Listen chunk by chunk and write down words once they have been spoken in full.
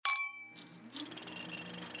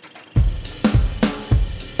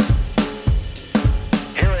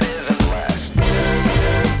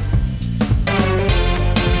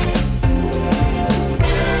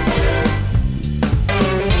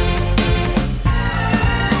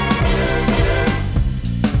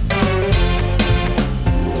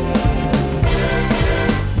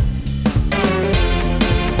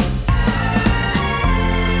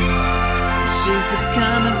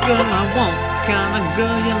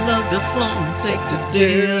love to flaunt, take to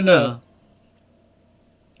dinner.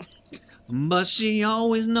 But she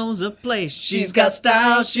always knows her place. She's got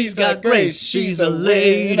style, she's got grace. She's a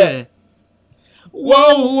lady.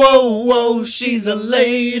 Whoa, whoa, whoa, she's a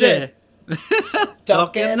lady.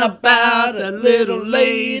 Talking about a little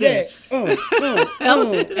lady. And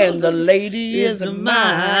the lady is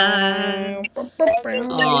mine.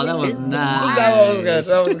 Oh, that was nice.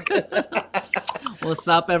 That was good. What's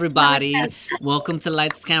up, everybody? Welcome to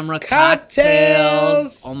Lights, Camera,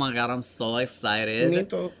 Cocktails. Oh my God, I'm so excited. Me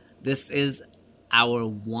too. This is our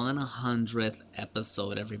 100th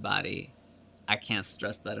episode, everybody. I can't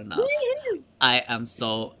stress that enough. I am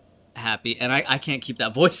so happy, and I can't keep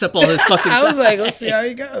that voice up all this fucking time. I was like, let's see how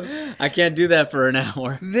he goes. I can't do that for an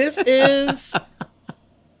hour. This is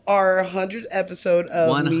our 100th episode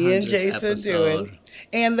of me and 100th Jason episode. doing,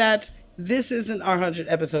 and that this isn't our 100th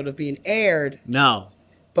episode of being aired, No,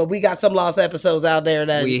 but we got some lost episodes out there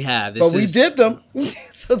that we have. but we did them,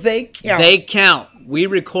 so they count. They count. We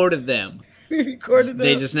recorded them. We recorded them.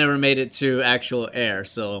 They just never made it to actual air,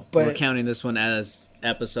 so we're But- counting this one as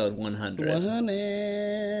episode 100. 100.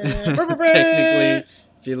 Technically,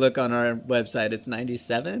 if you look on our website, it's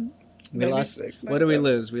 97. We 96, lost. What did we 97.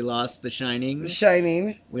 lose? We lost The Shining. The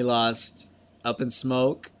Shining, We lost Up in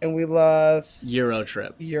Smoke. and we lost Euro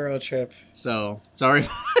Trip. Euro Trip. So sorry.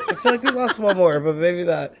 I feel like we lost one more, but maybe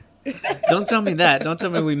not. Don't tell me that. Don't tell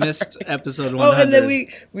me we missed episode 100. Oh, and then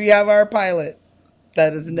we have our pilot.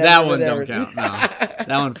 That is never that one been don't aired. count. No, that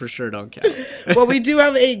one for sure don't count. Well, we do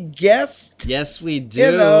have a guest Yes, we do.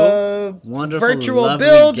 in a Wonderful, virtual lovely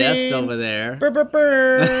building. guest over there. Brr, brr,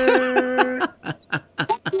 brr.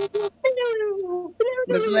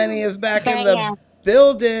 Miss Lenny is back in the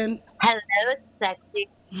building. Hello, sexy.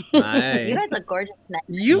 Hi. You guys look gorgeous tonight.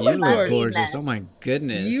 You look love gorgeous. gorgeous. Oh my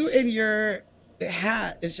goodness. You and your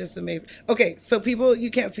hat is just amazing. Okay, so people, you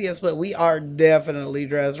can't see us, but we are definitely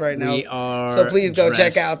dressed right now. We are. So please go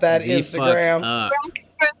check dressed out that the Instagram. fuck up. Dressed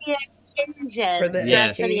for the occasion. For the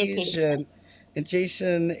Yes. occasion. And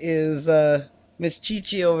Jason is Miss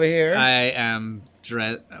Chichi over here. I am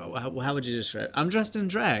dressed. How would you describe? I'm dressed in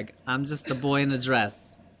drag. I'm just a boy in a dress.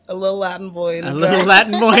 A little Latin boy in A the little drag.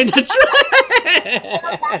 Latin boy in a dress.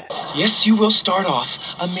 Yes, you will start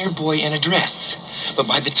off a mere boy in a dress. But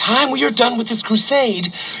by the time we are done with this crusade,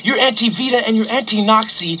 your Auntie Vita and your Auntie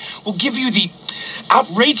Noxie will give you the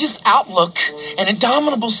outrageous outlook and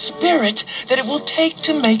indomitable spirit that it will take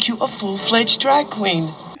to make you a full-fledged drag queen.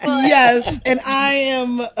 Yes, and I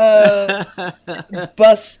am a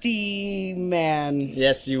busty man.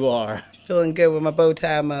 Yes, you are. Feeling good with my bow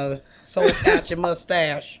tie, my soul patch, and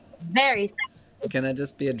mustache. Very Can I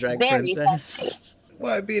just be a drag Very princess?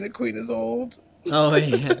 Why, being a queen is old? Oh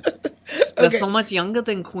yeah. They're Okay. so much younger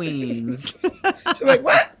than queens. She's like,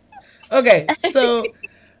 what? Okay, so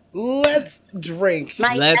let's drink.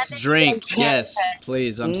 My Let's nemesis drink. and Yes, champion.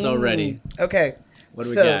 please. I'm so ready. Okay. What do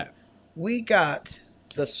we so got? We got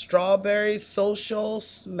the strawberry social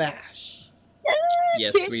smash.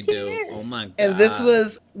 Yes, we do. Oh my god. And this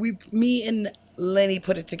was me and Lenny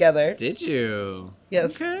put it together. Did you?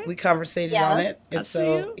 Yes, Okay. we conversated Yeah. on it. And I see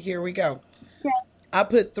so you. here we go. Yeah. I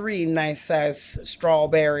put 3 nice size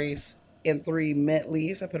strawberries and 3 mint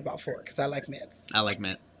leaves. I put about 4 because I like mints. I like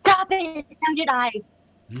mint. Stop it. So did I.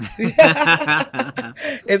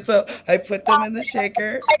 And so I put them in the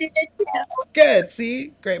shaker. I did it too. Good.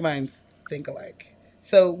 See? Great minds think alike.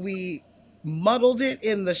 So we muddled it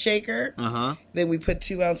in the shaker. Uh-huh. Then we put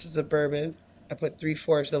 2 ounces of bourbon. I put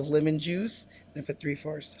 3/4 of lemon juice. And I put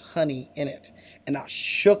 3/4 honey in it. And I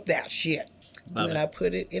shook that shit. Love And then it. I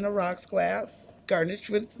put it in a rocks glass, garnished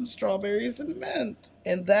with some strawberries and mint.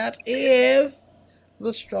 And that is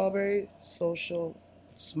the strawberry social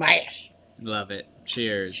smash. Love it.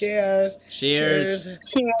 Cheers. Cheers. Cheers.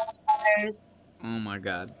 Cheers. Oh my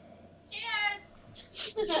god.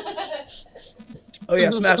 Oh yeah,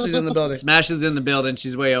 Smash is in the building. Smash is in the building.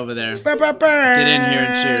 She's way over there. Burr, burr, burr. Get in here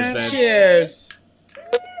and cheers, babe. Cheers.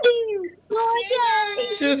 Oh,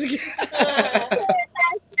 yay. Cheers again.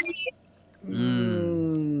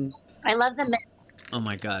 Mm. I love the mint. Oh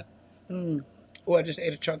my god. Oh, I just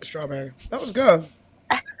ate a chunk of strawberry. That was good.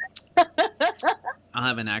 I'll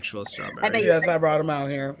have an actual I bet strawberry. Yes, I brought them out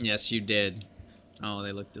here. Yes, you did. Oh,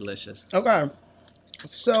 they look delicious. Okay.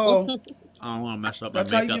 So I don't want to mess up my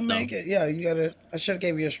that's how makeup you though. make it. Yeah, you gotta. I should have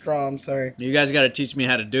gave you a straw. I'm sorry. You guys got to teach me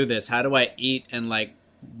how to do this. How do I eat and like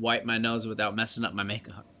wipe my nose without messing up my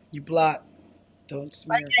makeup? You blot. Don't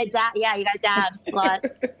smear. You gotta dab. Yeah, you gotta dab. Slut.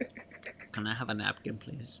 Can I have a napkin,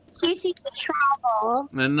 please? Chi-Chi's in trouble.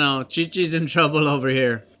 No, Chi-Chi's in trouble over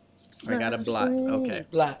here. I got a blot. Smashing. Okay.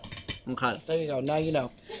 Blot. Okay. There you go. Now you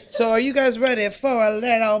know. So are you guys ready for a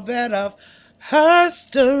little bit of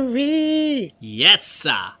herstory? Yes,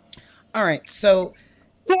 sir. All right. So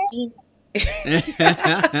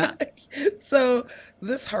so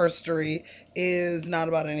this herstory is not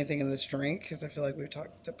about anything in this drink because I feel like we've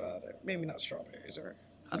talked about it. Maybe not strawberries or.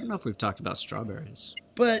 I don't know if we've talked about strawberries.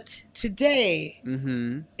 But today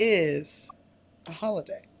Mm-hmm. is a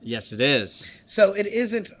holiday. Yes, it is. So it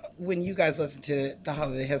isn't when you guys listen to it, the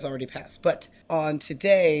holiday has already passed. But on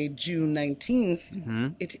today, June 19th, Mm-hmm.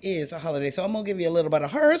 it is a holiday. So I'm going to give you a little bit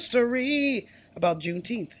of herstory about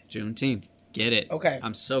Juneteenth. Juneteenth. Get it. Okay.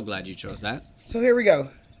 I'm so glad you chose that. So here we go.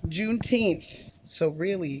 Juneteenth. So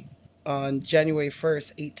really, on January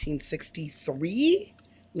 1st, 1863,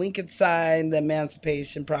 Lincoln signed the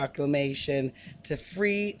Emancipation Proclamation to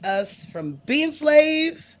free us from being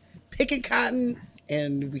slaves, picking cotton,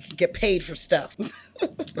 and we can get paid for stuff.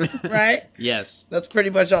 Right? Yes. That's pretty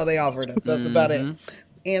much all they offered us. That's about it. Mhm.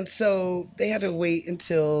 And so they had to wait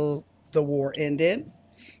until the war ended,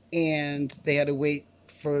 and they had to wait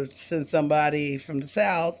for send somebody from the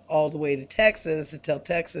South all the way to Texas to tell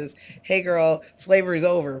Texas, hey girl, slavery's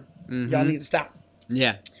over. Y'all Mhm. need to stop.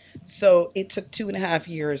 Yeah. So it took 2.5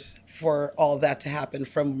 years for all that to happen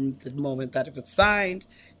from the moment that it was signed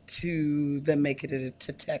to them making it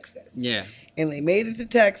to Texas. Yeah. And they made it to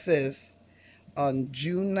Texas on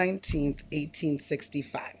June 19th,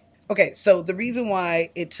 1865. Okay, so the reason why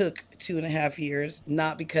it took 2.5 years,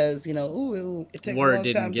 not because, it takes a Word long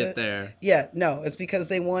didn't time get to... there. Yeah, no, it's because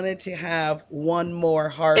they wanted to have one more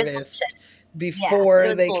harvest bullshit. before it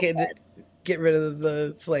was they bullshit. could get rid of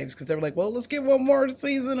the slaves. Because they were like, well, let's get one more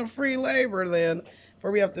season of free labor then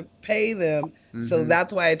before we have to pay them. So Mhm.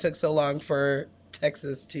 that's why it took so long for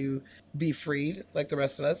Texas to be freed, like the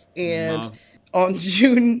rest of us. And Wow. on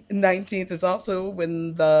June 19th is also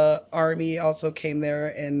when the army also came there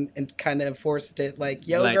and kind of enforced it. Like,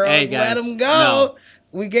 yo, Like, girl, hey, let guys, them go. no.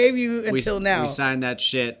 We gave you until now. We signed that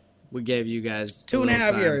shit. We gave you guys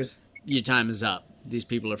 2.5 years. Your time is up. These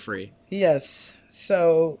people are free. Yes.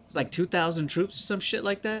 So It's like 2,000 troops or some shit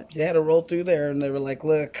like that. they had to roll through there and they were like,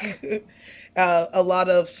 look, a lot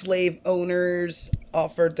of slave owners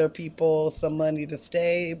offered their people some money to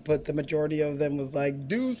stay, but the majority of them was like,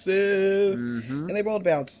 deuces. Mhm. And they rolled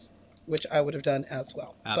bounce, which I would have done as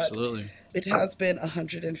well. Absolutely. But it has been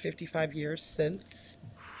 155 years since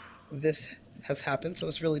this has happened, so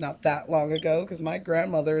it's really not that long ago because my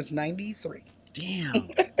grandmother is 93. Damn.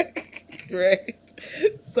 Right?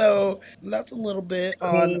 So that's a little bit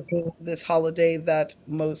on this holiday that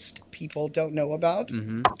most people don't know about.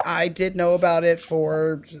 hmm I did know about it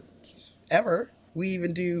for ever. We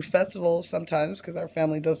even do festivals sometimes because our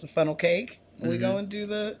family does the funnel cake, and we go and do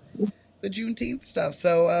the Juneteenth stuff.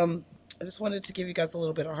 So I just wanted to give you guys a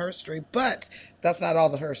little bit of herstory, but that's not all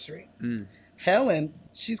the herstory. Mm. Helen,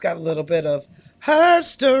 she's got a little bit of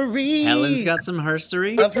herstory. Helen's got some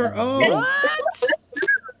herstory. of her own.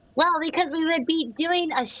 Well, because we would be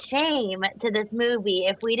doing a shame to this movie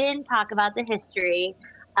if we didn't talk about the history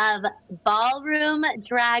of ballroom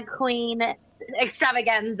drag queen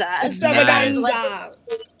extravaganza. Extravaganza.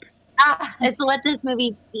 It's what this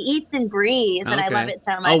movie eats and breathes, and I love Okay. it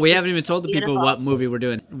so much. Oh, we It's haven't even told the people beautiful. what movie we're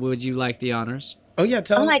doing. Would you like the honors? Oh yeah,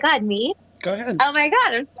 tell Oh her. my God, me? Go ahead. Oh my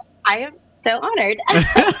God, I am so honored.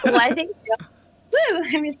 Why, thank you. Woo!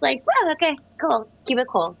 I'm just like, wow, okay, cool. Keep it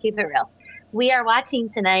cool. Keep it real. We are watching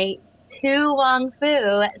tonight To Wong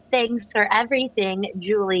Fu, Thanks for Everything,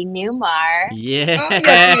 Julie Newmar. Yeah. Oh,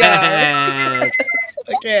 yes,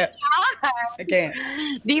 I can't. I can't.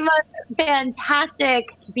 The most fantastic,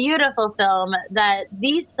 beautiful film that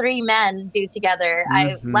these three men do together.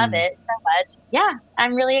 I Mhm. love it so much. Yeah,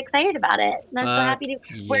 I'm really excited about it. And I'm so happy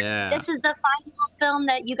to. Yeah. This is the final film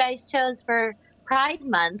that you guys chose for Pride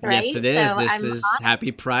Month, right? Yes, it is. So This I'm is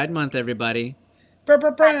Happy Pride Month, everybody.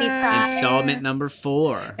 Pride. Installment number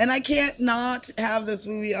 4. And I can't not have this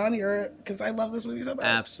movie on here because I love this movie so much.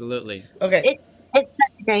 Absolutely. Okay. It's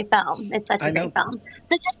such a great film. It's such I a know. great film.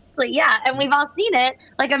 So just yeah, and we've all seen it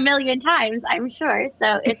like a million times, I'm sure.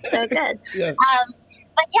 So it's so good. Yes.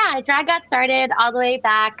 But yeah, drag got started all the way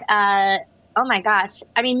back. Oh my gosh.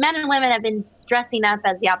 I mean, men and women have been dressing up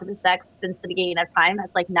as the opposite sex since the beginning of time.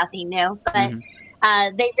 That's like nothing new. But Mhm.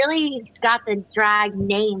 they really got the drag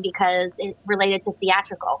name because it related to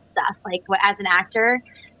theatrical stuff. Like as an actor,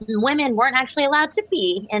 women weren't actually allowed to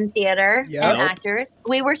be in theater Yep. and Nope. actors.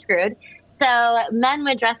 We were screwed. So men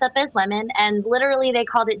would dress up as women, and literally they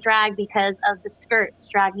called it drag because of the skirts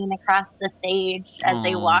dragging across the stage as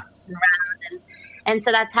they Aw. walked around. And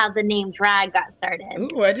so that's how the name drag got started.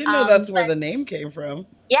 Ooh, I didn't know that's where but- the name came from.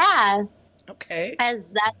 Yeah, Okay. as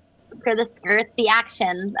that for the skirts, the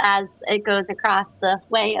actions as it goes across the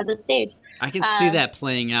way of the stage. I can see that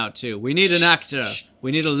playing out too. We need an actor.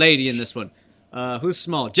 We need a lady in this one. Who's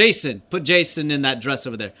small? Jason. Put Jason in that dress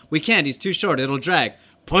over there. We can't. He's too short. It'll drag.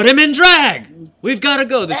 Put him in drag. We've got to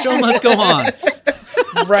go. The show must go on.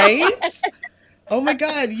 Right? Oh my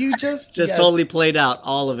God! You just yes. totally played out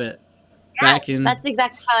all of it. Yeah, Back in that's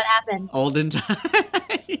exactly how it happened. olden times.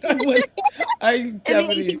 I In the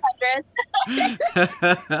definitely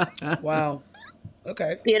 1800s. wow.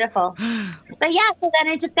 Okay. Beautiful. But yeah, so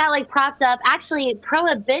then it just got like propped up. Actually,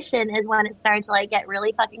 Prohibition is when it started to like get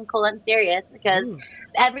really fucking cool and serious because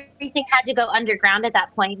everything had to go underground at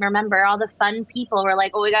that point. Remember, all the fun people were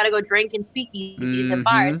like, oh, we got to go drink and speakeasies and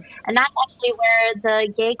bars. And that's actually where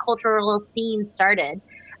the gay cultural scene started.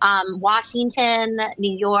 Washington,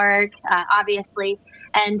 New York, obviously.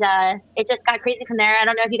 And it just got crazy from there. I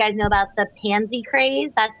don't know if you guys know about the pansy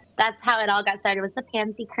craze. That's how it all got started, was the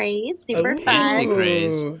pansy craze. Super fun. Pansy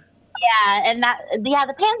craze. Yeah, and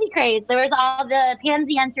the pansy craze. There was all the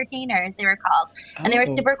pansy entertainers, they were called. And they were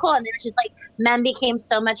super cool. And they were just like, men became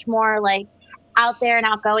so much more like out there and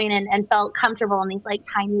outgoing and felt comfortable in these like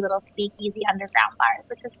tiny little speakeasy underground bars,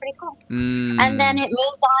 which was pretty cool. And then it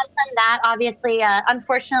moved on from that, obviously.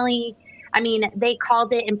 Unfortunately, I mean, they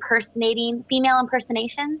called it female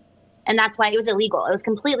impersonations. And that's why it was illegal. It was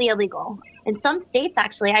completely illegal. In some states,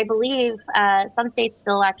 actually, I believe some states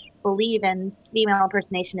still actually believe in female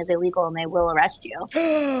impersonation is illegal and they will arrest you.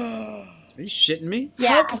 Are you shitting me? Yeah.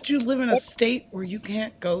 How could you live in a state where you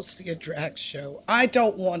can't go see a drag show? I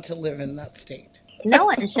don't want to live in that state. No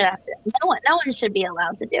one should have to. No one should be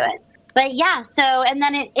allowed to do it. But yeah, so, and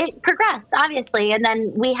then it progressed, obviously. And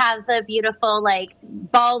then we have the beautiful, like,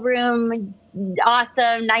 ballroom,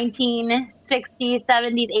 awesome 1960s,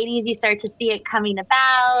 70s, 80s. You start to see it coming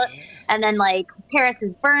about. And then, like, Paris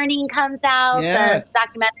is Burning comes out. Yeah. The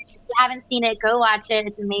documentary. If you haven't seen it, go watch it.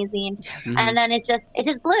 It's amazing. Yes. And then it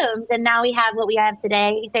just blooms. And now we have what we have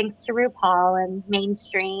today, thanks to RuPaul and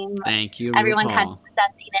mainstream. Thank you, Everyone RuPaul. kind of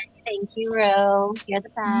accepting it. Thank you, Ru. You're the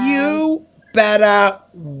best. You better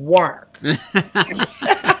work.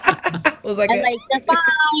 Was like And like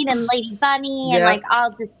Divine and Lady Bunny and like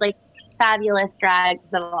all just like fabulous drags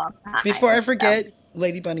of all time. Before I forget,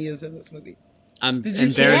 Lady Bunny is in this movie. I'm Did you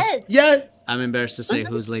see embarrassed. it? Yeah. I'm embarrassed to say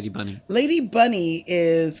who's Lady Bunny. Lady Bunny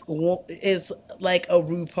is like a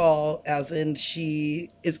RuPaul, as in she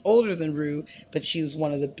is older than Ru, but she was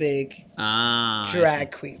one of the big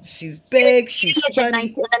drag queens. She's big. She's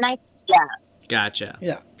funny. Yeah. Gotcha.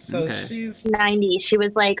 Yeah. So Okay. she's 90. She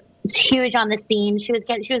was like huge on the scene. She was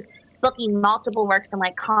booking multiple works in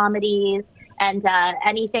like comedies and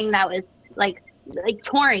anything that was like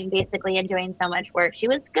touring basically and doing so much work. She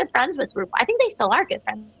was good friends with RuPaul. I think they still are good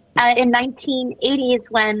friends. In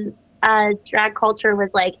 1980s when drag culture was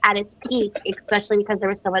like at its peak, especially because there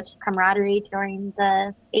was so much camaraderie during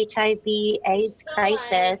the HIV/AIDS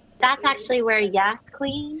crisis. That's actually where Yas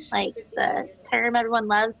Queen, like the term everyone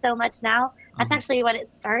loves so much now, that's actually when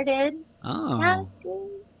it started. Oh.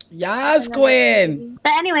 Yas Queen.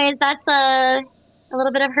 But anyways, that's a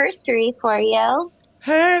little bit of herstory for you.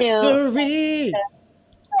 Herstory.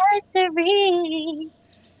 Herstory.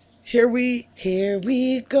 Here we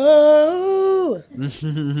go.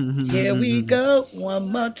 Here we go.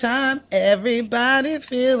 One more time. Everybody's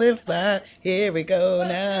feeling fine. Here we go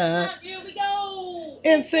now. Here we go.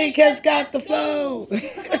 NSYNC has got the flow.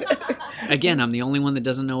 Again, I'm the only one that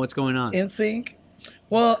doesn't know what's going on. NSYNC.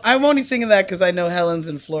 Well, I'm only singing that because I know Helen's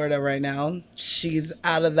in Florida right now. She's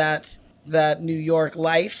out of that New York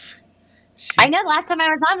life. I know. Last time I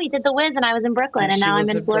was on, we did the Wiz, and I was in Brooklyn, and She now I'm was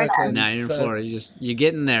in in Florida. Brooklyn. Now you're in So- Florida. You're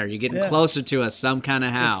getting there. You're getting closer to us some kind of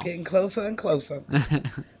how. It's getting closer and closer.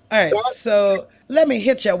 All right, so let me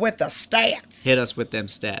hit you with the stats. Hit us with them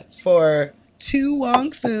stats. For Tu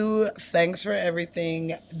Wong Fu, thanks for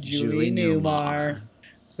everything, Julie Newmar. Newmar.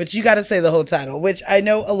 But you got to say the whole title, which I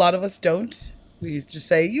know a lot of us don't. We just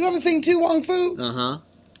say, you haven't seen Tu Wong Fu? Uh-huh.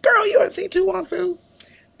 Girl, you haven't seen Tu Wong Fu?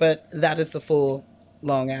 But that is the full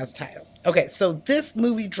long-ass title. Okay, so this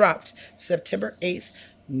movie dropped September 8th,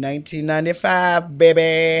 1995,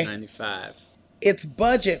 baby. 95. Its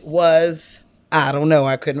budget was, I don't know,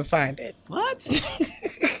 I couldn't find it. What?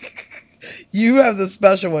 You have the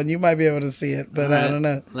special one. You might be able to see it, but I Alright, don't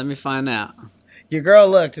know. Let me find out. Your girl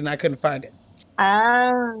looked and I couldn't find it.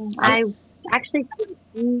 I actually,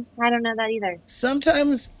 I don't know that either.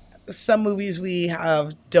 Sometimes some movies we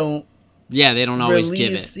have don't Yeah, they don't always release.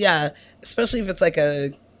 give it. Yeah, especially if it's like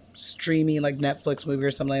a streaming like Netflix movie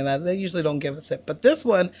or something like that. They usually don't give us it. But this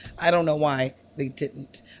one, I don't know why they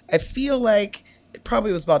didn't. I feel like it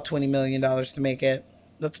probably was about $20 million to make it.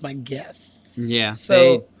 That's my guess. Yeah.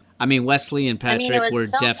 So- I mean, Wesley and I mean, it Patrick was were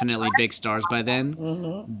filmed definitely in big stars by then,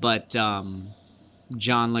 Mm-hmm. but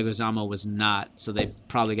John Leguizamo was not, so they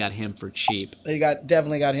probably got him for cheap. They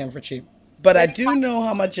definitely got him for cheap. But I do know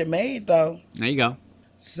how much it made though. There you go.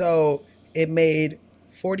 So it made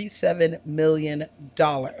 $47 million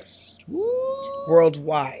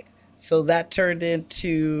worldwide. So that turned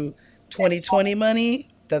into 2020 money.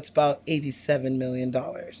 That's about $87 million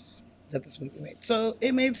that this movie made. So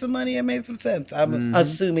it made some money. It made some sense. I'm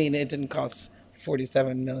assuming it didn't cost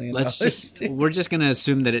 $47 million. We're just gonna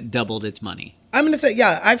assume that it doubled its money. I'm gonna say,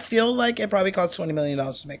 yeah. I feel like it probably cost $20 million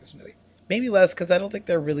to make this movie. Maybe less, because I don't think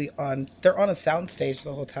they're really on. They're on a soundstage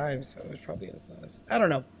the whole time, so it probably is less. I don't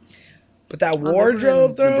know. But that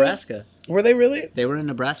wardrobe, though. Nebraska. Were they really? They were in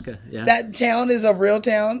Nebraska. Yeah. That town is a real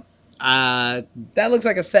town. That looks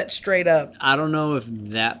like a set straight up. I don't know if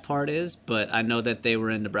that part is, but I know that they were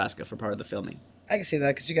in Nebraska for part of the filming. I can see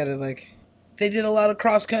that because you got to like. They did a lot of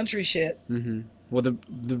cross country shit. Mm-hmm. Well,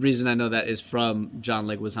 the reason I know that is from John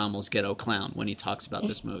Leguizamo's Ghetto Clown when he talks about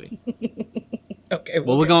this movie. Okay.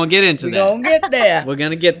 Well, we're gonna get into that. We're gonna get there. We're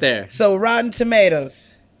gonna get there. So Rotten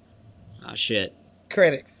Tomatoes. Oh shit.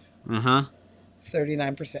 Critics. 39%.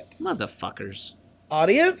 39%. Motherfuckers.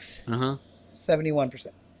 Audience. 71%.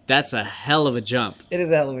 That's a hell of a jump. It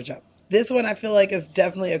is a hell of a jump. This one I feel like is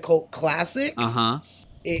definitely a cult classic.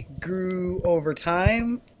 It grew over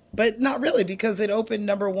time, but not really because it opened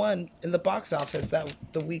 #1 in the box office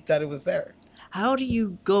the week that it was there. How do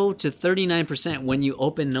you go to 39% when you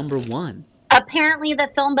open #1? Apparently, the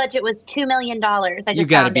film budget was $2 million. I just You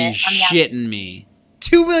gotta found be it on the shitting me.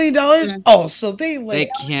 $2 million? Oh, so they They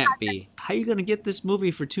can't be. How are you gonna get this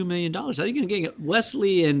movie for $2 million? How are you gonna get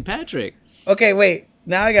Wesley and Patrick? Okay, wait.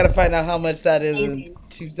 Now I gotta find out how much that is in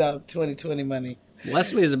 2020 money.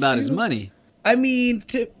 Wesley is about his money. I mean,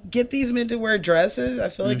 to get these men to wear dresses, I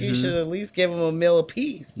feel like you should at least give them a meal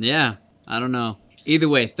apiece. Yeah, I don't know. Either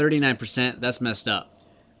way, 39%, that's messed up.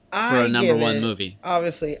 For a #1 movie.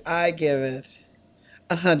 Obviously, I give it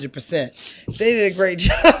 100%. They did a great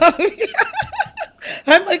job.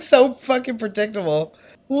 I'm like so fucking predictable.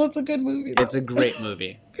 Well, it's a good movie. It's a great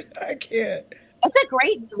movie. I can't. It's a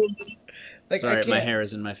great movie. Like, Sorry, my hair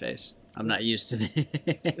is in my face. I'm not used to this.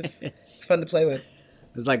 It's fun to play with.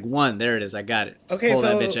 It's like one. There it is. I got it. Okay, Pull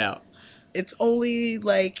so that bitch out. It's only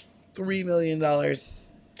like $3 million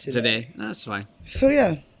today. That's fine. So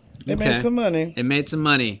yeah, it made Okay. some money. It made some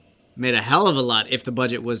money. Made a hell of a lot if the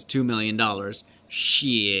budget was $2 million.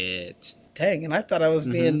 Shit. Dang, and I thought I was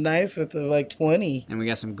being nice with the like 20. And we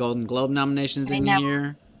got some Golden Globe nominations in know.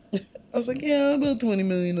 here. I was like, yeah, about $20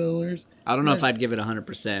 million. I don't know if I'd give it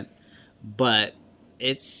 100%, but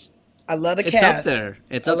it's I love the it's cast. up there.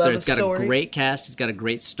 It's I up there. love It's the got story. a great cast. It's got a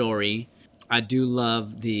great story. I do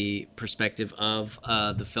love the perspective of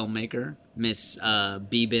the filmmaker, Miss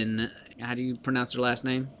Beeben. How do you pronounce her last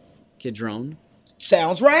name? Kidron.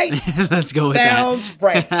 Sounds right. Let's go with Sounds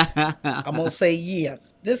right. that. I'm gonna say yeah.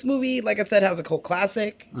 This movie, like I said, has a cult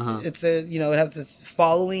classic. It's it has this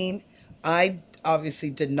following. I obviously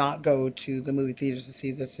did not go to the movie theaters to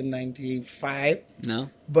see this in '95, No.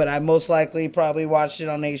 but I most likely probably watched it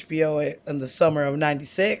on HBO in the summer of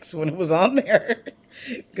 '96 when it was on there.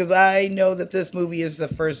 Because I know that this movie is the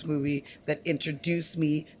first movie that introduced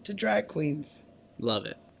me to drag queens. Love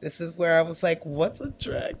it. This is where I was like, what's a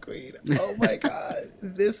drag queen? Oh my God,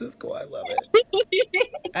 this is cool. I love it.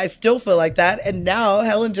 I still feel like that. And now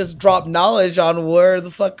Helen just dropped knowledge on where the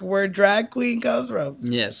fucking word drag queen comes from.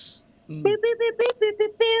 Yes. Boop, boop, boop, boop, boop,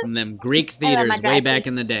 boop, boop. From them Greek I love my theaters way drag back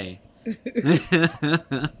queen. in the day.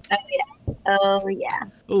 Oh, yeah.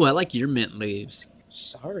 Oh, I like your mint leaves.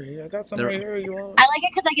 Sorry, I got some They're- right here. You want? I like it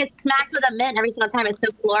because I get smacked with a mint every single time. It's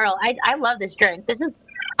so floral. I love this drink.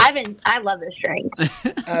 I love this drink.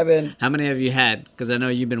 I've been. How many have you had? Because I know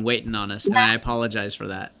you've been waiting on us, and I apologize for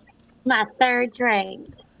that. It's my third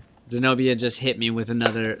drink. Zenobia just hit me with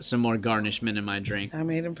some more garnishment in my drink. I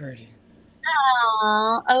made him pretty.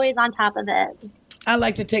 Oh, always on top of it. I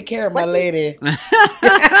like to take care of my lady.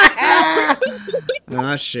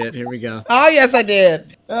 Oh shit! Here we go. Oh yes, I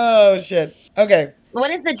did. Oh shit. Okay. What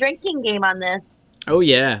is the drinking game on this? Oh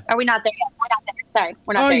yeah. Are we not there yet? We're not there. Sorry,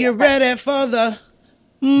 we're not Are there you yet. Sorry. ready for the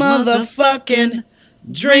motherfucking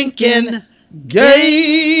drinking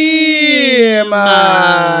game?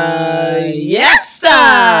 Yes,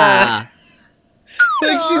 sir.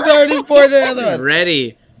 Like she's already poured another one.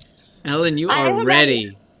 Ready, Helen? You I are am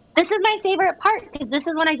ready. This is my favorite part because this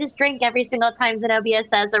is when I just drink every single time Zenobia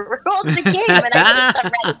says the rules of the game, and I'm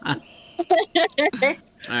ready.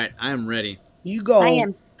 All right, I am ready. You go. I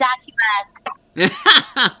am statuesque.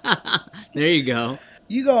 There you go.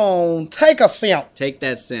 You gonna take a sip. Take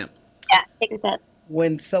that simp. Yeah, take a sip.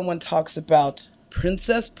 when someone talks about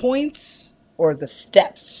princess points or the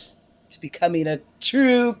steps to becoming a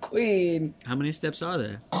true queen. How many steps are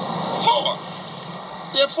there? 4.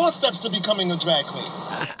 There are 4 steps to becoming a drag queen.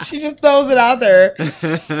 She just throws it out there.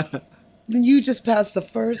 Then you just passed the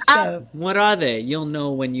first step. What are they? You'll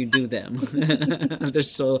know when you do them. They're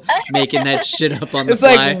so making that shit up on the It's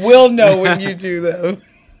fly. like, we'll know when you do them.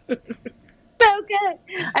 So good.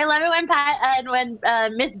 I love it when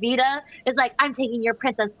Miss Vita is like, I'm taking your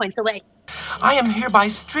princess points away. I am hereby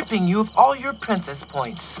stripping you of all your princess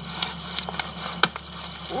points.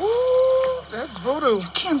 Ooh, that's voodoo. You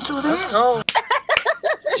can't do Let's that. go.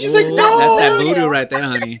 She's like, Ooh, no. That's that voodoo right there,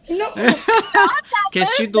 honey. No. Can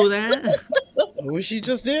she do that? Oh, she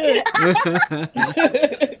just did.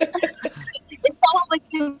 If someone would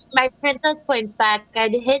give my princess points back,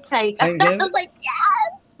 I'd hitchhike. I was like,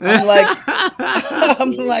 yes.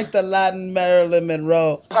 I'm like the Latin Marilyn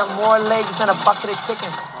Monroe. Got more legs than a bucket of chicken.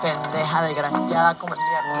 Pendeja desgraciada come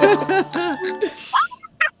mierda.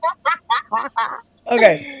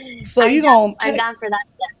 Okay, so you gonna I'm down for that.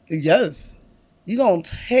 yes, you gonna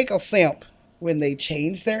take a simp when they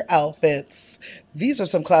change their outfits. These are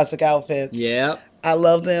some classic outfits. Yep. I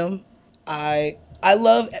love them. I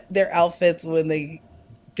love their outfits when they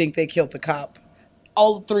think they killed the cop.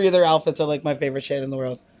 All 3 of their outfits are like my favorite shit in the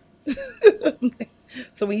world.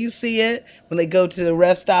 So when you see it, when they go to the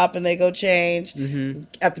rest stop and they go change,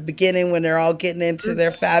 at the beginning when they're all getting into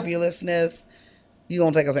their fabulousness, you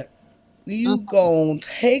gonna take a simp. You gonna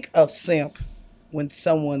take a simp when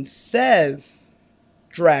someone says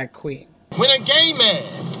drag queen. When a gay man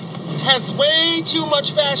has way too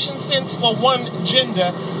much fashion sense for one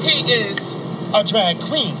gender, he is a drag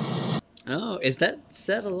queen. Oh, is that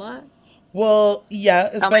said a lot? Well, yeah,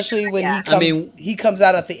 especially when yeah. he comes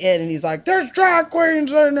out at the end and he's like, "There's drag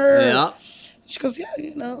queens in there." Yeah. She goes, "Yeah,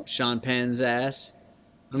 you know." Sean Penn's ass.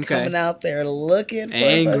 Okay. Coming out there looking for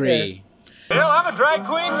Angry. Hell, I'm a drag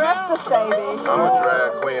queen too. I'm a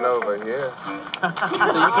drag queen over here. So you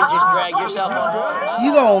can just drag yourself on.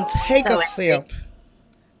 You gonna take a simp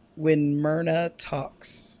when Myrna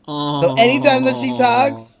talks. Oh. So anytime that she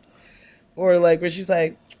talks, or like when she's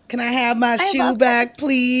like, "Can I have my shoe back,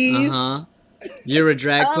 please?" Uh-huh. You're a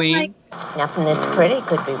drag Oh queen? Nothing this pretty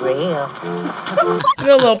could be real. In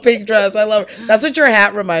a little pink dress. I love her. That's what your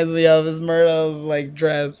hat reminds me of, is Myrna's like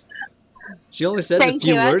dress. She only says Thank a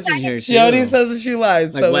few you. words in here, She too. only says a few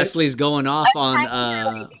lines. Like So Wesley's going off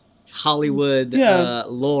on Hollywood Yeah.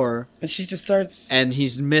 lore, and she just starts. and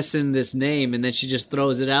he's missing this name, and then she just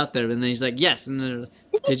throws it out there, and then he's like, yes, and then,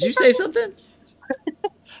 did you say something?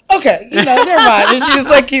 Okay, never mind. And she just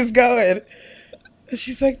like keeps going. And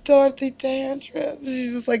she's like, Dorothy Dandridge.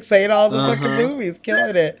 She's just like saying all the fucking movies,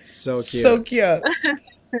 killing it. So cute. So cute.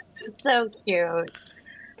 So cute.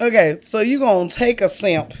 Okay, so you gonna take a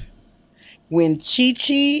simp when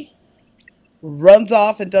Chi-Chi runs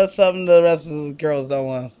off and does something the rest of the girls don't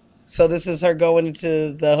want. So this is her going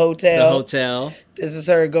into the hotel. The hotel. This is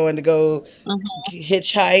her going to go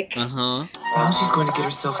hitchhike. Uh-huh. Now she's going to get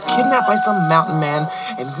herself kidnapped by some mountain man,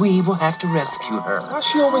 and we will have to rescue her. Why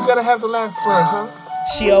she always gotta have the last word, huh?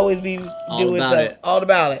 She always be All doing about something. it. All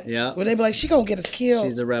about it. Yeah. When they be like, she gonna get us killed.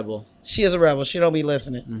 She's a rebel. She is a rebel. She don't be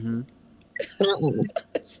listening. Mm-hmm.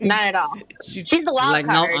 Not at all. She's the She's wild like,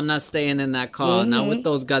 no, card. I'm not staying in that car. Not with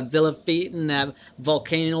those Godzilla feet and that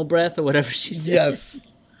volcano breath or whatever she says.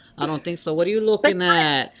 Yes. I don't think so. What are you looking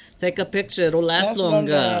at? Take a picture. It'll last That's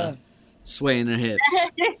longer. longer. Swaying her hips.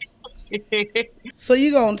 So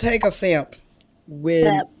you gonna take a simp when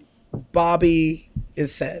Yep. Bobby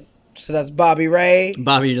is said. So that's Bobby Ray,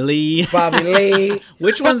 Bobby Lee. Bobby Lee.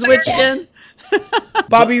 Which one's which again?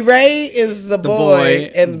 Bobby Ray is the boy,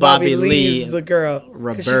 boy, and Bobby Bobby Lee Lee, is the girl. 'Cause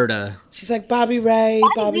Roberta. She's like, Bobby Ray, Why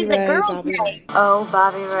Bobby is it the Ray, girl's Bobby name? Ray. Oh,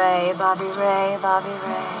 Bobby Ray, Bobby Ray, Bobby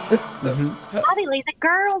Ray. Bobby Lee's a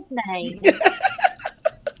girl's name.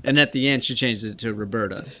 And at the end, she changes it to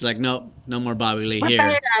Roberta. She's like, nope, no more Bobby Lee here.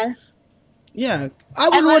 Roberta. Yeah, I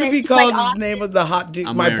wouldn't love want to it. be She's called like the name of the hot dude,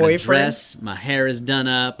 I'm my wearing a boyfriend. dress. My hair is done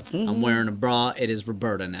up. I'm wearing a bra. It is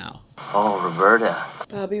Roberta now. Oh, Roberta.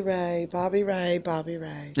 Bobby Ray, Bobby Ray, Bobby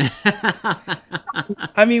Ray.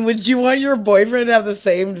 I mean, would you want your boyfriend to have the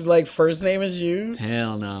same like first name as you?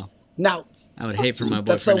 Hell no. No, I would hate for my boyfriend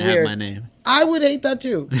That's so to have weird. my name. I would hate that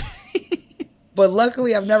too. But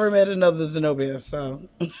luckily, I've never met another Zenobia, so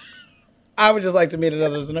I would just like to meet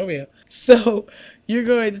another Zenobia. So you're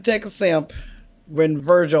going to take a simp when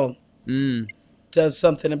Virgil does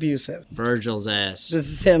something abusive. Virgil's ass. This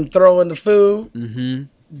is him throwing the food, Mm-hmm.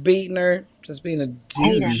 beating her, just being a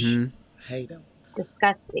douche. Mm-hmm. Hate him.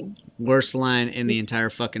 Disgusting. Worst line in the entire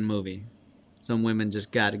fucking movie. Some women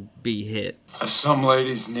just gotta be hit. Some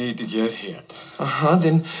ladies need to get hit.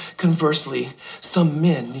 Then conversely, some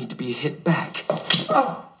men need to be hit back.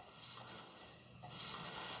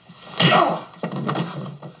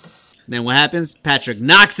 Then what happens? Patrick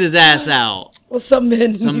knocks his ass out. Well, some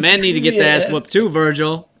men need to get their ass whooped too,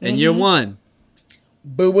 Virgil. And you're one.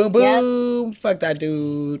 Boom, boom, boom. Fuck that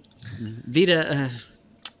dude.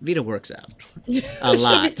 Vita works out a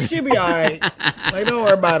lot. She'll be all right. Like, don't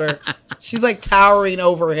worry about her. She's like towering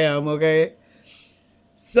over him, okay?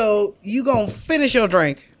 So, you gonna finish your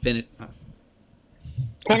drink. Finish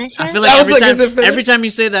I it? feel like I was like, is it finished? every time you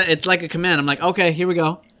say that, it's like a command. I'm like, okay, here we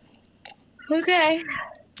go. Okay.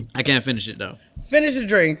 I can't finish it, though. Finish the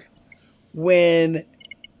drink when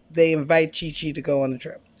they invite Chi-Chi to go on the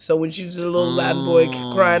trip. So when she's a little Latin boy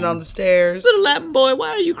crying on the stairs. Little Latin boy, why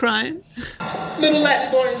are you crying? Little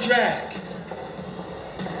Latin boy in drag.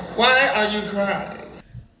 Why are you crying?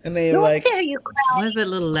 And they're like, There you cry. Why is that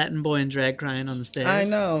little Latin boy in drag crying on the stairs? I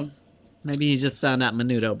know. Maybe he just found out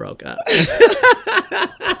Menudo broke up.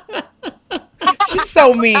 She's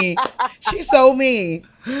so mean. She's so mean.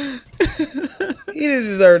 He didn't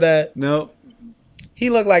deserve that. Nope. He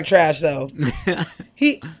looked like trash though.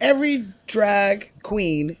 Every drag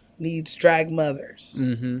queen needs drag mothers.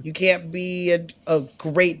 Mm-hmm. You can't be a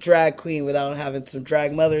great drag queen without having some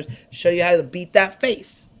drag mothers show you how to beat that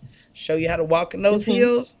face, show you how to walk in those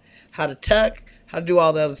heels, how to tuck, how to do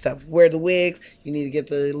all the other stuff. Wear the wigs. You need to get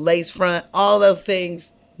the lace front. All those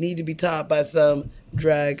things need to be taught by some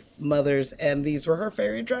drag mothers, and these were her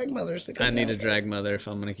favorite drag mothers. I need a drag mother if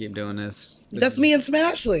I'm going to keep doing this. That's me and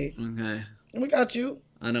Smashley. Okay. We got you.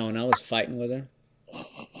 I know, and I was fighting with her.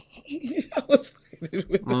 I was fighting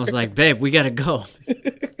with I was like, babe, we got to go.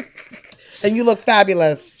 And you look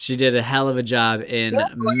fabulous. She did a hell of a job in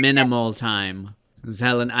minimal time.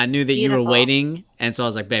 Helen, I knew that you were waiting, and so I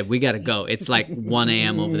was like, babe, we got to go. It's like 1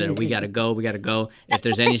 a.m. over there. We got to go. We got to go. If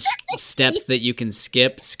there's any steps that you can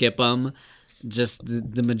skip them. Just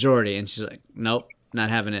the majority. And she's like, nope,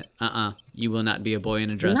 not having it. You will not be a boy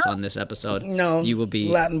in a dress on this episode. No. You will be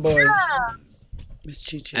Latin boy. Miss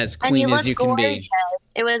Chi-Chi. as And you queen as look you can gorgeous.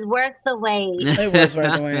 It was worth the wait. It was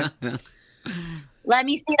right away. Let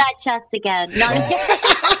me see that chest again. No, I'm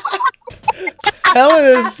kidding. Helen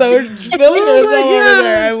is so feeling herself over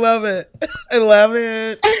there. I love it. I love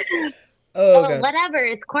it. Oh, Well, God. whatever.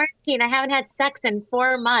 It's quarantine. I haven't had sex in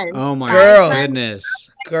 4 months. Oh my Girl. goodness.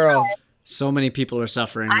 Girl. So many people are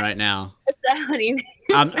suffering right now. So, I mean,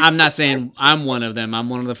 I'm not saying I'm one of them. I'm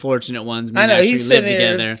one of the fortunate ones. Me I know, and he's Ashley live sitting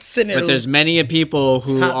here- together. sitting here But there's many a people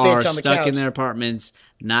who hot are bitch on the stuck couch. in their apartments,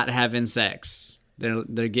 not having sex.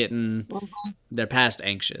 They're getting they're past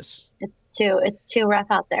anxious. it's too rough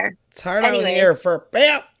out there. It's hard out Anyway. here for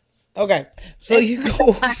bam. Okay. So you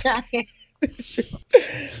go. I'm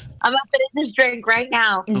gonna finish this drink right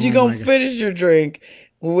now. You gonna finish your drink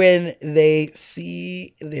when they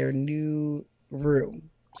see their new room.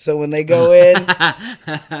 So when they go in,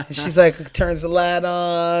 she's like, turns the light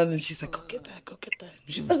on, and she's like, go get that, go get that.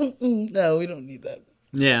 She's like, no, we don't need that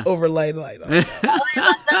Yeah. overlight light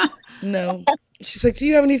on. No. She's like, do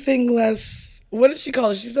you have anything less? What did she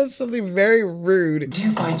call it? She said something very rude. Do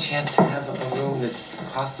you by chance have a room that's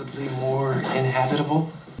possibly more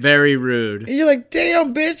inhabitable? Very rude. And you're like,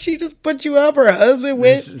 damn, bitch, she just put you up. Her husband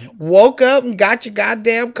woke up and got your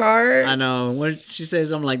goddamn card. I know. What did she say?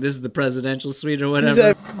 Something like, this is the presidential suite or He whatever.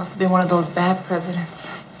 said, Must have been one of those bad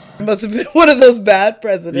presidents. must have been one of those bad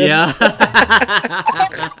presidents. Yeah.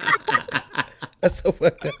 That's so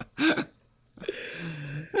fucked up.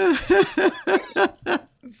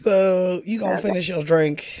 So you gonna finish your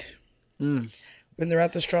drink when they're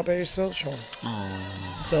at the Strawberry Social.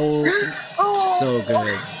 So So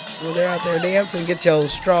good. when they're out there dancing, get your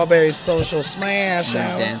Strawberry Social smash They're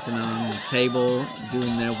out. dancing on the table,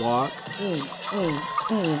 doing their walk.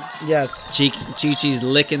 Yes. Chi-Chi's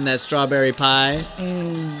licking that strawberry pie.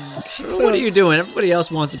 She's What are you doing? Everybody else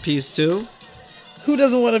wants a piece too. Who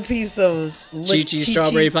doesn't want a piece of Chi-Chi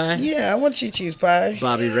strawberry pie? Yeah, I want Chi-Chi's pie.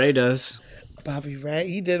 Bobby Ray does. Bobby Ray,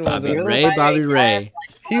 he did one. Bobby Ray.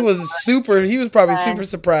 He was probably super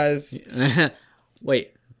surprised.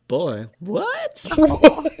 Wait, boy, what?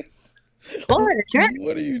 What? Lord, a drink.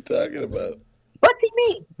 What are you talking about? What's he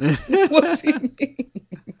mean? What's he mean?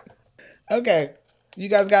 Okay. You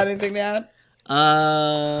guys got anything to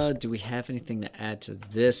add? Do we have anything to add to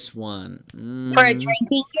this one? For a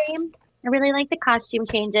drinking game, I really like the costume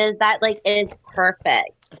changes. That is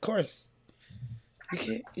perfect. Of course.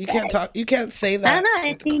 You can't talk. You can't say that. I don't know.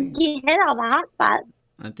 I think he hit all the hot spots.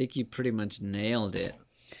 I think you pretty much nailed it.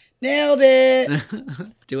 Nailed it.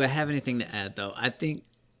 Do I have anything to add though? I think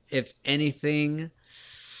if anything,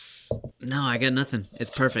 No, I got nothing. It's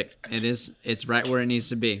perfect. It's right where it needs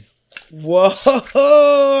to be. Whoa,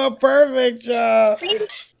 perfect, y'all.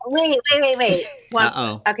 Wait.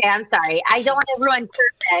 Uh-oh. Okay, I'm sorry. I don't want to ruin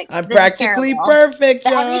perfect. I'm This is practically terrible. perfect,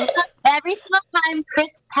 y'all. Every single time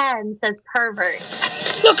Chris Penn says pervert,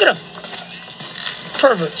 Look at him.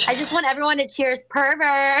 Pervert. I just want everyone to cheers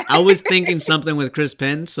pervert. I was thinking something with Chris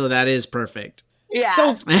Penn, so that is perfect. Yeah.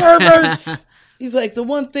 Those perverts. He's like, the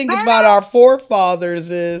one thing about our forefathers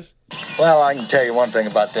is... Well, I can tell you one thing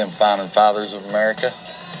about them founding fathers of America.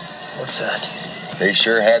 What's that? They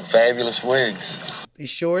sure had fabulous wigs. They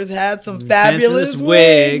sure has had some fabulous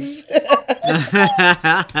wigs. wigs.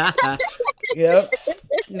 Yep.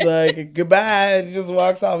 He's like, goodbye. And he just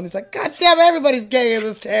walks off. And he's like, God damn, everybody's gay in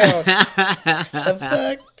this town. The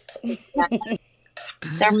fuck?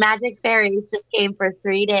 Their magic fairies just came for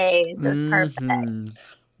 3 days. It was perfect.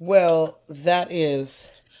 Well, that is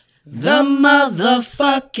the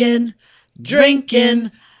motherfucking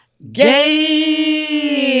drinking game.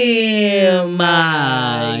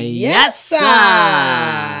 Yes, sir.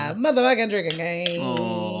 Motherfucking drinking game.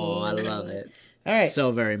 Oh, I love it. All right.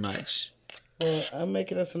 So very much. Well, I'm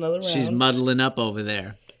making us another round. She's muddling up over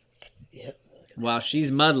there. Yep. While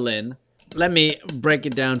she's muddling, let me break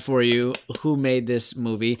it down for you who made this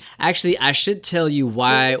movie. Actually, I should tell you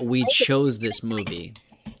why we chose this movie.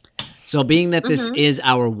 So being that this is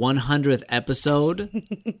our 100th episode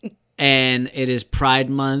and it is Pride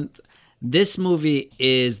Month, this movie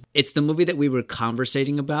it's the movie that we were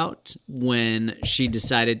conversating about when she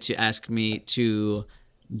decided to ask me to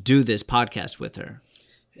do this podcast with her.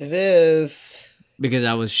 It is. Because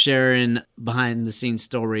I was sharing behind the scenes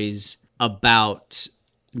stories about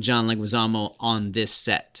John Leguizamo on this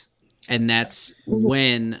set. And that's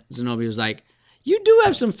when Zenobia was like, you do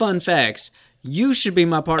have some fun facts. You should be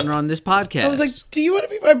my partner on this podcast. I was like, do you want to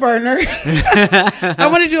be my partner? I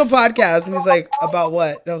want to do a podcast. And he's like, about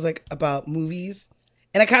what? And I was like, about movies.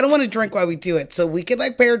 And I kind of want to drink while we do it. So we could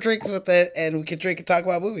like pair drinks with it and we could drink and talk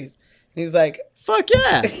about movies. And he was like, fuck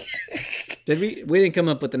yeah. Did we didn't come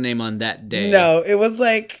up with the name on that day. No, it was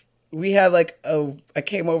like, we had like I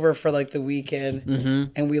came over for like the weekend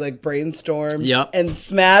and we like brainstormed. Yep. And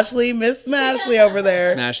Smashley, Miss Smashley over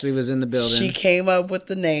there. Smashley was in the building. She came up with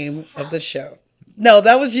the name of the show. No,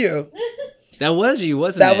 that was you. That was you,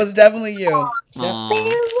 wasn't That it? was definitely you. Aw. I love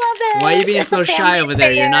it. Why are you being so It's a shy family over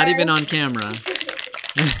there? You're not affair. even on camera.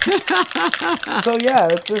 So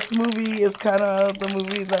yeah, this movie is kind of the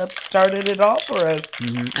movie that started it all for us.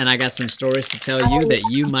 And I got some stories to tell you that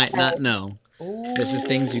you might not know. This is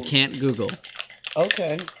things you can't Google.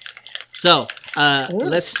 Okay. So,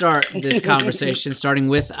 let's start this conversation starting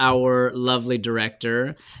with our lovely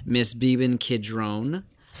director, Miss Beeban Kidron.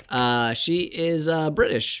 She is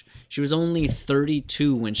British. She was only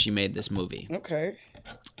 32 when she made this movie. Okay.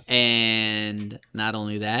 And not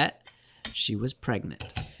only that, she was pregnant.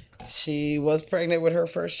 She was pregnant with her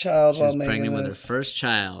first child. She was pregnant with her first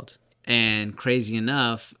child. And crazy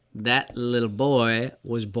enough, that little boy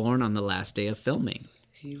was born on the last day of filming.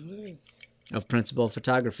 He was. Of principal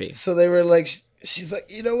photography. So they were like, she's like,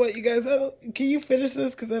 you know what, you guys, can you finish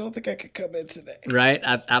this? Because I don't think I could come in today. Right?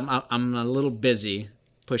 I'm a little busy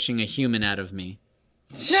pushing a human out of me.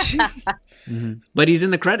 But he's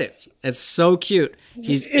in the credits. It's so cute.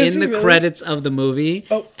 He's Is in he the really? credits of the movie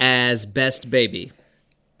Oh. as Best Baby.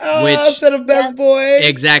 Oh, instead of Best Boy.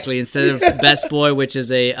 Exactly. Instead of Best Boy, which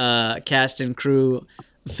is a cast and crew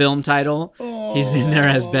film title, he's in there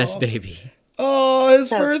as Best Baby. Oh, his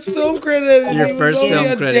first film credit. and Your he was first only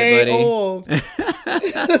film a credit, day buddy. Old.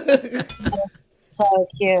 So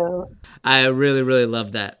cute. I really, really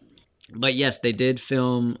love that. But yes, they did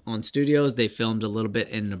film on studios. They filmed a little bit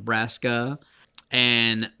in Nebraska.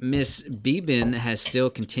 And Miss Beeban has still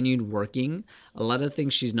continued working. A lot of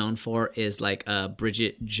things she's known for is like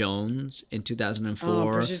Bridget Jones in 2004.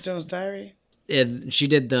 Oh, Bridget Jones' Diary. And she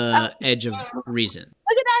did The Edge of Reason.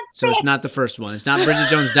 Look at that. So it's not the first one. It's not Bridget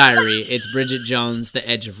Jones' Diary. It's Bridget Jones' The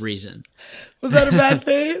Edge of Reason. Was that a bad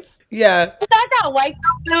face? Yeah. Is that white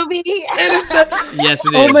girl movie? Yes,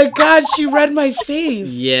 it is. Oh my God, she read my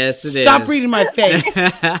face. Yes, it is. Stop reading my face.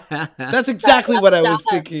 That's exactly what I was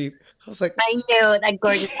thinking. I was like, I knew that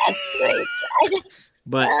gorgeous ass face.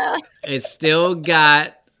 But it's still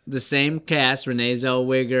got the same cast: Renee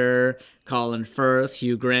Zellweger, Colin Firth,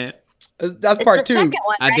 Hugh Grant. That's part the two. second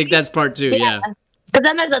one, I think that's part two. Yeah. But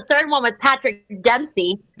then there's a third one with Patrick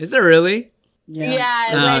Dempsey. Is there really? Yeah.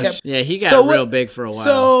 Oh, like, yeah, he got So what- real big for a while.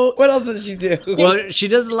 So what else does she do? Well, she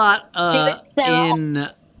does a lot was so- in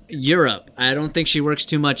Europe. I don't think she works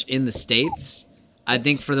too much in the States. I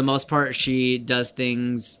think for the most part, she does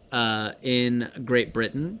things in Great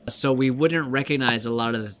Britain. So we wouldn't recognize a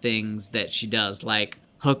lot of the things that she does, like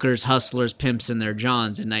hookers, hustlers, pimps, and their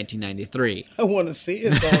Johns in 1993. I want to see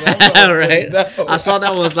it, though. That's Right? no. I saw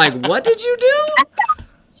that one, was like, what did you do?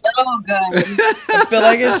 So good. I feel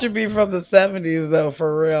like it should be from the 70s, though,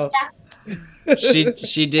 for real. She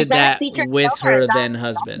did Is that that a feature with film or her is that then a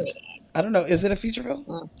husband. movie? I don't know. Is it a feature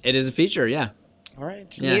film? It is a feature, yeah. All right.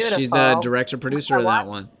 Yeah, she's the Beautiful. director-producer of that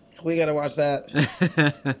one. We got to watch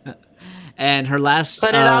that. And her last Put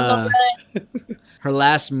it on the list. her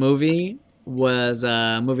last movie was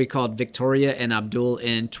a movie called Victoria and Abdul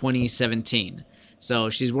in 2017. So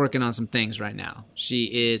she's working on some things right now. She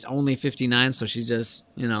is only 59, so she's just,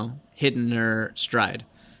 hitting her stride.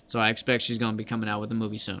 So I expect she's going to be coming out with a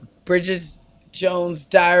movie soon. Bridget Jones'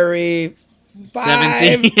 Diary 5.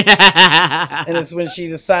 17. And it's when she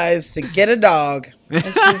decides to get a dog. And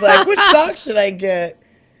she's like, which dog should I get?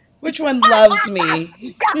 Which one loves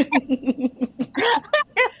me?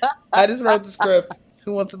 I just wrote the script.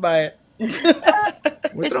 Who wants to buy it?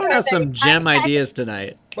 We're throwing out some gem ideas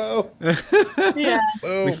tonight. Boom. Yeah.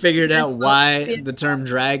 Boom. We figured out why the term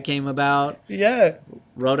drag came about. Yeah.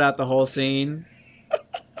 Wrote out the whole scene.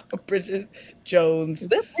 Bridget Jones.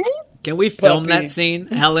 Can we film Puppy. that scene?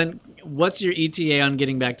 Helen, what's your ETA on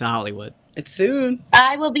getting back to Hollywood? It's soon.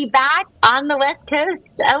 I will be back on the West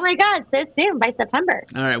Coast. Oh my God, so soon, by September.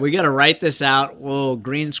 All right, we got to write this out. We'll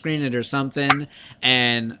green screen it or something,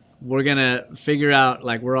 and we're going to figure out,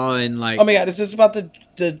 we're all in, Oh my God, is this about the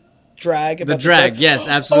drag? the About drag. dress? Yes,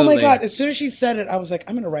 absolutely. Oh my God, as soon as she said it, I was like,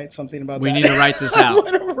 I'm going to write something about We that. need to write this I'm out.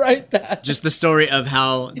 going to write that. Just the story of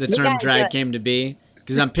how the term gotta do drag it. came to be.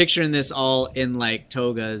 Because I'm picturing this all in,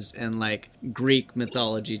 togas and, Greek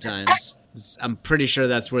mythology times. I'm pretty sure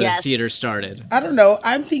that's where Yes. the theater started. I don't know.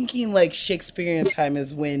 I'm thinking Shakespearean time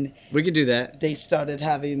is when We could do that. they started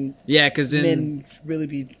having Yeah, because in men really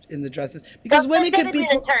be in the dresses. Because women could be...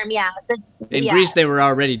 the term, yeah. in Greece, they were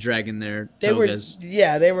already dragging their They were... togas.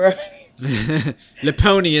 Yeah, they were...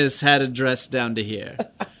 Leponius had a dress down to here.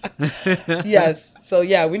 Yes. So,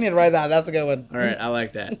 yeah, we need to write that. That's a good one. All right, I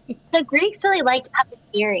like that. The Greeks really liked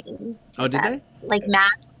puppeteering. Oh, did they? Like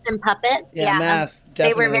masks and puppets. Yeah, masks,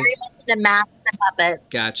 They were definitely. very much into masks and puppets.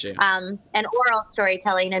 Gotcha. And oral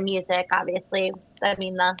storytelling and music, obviously. I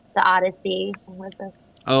mean, the Odyssey was a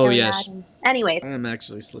Oh, Iliad yes. and- Anyways. I'm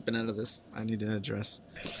actually slipping out of this. I need to address.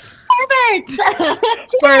 Perverts!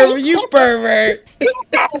 Pervert, you pervert.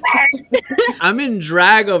 Pervert! I'm in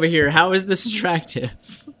drag over here. How is this attractive?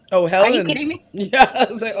 Oh, Helen. Are you kidding me? Yeah, I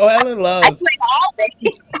was like, oh, Helen I loves. swing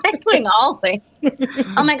always. I swing always.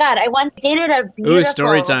 Oh my God! I once dated a beautiful,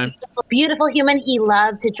 story time. beautiful human. He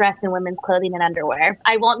loved to dress in women's clothing and underwear.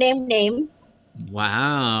 I won't name names.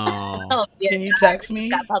 Wow. Oh, Can you text me?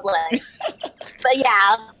 Got public. But yeah,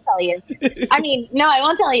 I'll tell you. I mean, no, I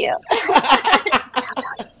won't tell you.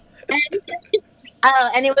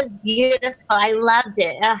 And it was beautiful. I loved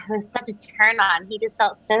it. It was such a turn on. He just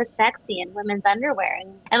felt so sexy in women's underwear.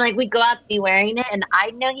 And we'd go out to be wearing it, and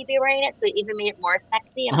I know he'd be wearing it, so it even made it more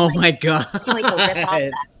sexy. And I'm Oh like, my god. can't wait to rip off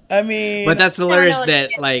that. I mean, But that's I don't hilarious know what that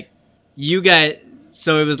to do. you guys.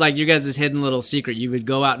 So it was you guys' hidden little secret. You would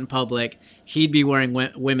go out in public. He'd be wearing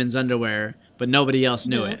women's underwear, but nobody else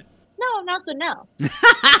knew it. No, one else would know.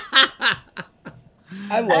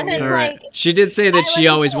 I love It's you. All right. like- She did say that I she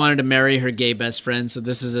like always it. wanted to marry her gay best friend, so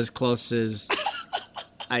this is as close as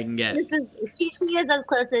I can get. She is as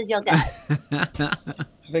close as you'll get. I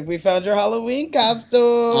think we found your Halloween costume.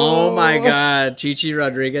 Oh my god, Chichi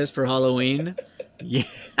Rodriguez for Halloween. Yeah.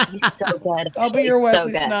 He's so good. I'll be your He's so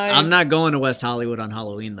Wesley good. Snipes. I'm not going to West Hollywood on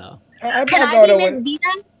Halloween though. I Can better I go be to Miss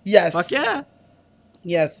Vita? Yes. Fuck yeah.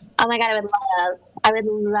 Yes. Oh my god, I would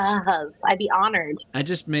love. I'd be honored. I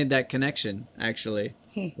just made that connection, actually.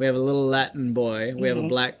 We have a little Latin boy, we have a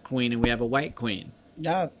black queen, and we have a white queen.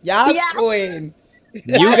 Yeah. Yes, Yeah. queen.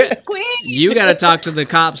 Queen. You got to talk to the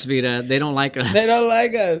cops, Vita. They don't like us. They don't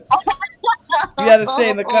like us. You got to stay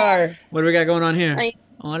in the car. What do we got going on here? Like-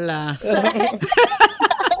 Hola.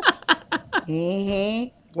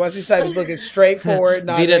 Mm-hmm. Wesley Snipes looking straight forward,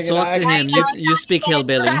 not Vita, making talk eye to contact. him. You speak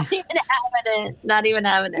hillbilly. Not even having it. Not even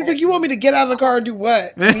having He's it. like, you want me to get out of the car and do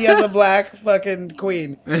what? Me as a black fucking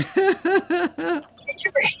queen. Get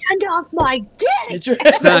your hand off my dick. Get your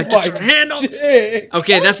hand off Get your my hand off- dick.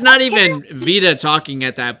 Okay, that's not even Vita talking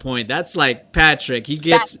at that point. That's like Patrick. He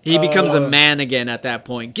becomes a man again at that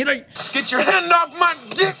point. Get Get your hand off my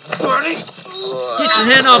dick, buddy! your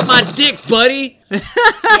hand off my dick, buddy.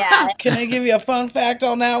 Yeah. Can I give you a fun fact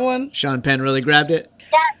on that one? Sean Penn really grabbed it.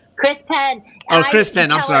 Yes. Chris Penn. Oh, Chris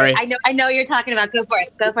Penn, I'm tell sorry. her. I know you're talking about. Go for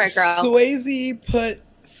it. Go for it, girl. Swayze put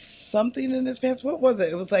something in his pants. What was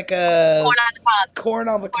it? It was like a corn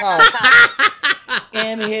on the cob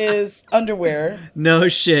in his underwear. No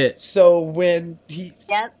shit. So when he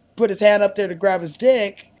Yep. put his hand up there to grab his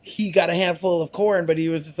dick, he got a handful of corn, but he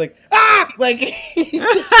was just like, ah! Like, he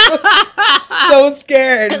just so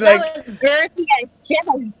scared. Because Like, that was dirty as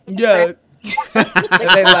shit. yeah. And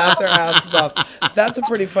they laughed their asses off. That's a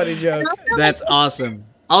pretty funny joke. That's awesome.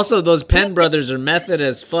 Also, those Penn brothers are method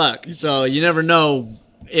as fuck. So you never know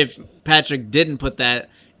if Patrick didn't put that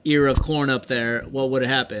ear of corn up there, what would have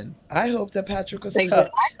happened? I hope that Patrick was Exactly.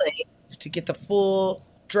 tough to get the full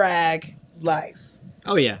drag life.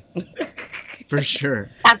 Oh, yeah. For sure.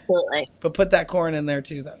 Absolutely. But put that corn in there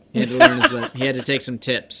too, though. He had to learn he had to take some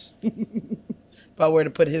tips. About where to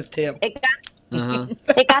put his tip. It got, Uh-huh.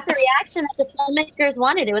 it got the reaction that the filmmakers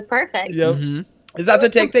wanted. It was perfect. Yep. Mm-hmm. Is that the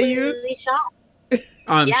take they used? Completely shocked.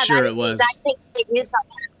 I'm Yeah, sure that it was. is the exact take they used on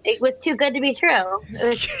that. It was too good to be true. It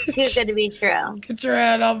was too good to be true. Get your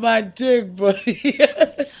hand on my dick, buddy.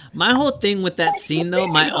 My whole thing with that scene, though,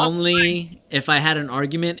 my only, if I had an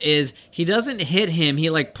argument, is he doesn't hit him. He,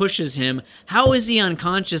 like, pushes him. How is he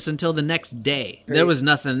unconscious until the next day? There was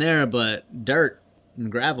nothing there but dirt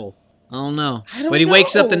and gravel. I don't know. I don't But he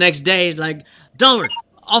wakes up know. the next day, like, Dullard,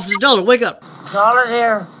 Officer Dullard, wake up. Dollar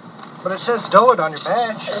here. But it says Dullard on your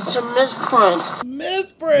badge. It's a misprint.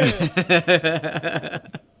 Misprint.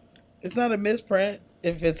 It's not a misprint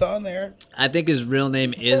if it's on there. I think his real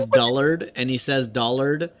name is Dullard, and he says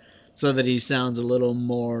Dullard so that he sounds a little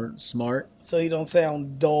more smart. So you don't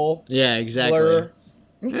sound dull. Yeah, exactly. Blur.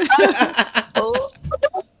 Oh,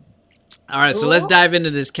 All right, so let's dive into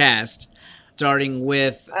this cast, starting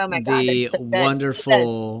with Oh my God, the they're so good.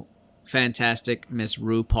 wonderful, fantastic Miss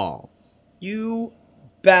RuPaul. You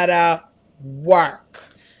better work.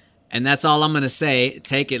 And that's all I'm going to say.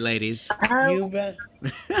 Take it, ladies. You bet.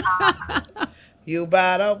 You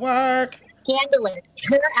better work. scandalous.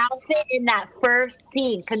 Her outfit in that first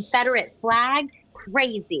scene, Confederate flag,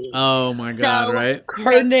 crazy. Oh, my God, So- right?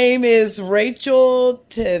 Her name is Rachel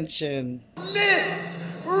Tension. Miss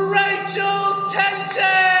Rachel Tension!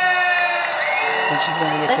 And she's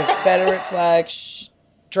wearing a Confederate flag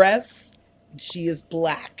dress. And she is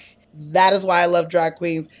black. That is why I love drag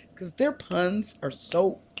queens. Because their puns are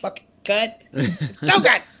so fucking good. So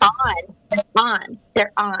good.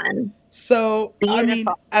 They're on. So, I mean,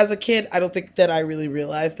 Beautiful. as a kid, I don't think that I really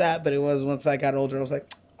realized that. But it was once I got older, I was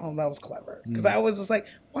like, oh, that was clever. Because I always was like,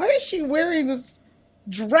 why is she wearing this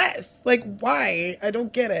dress? Like, why? I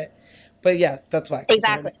don't get it. But yeah, that's why.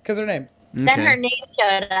 Exactly. Because her name. Then her name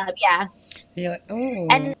showed up, yeah. And you're like, oh.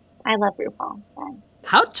 And I love RuPaul. Yeah.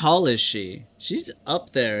 How tall is she? She's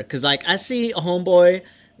up there. Because, like, I see a homeboy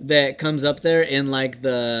that comes up there in, like,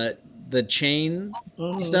 the chain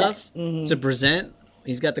stuff to present.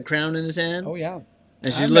 He's got the crown in his hand. Oh, yeah. And I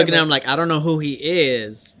she's looking at remember. him like, I don't know who he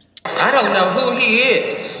is. I don't know who he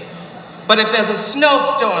is, but if there's a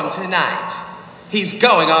snowstorm tonight, he's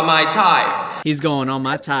going on my tires. He's going on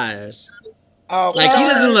my tires. Oh, Like, he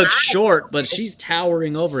doesn't look short, but she's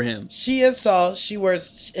towering over him. She is tall. She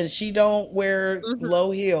wears, and she don't wear low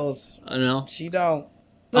heels. I know. She don't.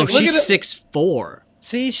 Oh, Look, look she's at it. 6'4".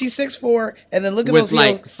 See, she's 6'4", and then look at With, those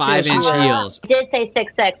like, heels. 5-inch she wears. heels. I did say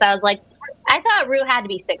 6'6". I was like, I thought Rue had to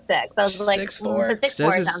be 6'6". I was like, 6'4". but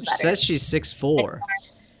 6'4" sounds better. Says she's 6'4".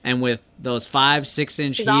 And with those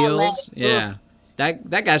 5-6-inch She's all heels, legs. yeah.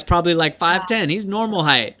 That guy's probably like 5'10". He's normal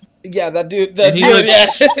height. Yeah, that dude. And he dude,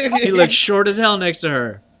 looks he looks short as hell next to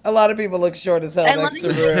her. A lot of people look short as hell And next to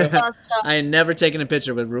let me- Rue. I ain't never taken a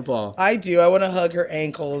picture with RuPaul. I do. I want to hug her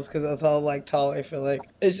ankles because that's how like tall I feel like.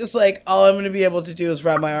 It's just like all I'm going to be able to do is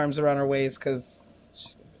wrap my arms around her waist because.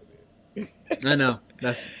 I know.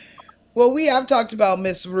 That's Well, we have talked about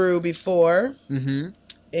Miss Rue before in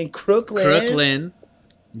Crooklyn. Crooklyn.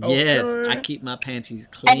 Yes, Okay. I keep my panties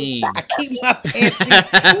clean. I keep my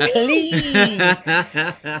panties clean.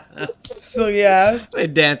 So yeah, They're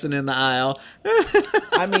dancing in the aisle.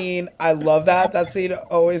 I mean, I love that. That scene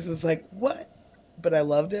always was like, what? But I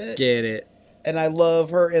loved it. Get it. And I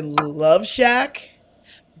love her in Love Shack.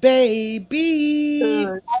 Baby.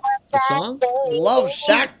 The song? Love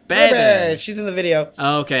Shack. Baby. Baby. She's in the video.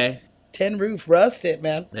 Oh, okay. Tin Roof Rusted,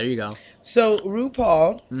 man. There you go. So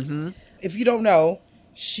RuPaul, Mm-hmm. if you don't know,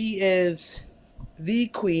 she is the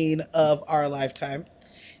queen of our lifetime.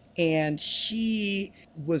 And she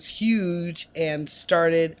was huge and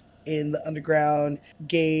started in the underground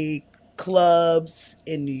gay clubs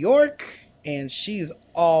in New York. And she's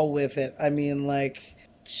all with it. I mean, like,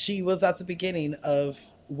 she was at the beginning of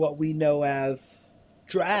what we know as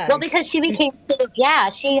drag. Well, because she became so, yeah,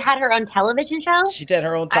 she had her own television show. She did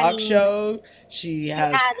her own talk show. She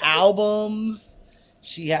has albums.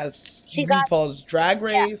 She has She got- RuPaul's Drag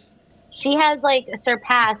Race. She has like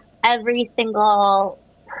surpassed every single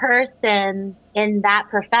person in that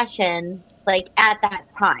profession, like at that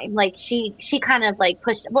time. Like she kind of like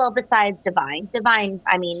pushed. Well, besides Divine,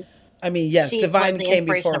 I mean, Yes, she Divine was the came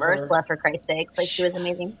inspiration before of her. Ursula, for Christ's sake. Like she was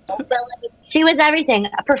amazing. So, like, she was everything.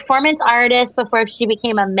 A performance artist before she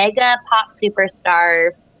became a mega pop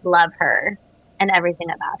superstar. Love her and everything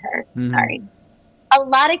about her. Mhm. Sorry. A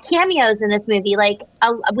lot of cameos in this movie. Like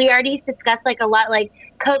we already discussed, like a lot. Like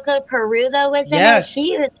Coco Peru though was in Yeah. it.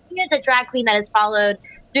 She is a drag queen that has followed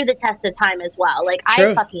through the test of time as well. Like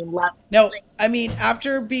True. I fucking love. No, I mean,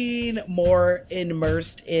 after being more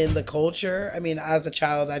immersed in the culture, I mean, as a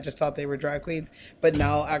child, I just thought they were drag queens. But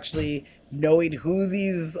now actually knowing who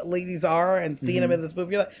these ladies are and seeing them in this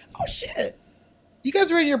movie, you're like, oh shit, you guys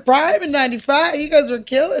were in your prime in 95. You guys were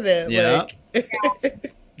killing it. Yeah.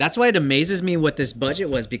 Like, That's why it amazes me what this budget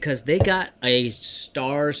was, because they got a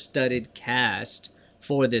star-studded cast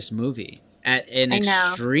for this movie at an I know.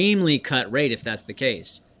 extremely cut rate, if that's the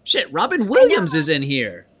case. Shit, Robin Williams is in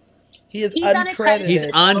here. he is He's uncredited. He's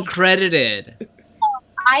uncredited.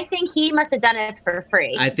 I think he must have done it for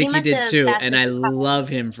free. I think he must did have- too, that's and I probably- love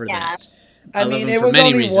him for Yeah. that. I love mean, him it for was many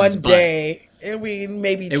only reasons, one but day.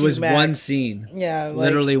 Maybe It two was max. one scene. Yeah, like,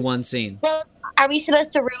 Literally one scene. Well, are we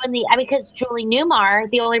supposed to ruin the? Because Julie Newmar,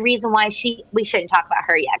 the only reason why we shouldn't talk about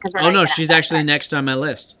her yet, because Oh no, she's actually next on my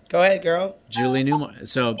list. Go ahead, girl. Julie Newmar.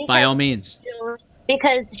 So by all means.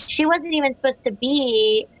 because she wasn't even supposed to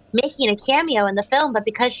be making a cameo in the film, but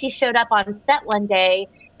because she showed up on set one day,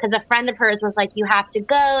 because a friend of hers was like, "You have to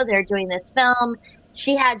go. They're doing this film."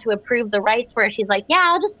 She had to approve the rights for it. She's like, "Yeah,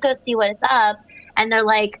 I'll just go see what's up." And they're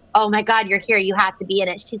like, "Oh my God, you're here. You have to be in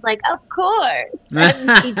it." She's like, "Of course."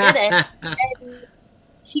 And she did it. And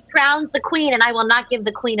she crowns the queen, and I will not give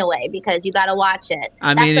the queen away because you got to watch it.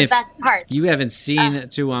 I That's mean, the if best part. you haven't seen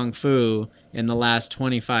Tu Wong Fu in the last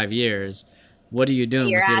 25 years, what are you doing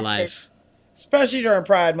Your with your ass is- life? Especially during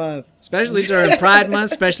Pride Month. Especially during Pride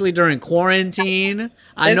Month, especially during quarantine.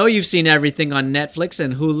 I know you've seen everything on Netflix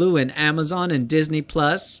and Hulu and Amazon and Disney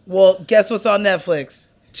Plus. Well, guess what's on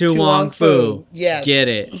Netflix? Tu Wong Fu. Yes. Get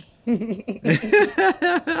it.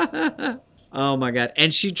 Oh my God.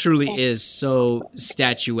 And she truly is so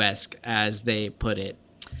statuesque, as they put it.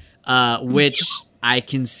 Which I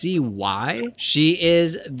can see why. She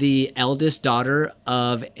is the eldest daughter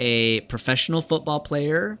of a professional football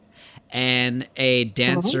player and a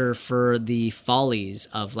dancer for the Follies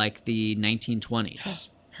of like the 1920s.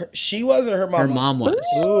 She was, or her mom? Her mom was.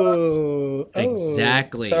 Ooh,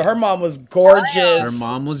 Exactly. So her mom was gorgeous. Her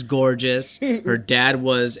mom was gorgeous. Her dad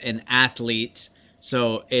was an athlete.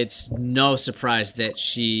 So it's no surprise that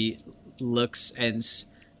she looks and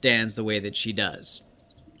stands the way that she does.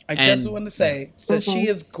 I just And- want to say that she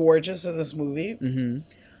is gorgeous in this movie. Mm-hmm.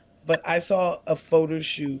 But I saw a photo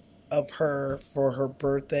shoot of her for her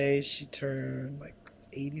birthday. She turned like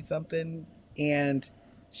 80 something, and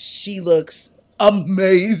she looks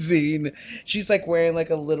amazing. She's like wearing like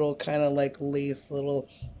a little kind of like lace little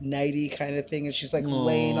nighty kind of thing, and she's like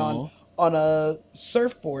laying on a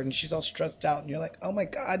surfboard, and she's all stressed out, and you're like, oh my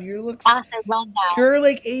God, you look, I love that. you're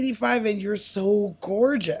like 85 and you're so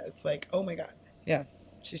gorgeous. Like, oh my God. Yeah,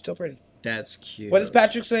 she's still pretty. That's cute. What does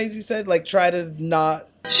Patrick Swayze said? Like, try to not.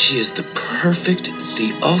 She is the perfect,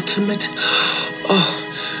 the ultimate.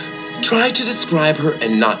 Oh, try to describe her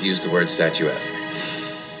and not use the word statuesque.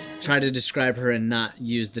 Try to describe her and not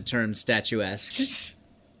use the term statuesque.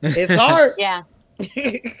 It's hard. Yeah.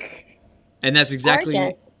 And that's exactly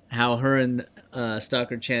Gorgeous. how her and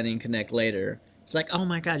Stalker Channing connect later. It's like, oh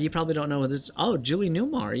my God, you probably don't know this. Oh, Julie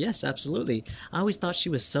Newmar. Yes, absolutely. I always thought she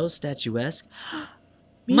was so statuesque.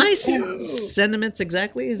 My sentiments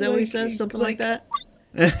exactly? Is that what he Like, says? Something like that?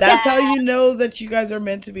 That's how you know that you guys are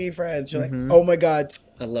meant to be friends. You're Mhm. like, oh my God,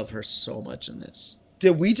 I love her so much in this.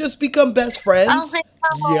 did we just become best friends?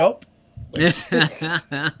 Oh Yep.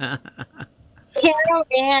 Carol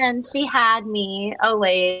Ann, she had me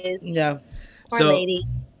always. Yeah. Poor So- lady.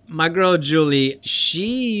 My girl Julie,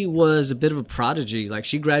 she was a bit of a prodigy. Like,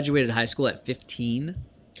 she graduated high school at 15.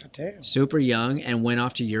 God damn. Super young, and went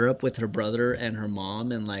off to Europe with her brother and her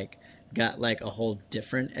mom, and like got like a whole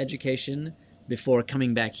different education before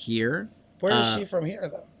coming back here. Where is she from here,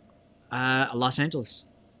 though? Los Angeles.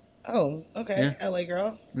 Oh, okay. LA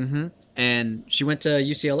girl. Mm-hmm. And she went to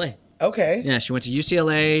UCLA. Okay. Yeah, she went to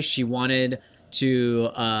UCLA. She wanted to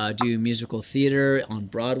do musical theater on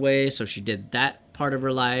Broadway, so she did that part of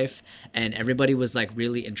her life, and everybody was like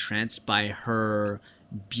really entranced by her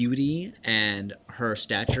beauty and her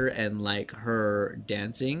stature and like her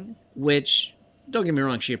dancing, which don't get me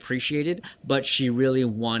wrong, she appreciated, but she really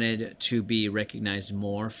wanted to be recognized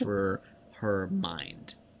more for her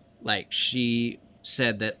mind. Like, she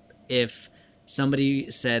said that if somebody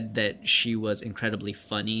said that she was incredibly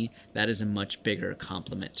funny, that is a much bigger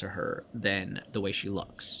compliment to her than the way she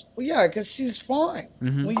looks. Well, yeah, because she's fine.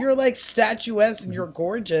 Mhm. When you're like statuesque and you're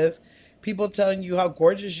gorgeous, people telling you how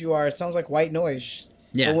gorgeous you are, it sounds like white noise.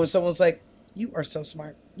 Yeah. But when someone's like, you are so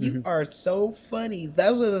smart, you are so funny,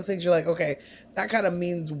 those are the things you're like, okay, that kind of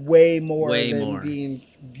means way more Way than more. being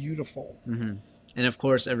beautiful. Mm-hmm. And of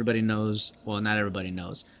course, everybody knows, well, not everybody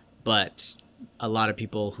knows, but a lot of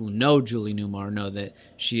people who know Julie Newmar know that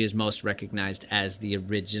she is most recognized as the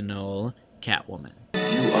original Catwoman.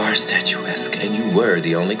 You are statuesque, and you were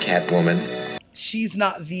the only Catwoman. She's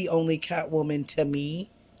not the only Catwoman to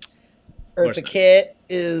me. course Eartha not. Kitt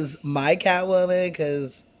is my Catwoman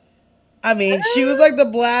because, I mean, she was like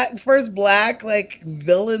the first black like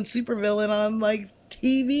villain, super villain on like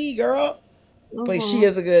TV, girl. But she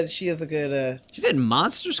is a good. She did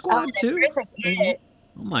Monster Squad too? Mhm.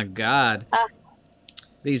 Oh my God.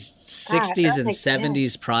 These 60s and Eartha Kitt.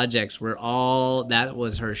 70s projects were all, that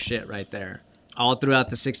was her shit right there. All throughout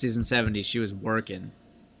the 60s and 70s, she was working.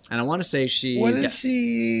 And I want to say What was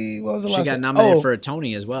the last She got one? nominated for a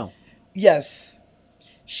Tony as well. Yes.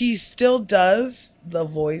 She still does the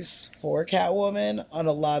voice for Catwoman on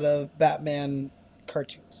a lot of Batman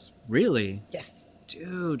cartoons. Really? Yes.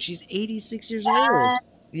 Dude, she's 86 years old.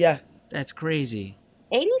 Yeah. That's crazy.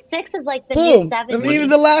 86 is like the new Boom. 70s. Even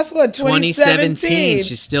the last one, 2017, 2017.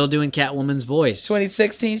 she's still doing Catwoman's voice.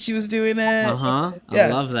 2016, she was doing it. Uh-huh. Yeah,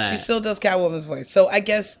 I love that. She still does Catwoman's voice. So I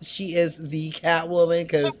guess she is the Catwoman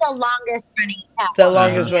because It's the longest running Catwoman. the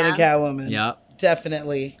longest running Catwoman. Yep.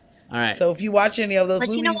 Definitely. All right. So if you watch any of those But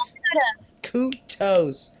you know movies, what?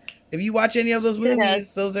 kudos. If you watch any of those Kudos.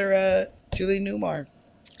 movies, those are Julie Newmar.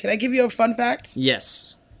 Can I give you a fun fact?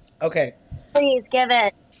 Yes. Okay. Please give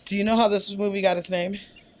it. Do you know how this movie got its name?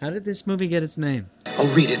 How did this movie get its name? Oh,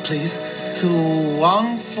 read it, please. To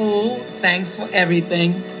Wong Fu, thanks for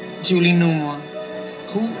everything, Julie Newmar.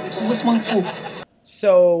 Who was Wong Fu?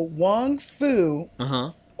 So Wong Fu,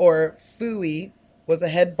 Uh-huh. or Fooey, was a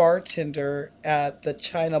head bartender at the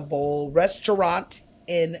China Bowl restaurant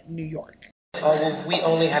in New York. Oh, well, we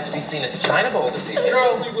only have to be seen at the China Bowl this evening.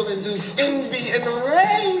 Girl, we will induce envy in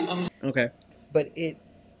the rain. Okay. But it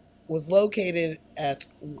was located at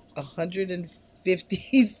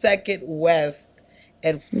 152nd West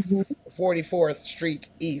and 44th Street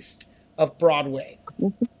East of Broadway.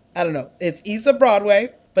 I don't know. It's east of Broadway,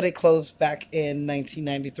 but it closed back in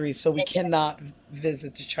 1993, so we cannot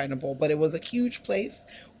visit the China Bowl. But it was a huge place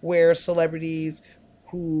where celebrities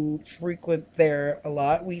who frequent there a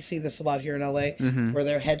lot, we see this a lot here in LA, Mhm. where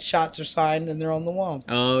their headshots are signed and they're on the wall.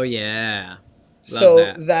 Oh, yeah. Love So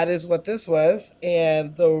that. that is what this was,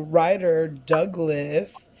 and the writer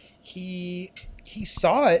Douglas, he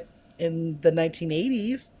saw it in the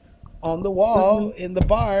 1980s on the wall in the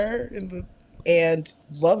bar and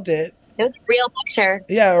loved it. It was a real picture.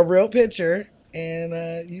 Yeah, a real picture,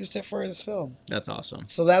 and used it for his film. That's awesome.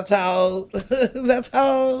 So that's how that's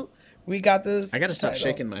how we got this. I gotta stop title.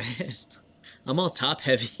 shaking my head. I'm all top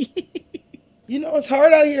heavy. You know, it's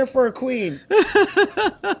hard out here for a queen.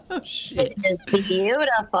 Shit. It is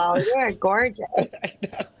beautiful. You're gorgeous.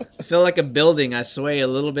 I feel like a building. I sway a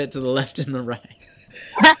little bit to the left and the right.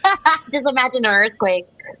 Just imagine an earthquake.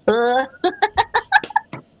 Ugh.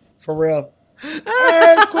 For real.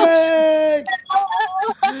 Earthquake!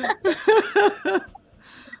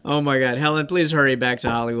 Oh my God. Helen, please hurry back to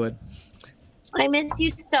Hollywood. I miss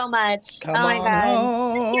you so much. Come oh my on god.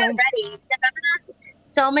 home. You're ready. Remember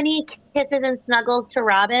so many kisses and snuggles to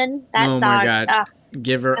Robin. That Oh dog. my God. ugh,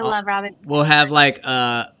 Give her. I love Robin. We'll have like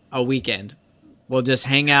a weekend. We'll just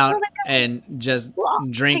hang out and just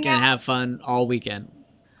drink and have fun all weekend.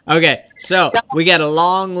 Okay, so we got a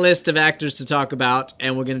long list of actors to talk about,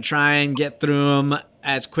 and we're going to try and get through them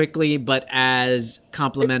as quickly but as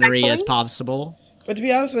complimentary as possible. But to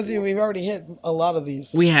be honest with you, we've already hit a lot of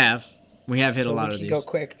these. We have hit So a lot we of can these. go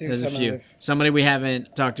quick through There's some a of few. this. Somebody we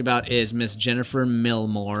haven't talked about is Miss Jennifer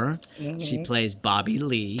Milmore. She Mhm. plays Bobby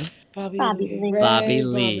Lee. Bobby Lee. Ray, Bobby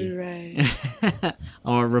Lee. Ray.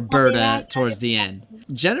 Or Roberta Ray. towards the end.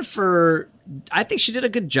 Jennifer, I think she did a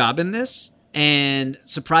good job in this. And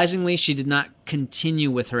surprisingly, she did not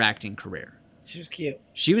continue with her acting career. She was cute.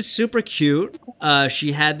 She was super cute.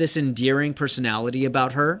 She had this endearing personality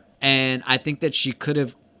about her. And I think that she could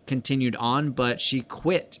have continued on, but she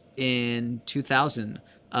quit in 2000,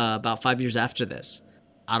 about 5 years after this.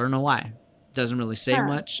 I don't know why. doesn't really say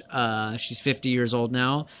much. She's 50 years old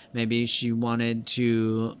now. Maybe she wanted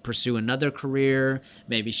to pursue another career.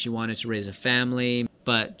 Maybe she wanted to raise a family.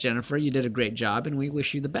 But Jennifer, you did a great job, and we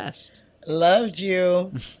wish you the best. Loved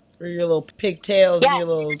you. For your little pigtails and your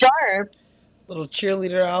little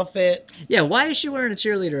cheerleader outfit. Yeah, why is she wearing a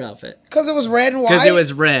cheerleader outfit? Because it was red and white. Because it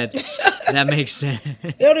was red. That makes sense.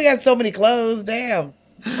 They only got so many clothes. Damn.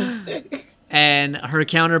 And her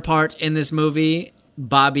counterpart in this movie,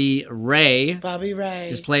 Bobby Ray,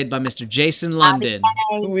 is played by Mr. Jason London.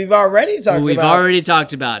 Who we've already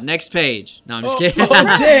talked about. Next page. No, I'm just kidding. Oh,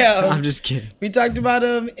 damn. I'm just kidding. We talked about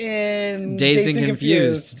him in Dazed and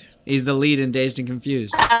Confused. He's the lead in Dazed and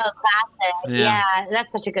Confused. Oh, classic. Yeah,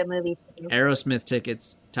 that's such a good movie, too. Aerosmith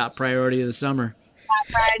tickets. Top priority of the summer. Top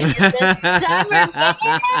priority of the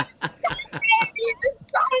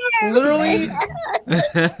summer. Literally.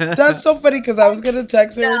 That's so funny because I was going to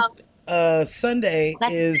text her. Sunday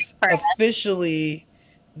is officially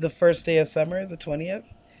the first day of summer, the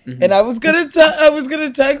 20th. Mm-hmm. And I was gonna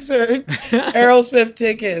text her Aerosmith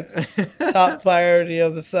tickets. Top priority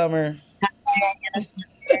of the summer.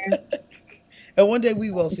 And one day we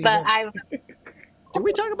will see him. Did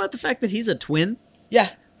we talk about the fact that he's a twin? Yeah,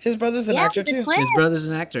 his brother's an actor too. His brother's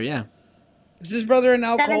an actor, yeah. Is his brother in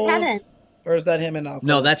Out Cold? Or is that him in Out Cold?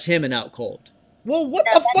 No, that's him in Out Cold. Well, what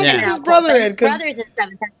the fuck is his brother in?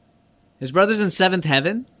 His brother's in Seventh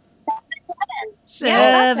Heaven?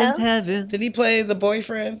 Seventh Heaven. Did he play the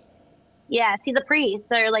boyfriend? Yeah, see the priest.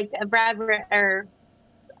 They're like a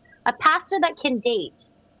pastor that can date.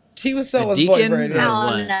 He was so his boyfriend.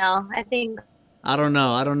 Oh, no. I think. I don't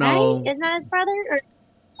know. Right? Isn't that his brother?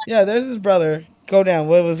 Yeah, there's his brother. Go down.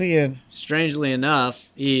 What was he in? Strangely enough,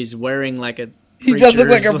 he's wearing like a He does look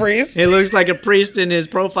like a priest. He looks like a priest in his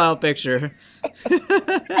profile picture.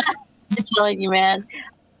 I'm telling you, man.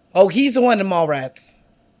 Oh, he's the one in Mallrats.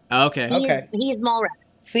 Okay. He's Mallrats.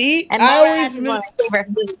 See? And Mallrats is one of my favorite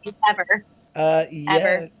movies ever. Yeah.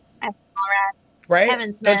 Ever. Mallrats.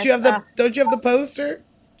 Right? Don't you have the poster?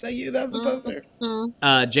 Is that you? That's the poster?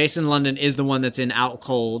 Mm-hmm. Jason London is the one that's in Out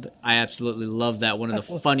Cold. I absolutely love that. One of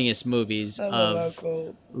the funniest movies of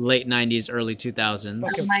late 90s, early 2000s.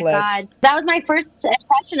 Oh my God. That was my first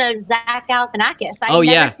impression of Zach Galifianakis. I'd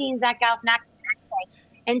never seen Zach Galifianakis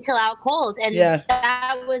until Out Cold. And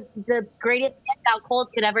that was the greatest gift Out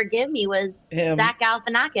Cold could ever give me was Zach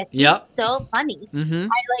Galifianakis. He's so funny. Mm-hmm.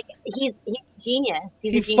 He's genius.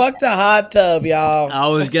 He fucked a hot tub, y'all. I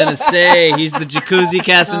was going to say, he's the jacuzzi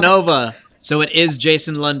Casanova. So it is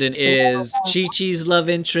Jason London is Chi-Chi's love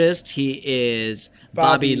interest. He is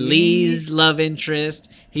Bobby Lee's love interest.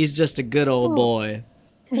 He's just a good old boy.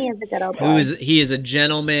 He is a good old boy. He is a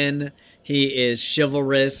gentleman. He is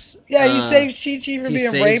chivalrous. Yeah, he saved Chi-Chi from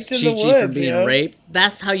being raped in the woods. From being raped.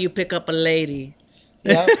 That's how you pick up a lady.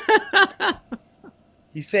 Yep.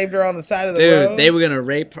 He saved her on the side of the road. Dude, they were going to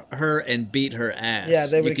rape her and beat her ass. Yeah,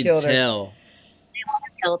 they would have killed her. They would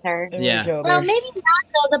have killed her. Yeah. Well, maybe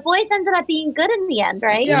not, though. The boys ended up being good in the end,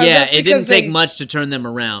 right? Yeah, it didn't take much to turn them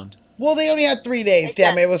around. Well, they only had 3 days,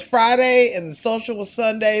 damn it. It was Friday, and the social was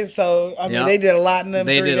Sunday, so, I mean, they did a lot in them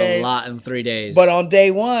 3 days. They did a lot in 3 days. But on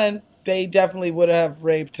day one, they definitely would have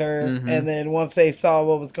raped her, and then once they saw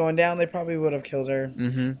what was going down, they probably would have killed her.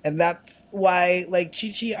 Mm-hmm. And that's why, like,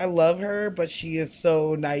 Chi-Chi, I love her, but she is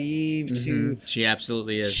so naive to... She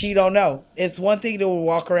absolutely is. She don't know. It's one thing to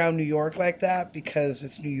walk around New York like that, because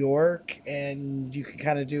it's New York, and you can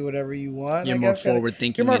kind of do whatever you want. You're more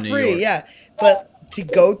forward-thinking You're more in New free, York. yeah. But to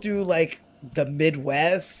go through, like, the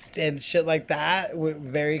Midwest and shit like that with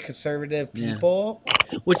very conservative people...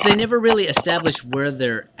 Which they never really establish where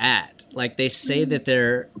they're at. Like, they say that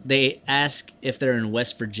they ask if they're in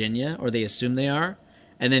West Virginia, or they assume they are.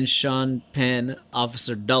 And then Sean Penn,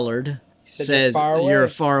 Officer Dullard, says you're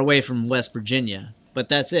far away from West Virginia. But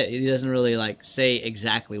that's it. He doesn't really, like, say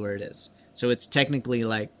exactly where it is. So it's technically,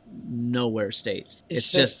 like, nowhere state.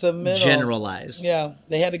 It's just the middle. Generalized. Yeah.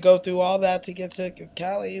 They had to go through all that to get to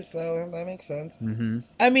Cali, so that makes sense. Mm-hmm.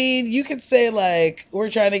 I mean, you could say, like, we're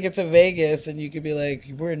trying to get to Vegas, and you could be like,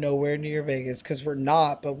 we're nowhere near Vegas, because we're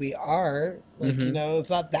not, but we are. Like, you know, it's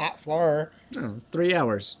not that far. No, it's 3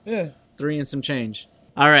 hours. Yeah. 3 and some change.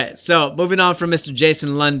 All right, so moving on from Mr.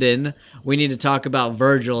 Jason London, we need to talk about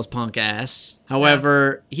Virgil's punk ass.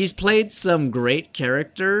 However, he's played some great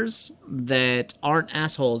characters that aren't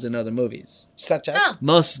assholes in other movies. Such as?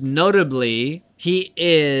 Most notably, he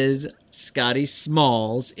is Scotty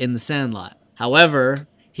Smalls in The Sandlot. However,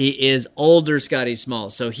 he is older Scotty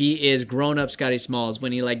Smalls, so he is grown-up Scotty Smalls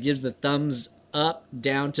when he like gives the thumbs up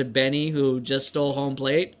down to Benny, who just stole home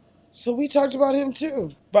plate. So we talked about him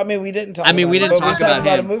too. But I mean, we didn't talk about him. We didn't talk about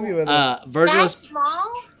him. A movie with him. Virgil's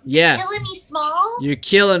Smalls? Yeah. Killing me, Smalls. You're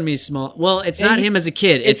killing me, Small. Well, it's not him as a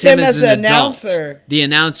kid. it's him him as an the adult. announcer. The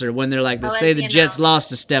announcer, when they're like, they say as the the Jets announcer.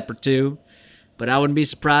 lost a step or two, but I wouldn't be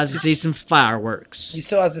surprised to see some fireworks. He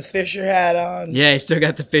still has his Fisher hat on. Yeah, he still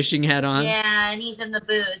got the fishing hat on. Yeah, and he's in the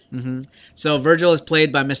booth. hmm So Virgil is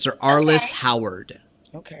played by Mr. Arliss Howard.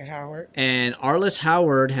 Okay, Howard. And Arliss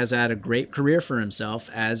Howard has had a great career for himself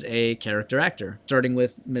as a character actor, starting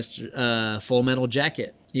with Mr. Full Metal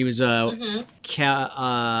Jacket. He was a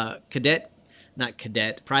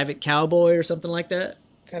private cowboy or something like that.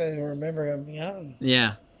 Kind of remember him young.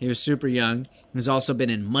 Yeah, he was super young. He's also been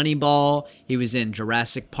in Moneyball. He was in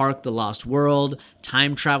Jurassic Park: The Lost World,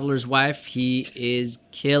 Time Traveler's Wife. He is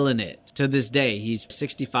killing it. To this day, he's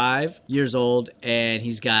 65 years old, and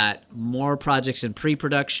he's got more projects in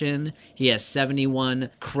pre-production. He has 71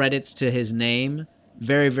 credits to his name.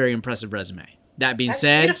 Very, very impressive resume. That being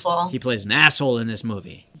said, beautiful. he plays an asshole in this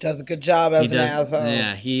movie. Does a good job as He an does. asshole.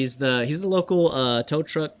 Yeah, he's the local tow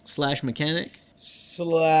truck / mechanic /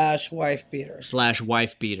 wife beater. /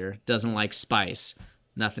 wife beater. Doesn't like spice.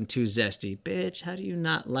 Nothing too zesty. Bitch, how do you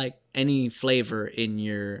not like any flavor in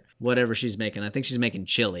your whatever she's making? I think she's making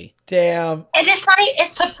chili. Damn. And it's not.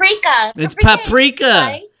 It's paprika. It's Paprika is paprika.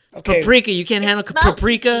 spice. It's Okay. paprika. You can't handle smells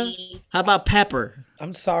paprika? sweet. How about pepper?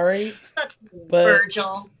 I'm sorry, but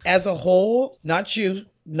Virgil. as a whole, not you,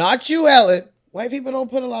 Ellen. White people don't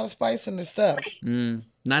put a lot of spice in their stuff.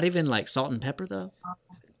 Not even like salt and pepper, though?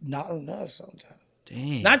 Not enough sometimes.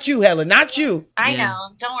 Dang. Not you, Helen. Not you. I Yeah.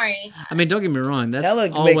 know. Don't worry. I mean, don't get me wrong. That's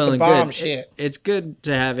Helen all makes well some and bomb good. shit. It's good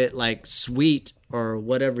to have it like sweet or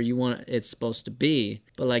whatever you want it's supposed to be,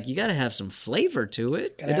 but like you got to have some flavor to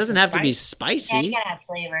it. Gotta It have doesn't some have to be spice. Yeah, you spicy. gotta have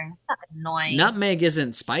flavor. Fucking annoying. Nutmeg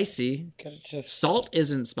isn't spicy. Gotta just Salt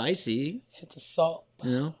isn't spicy. hit the salt.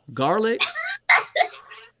 You know, garlic.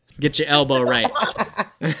 Get your elbow right.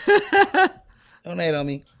 Don't hate on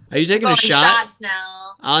me. Are you taking Going a shot? shots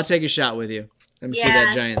now. I'll take a shot with you. Let me see Yeah.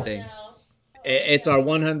 that giant thing. It's our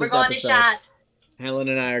 100th We're going episode. to shots. Helen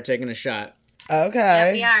and I are taking a shot.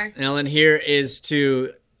 Okay. Yeah, we are. Ellen, here is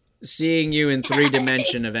to seeing you in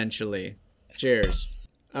 3D eventually. Cheers.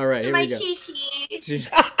 All right, To here my we go. chi-chi.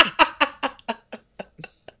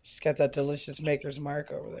 She's got that delicious maker's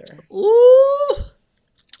mark over there. Ooh!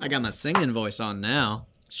 I got my singing voice on now.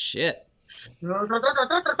 Shit.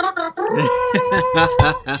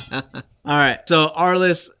 All right. So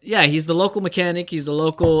Arliss, yeah, he's the local mechanic. He's the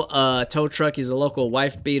local tow truck. He's the local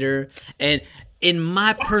wife beater. And in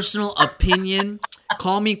my personal opinion,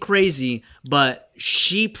 call me crazy, but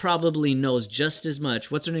she probably knows just as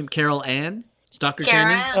much. What's her name? Carol Ann? Stalker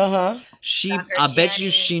Channing? Uh-huh. I bet you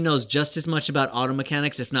Channing. she knows just as much about auto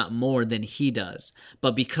mechanics, if not more, than he does.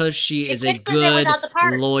 But because she is a fixes it good, without the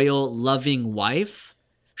parts. loyal, loving wife,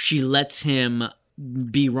 she lets him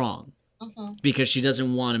be wrong. Because she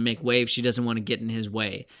doesn't want to make waves. She doesn't want to get in his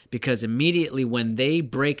way. Because immediately when they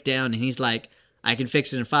break down and he's like, I can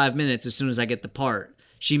fix it in 5 minutes as soon as I get the part.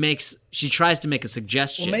 She tries to make a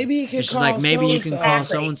suggestion. Well, maybe you can And she's call like, maybe you can call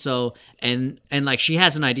so-and-so. so-and-so. And like she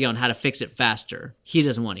has an idea on how to fix it faster. He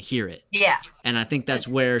doesn't want to hear it. Yeah. And I think that's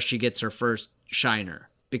where she gets her first shiner.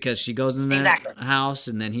 Because she goes in that Exactly. house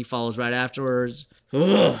and then he follows right afterwards.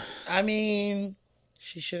 Ugh. I mean,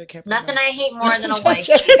 she should have kept her Nothing mouth- I hate more than a wife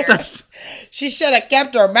beater. She should have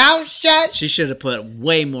kept her mouth shut. She should have put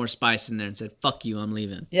way more spice in there and said, fuck you, I'm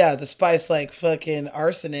leaving. Yeah, the spice like fucking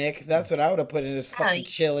arsenic. That's what I would have put in this fucking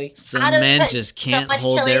chili. Some I'd have men put just so can't much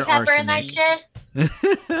hold chili their pepper in my arsenic.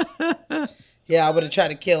 shit. Yeah, I would have tried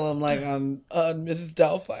to kill him like on Mrs.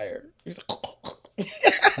 Doubtfire. He's like,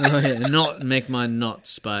 Oh, yeah. Not make mine not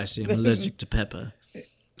spicy. I'm allergic to pepper.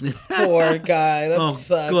 poor guy. That Oh,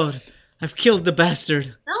 sucks. God. I've killed the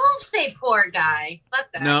bastard. Don't say poor guy.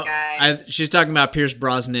 Fuck that No, guy. she's talking about Pierce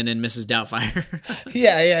Brosnan and Mrs. Doubtfire.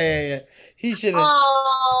 Yeah. He should have.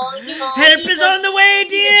 Oh, you know, Help he's is a- on the way, he's a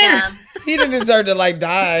dear. gem. He didn't deserve to like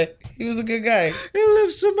die. He was a good guy. He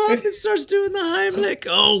lifts him up and starts doing the Heimlich.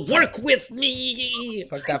 Oh, work with me.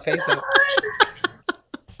 Fuck that face up.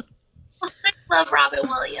 Love Robin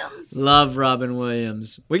Williams. Love Robin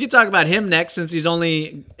Williams. We can talk about him next since he's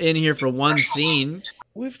only in here for one scene.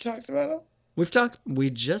 We've talked about him. We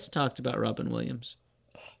just talked about Robin Williams.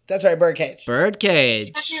 That's right, Birdcage.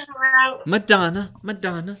 Birdcage. Madonna.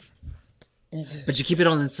 But you keep it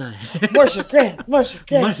all inside. Marsha Grant. But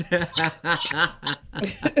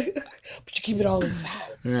you keep it all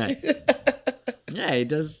inside. Right. Yeah, he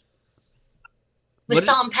does. With What-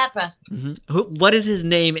 salt and pepper. What is his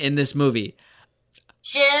name in this movie?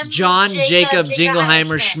 John Jacob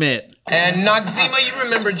Jingleheimer Schmidt. And Noxzema, you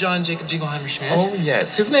remember John Jacob Jingleheimer Schmidt? Oh,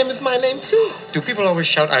 yes. His name is my name, too. Do people always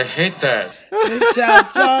shout, I hate that? They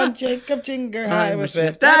shout John Jacob Jingleheimer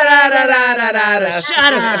Schmidt.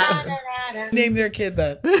 Shut up. Name their kid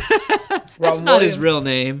that. That's not his real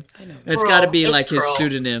name. I know. It's got to be It's like his Pearl.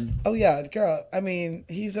 pseudonym. Oh yeah, girl. I mean,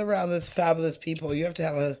 he's around this fabulous people. You have to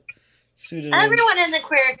have a pseudonym. Everyone in the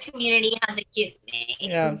queer community has a cute name.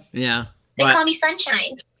 Yeah. Yeah. They But call me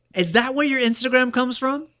Sunshine. is that where your Instagram comes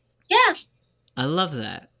from? Yeah. I love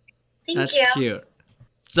that. Thank That's you. cute.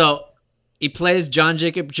 So he plays John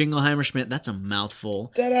Jacob Jingleheimer Schmidt. That's a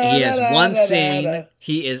mouthful. He has one scene.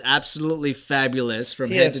 He is absolutely fabulous from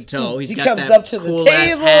head to toe. He's He got comes that up to the cool ass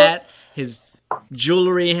table. hat, his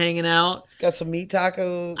jewelry hanging out. Got some meat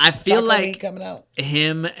taco. I feel taco like meat coming out.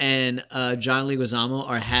 him and John Leguizamo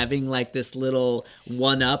are having like this little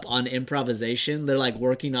one-up on improvisation. They're like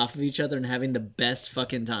working off of each other and having the best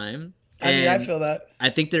fucking time. I mean, I And feel that. I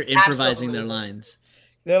think they're improvising Absolutely. their lines.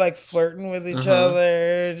 They're like flirting with each Uh-huh.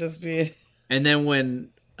 other, just being. And then when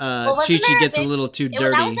Well, wasn't Chi-Chi there a gets a big- little too That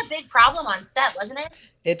dirty, was a big problem on set, wasn't it?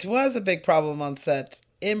 It was a big problem on set.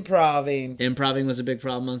 Improving. improving was a big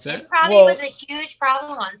problem on set. Improv Well- was a huge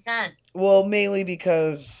problem on set. Well, mainly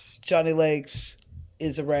because Johnny Legs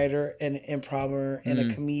is a writer and an improver and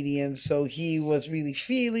a comedian, so he was really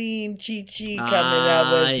feeling Chi-Chi coming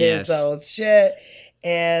out with yes. his own shit.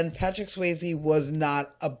 And Patrick Swayze was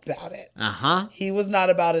not about it. Uh-huh. He was not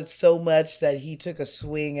about it so much that he took a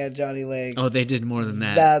swing at Johnny Legs. Oh, they did more than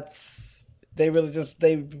that.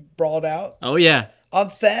 They brawled out Oh yeah. on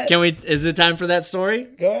set. Is it time for that story?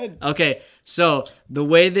 Go ahead. Okay, so the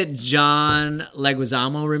way that John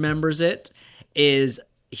Leguizamo remembers it is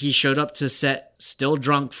he showed up to set still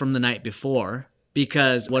drunk from the night before,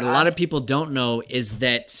 because what a lot of people don't know is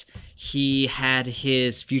that he had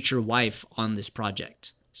his future wife on this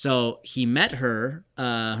project. So he met her,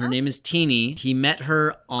 her name is Teeny. He met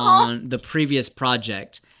her on the previous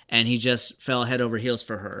project, and he just fell head over heels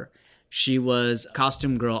for her. She was a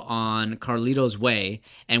costume girl on Carlito's Way,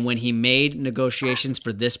 and when he made negotiations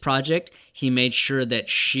for this project, he made sure that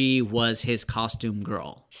she was his costume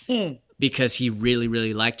girl because he really,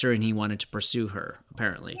 really liked her and he wanted to pursue her,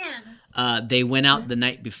 apparently. They went out the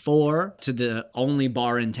night before to the only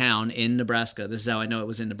bar in town in Nebraska. This is how I know it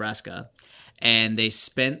was in Nebraska. And they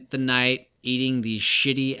spent the night eating these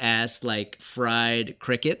shitty-ass, like, fried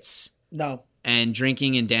crickets No. and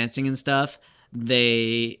drinking and dancing and stuff.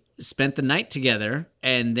 They spent the night together,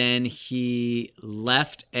 and then he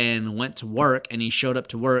left and went to work, and he showed up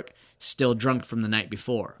to work still drunk from the night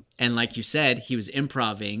before. And like you said, he was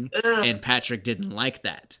improving, and Patrick didn't like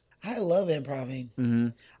that. I love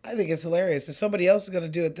improving. I think it's hilarious. If somebody else is going to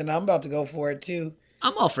do it, then I'm about to go for it too.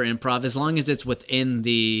 I'm all for improv as long as it's within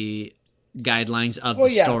the guidelines of Well,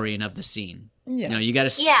 the yeah. story and of the scene. Yeah. You know, you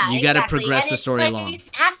gotta Yeah, exactly. progress And the it- story but along. It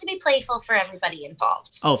has to be playful for everybody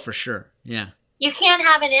involved. Oh, for sure. Yeah. You can't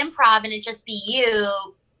have an improv and it just be you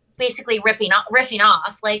basically riffing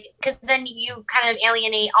off, like, because then you kind of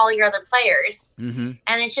alienate all your other players, Mm-hmm.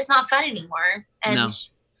 and it's just not fun anymore. And No.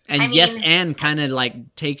 And I mean- yes, and kind of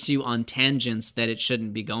like takes you on tangents that it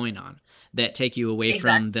shouldn't be going on, that take you away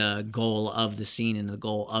from the goal of the scene and the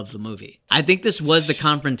goal of the movie. I think this was the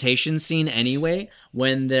confrontation scene anyway,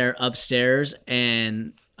 when they're upstairs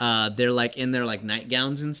and they're like in their like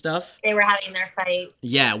nightgowns and stuff. they were having their fight.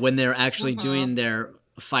 Yeah, when they're actually doing their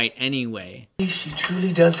fight anyway. She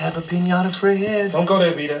truly does have a pinata for a head. Don't go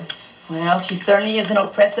there, Vita. Well, she certainly is an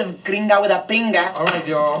oppressive gringa with a pinga. All right,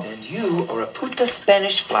 y'all. And you are a puta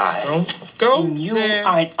Spanish fly. Don't go And you there.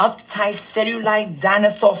 are an uptight, cellulite,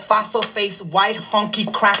 dinosaur, fossil-faced, white,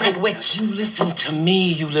 honky, cracker witch. You listen to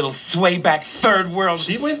me, you little swayback third world.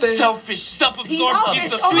 She went there. Selfish, self-absorbed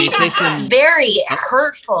piece of They say some Very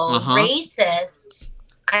hurtful, Uh-huh. racist.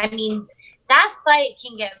 I mean, that fight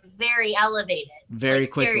can get very elevated. very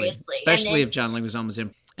like, quickly, seriously. especially And if John Leguizamo was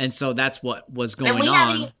in. And so that's what was And going we on.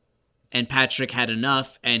 haven't- Mm-hmm. And Patrick had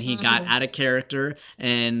enough, and he got out of character,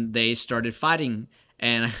 and they started fighting.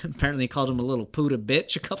 And apparently called him a little puta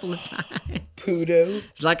bitch a couple of times. Poodoo.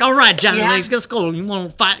 He's like, all right, Johnny Yeah. Legs, let's go. You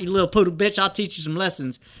want to fight, you little puta bitch? I'll teach you some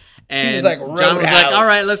lessons. And was like, John was like, Roadhouse. all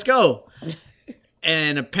right, let's go.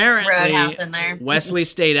 And apparently Roadhouse in there. Wesley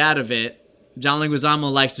stayed out of it. John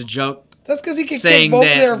Leguizamo likes to joke, That's because he can saying kick both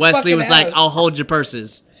their that Wesley fucking was like, ass. I'll hold your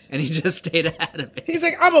purses. And he just stayed out of it. He's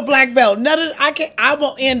like, I'm a black belt. I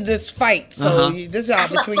won't end this fight. So Uh-huh. this is all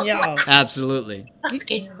between y'all. Absolutely.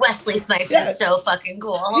 Fucking Wesley Snipes Yeah. is so fucking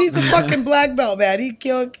cool. He's a fucking black belt, man. He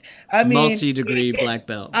killed. I mean, Multi-degree black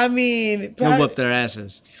belt. He'll whoop their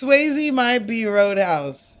asses. Swayze might be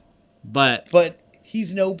Roadhouse, But but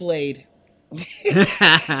he's no Blade.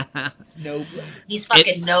 Snowblade. He's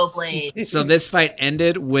fucking no blade. So this fight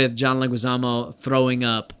ended with John Leguizamo throwing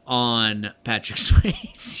up on Patrick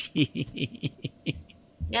Swayze.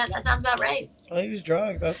 Yeah, that sounds about right. Oh, he was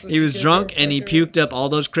drunk. That's what He was kids drunk were and he fucking- puked up all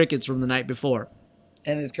those crickets from the night before.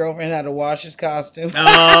 And his girlfriend had to wash his costume.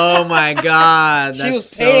 Oh my god, She that's was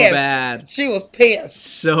so pissed. bad. She was pissed.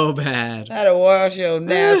 So bad. Had to wash your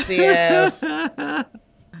nasty ass.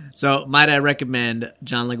 So, might I recommend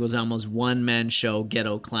John Leguizamo's one-man show,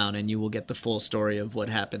 Ghetto Clown, and you will get the full story of what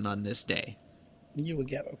happened on this day. You would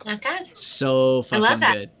get okay. Okay. So I fucking love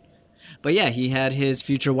that. good. But yeah, he had his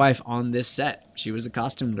future wife on this set. She was a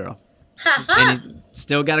costume girl. And he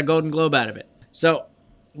still got a Golden Globe out of it. So,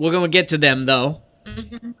 we're going to get to them, though.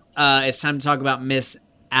 Mm-hmm. It's time to talk about Miss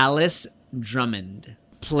Alice Drummond.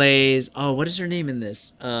 Plays, what is her name in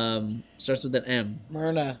this? Starts with an M.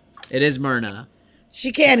 Myrna. It is Myrna.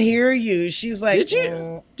 She can't hear you. She's like,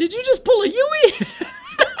 Did you just pull a Yui?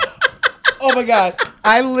 Oh my god.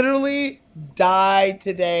 I literally died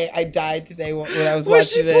today. I died today when I was When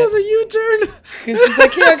she watching pulls it. a U-turn. Because she's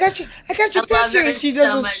like, here, I got your I love picture. her And she so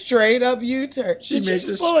does a much. straight up U-turn. She Did you makes a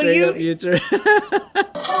just pull a straight up U? U-turn.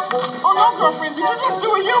 Oh no, girlfriend, did you just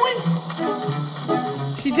do a Yui?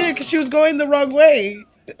 She did because she was going the wrong way.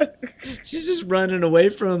 She's just running away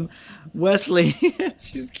from Wesley.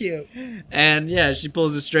 She was cute. And yeah, she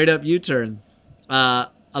pulls a straight up U-turn. A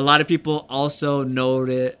lot of people also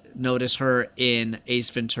notice her in Ace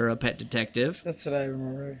Ventura: Pet Detective. That's what I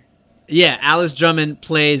remember. Yeah, Alice Drummond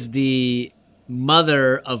plays the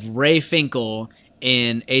mother of Ray Finkel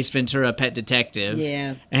in Ace Ventura: Pet Detective.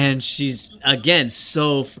 Yeah. And she's, again,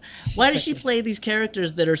 why does she play these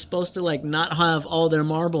characters that are supposed to, like, not have all their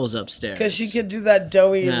marbles upstairs? Because she could do that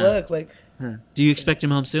doughy Yeah. look. Like, Huh. Do you expect him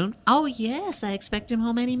home soon? Oh, yes, I expect him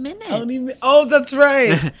home any minute. oh, that's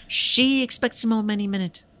right. She expects him home any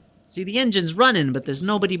minute. See, the engine's running, but there's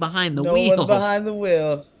nobody behind the No wheel. one behind the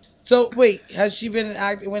wheel. So, wait, has she been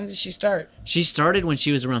acting? When did she start? She started when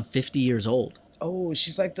she was around 50 years old. Oh,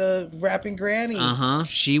 she's like the rapping granny. Uh-huh.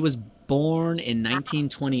 She was born in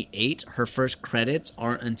 1928. Her first credits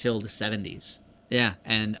aren't until the 70s. Yeah,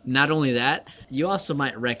 and not only that, you also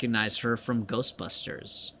might recognize her from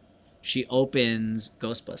Ghostbusters. She opens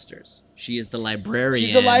Ghostbusters. She is the librarian.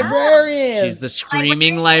 She's a librarian. She's the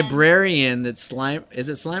screaming librarian that's Slime. Is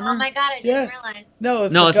it Slimer? Oh my god, I didn't realize. No,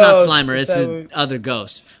 No, the it's not ghost. Slimer. It's the- the other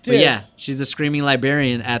ghost. But Dude. yeah, she's the screaming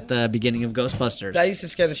librarian at the beginning of Ghostbusters. That used to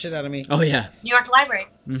scare the shit out of me. Oh, yeah. New York Library.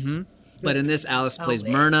 Mm-hmm. But in this, Alice Oh, plays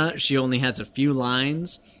man. Myrna. She only has a few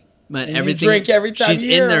lines, but And you everything. drink every time she's you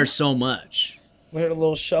in hear there her. so much. We heard a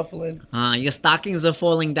little shuffling. Your stockings are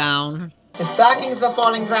falling down. The stockings are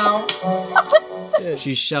falling down. Yeah.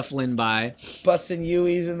 She's shuffling by. Busting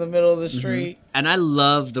Yuis in the middle of the Mm-hmm. street. And I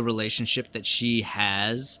love the relationship that she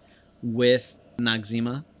has with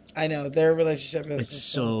Noxzema. I know, their relationship is It's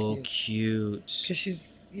so cute. Because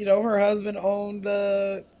she's, her husband owned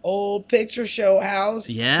the old picture show house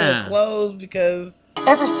Yeah. to close because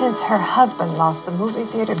Ever since her husband lost the movie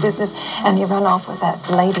theater business and he ran off with that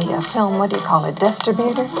lady, a film, what do you call it,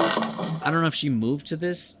 distributor? I don't know if she moved to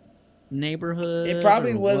this neighborhood. it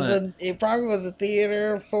probably or was what. a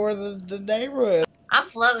theater for the neighborhood. I'm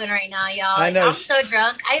floating right now, y'all. I know. I'm so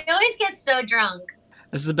drunk. I always get so drunk.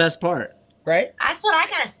 This is the best part. Right? That's what I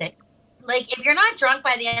gotta say. Like, if you're not drunk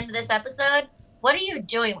by the end of this episode, what are you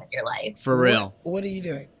doing with your life? For real. What are you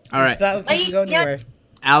doing? All right. It's not like you can go anywhere.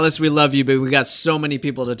 Alice, we love you, but we got so many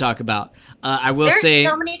people to talk about. I will There's say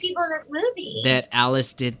so many people in this movie. that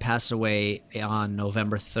Alice did pass away on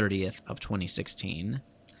November 30th of 2016.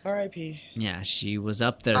 R.I.P. Yeah, she was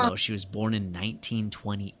up there, though. She was born in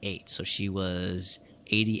 1928, so she was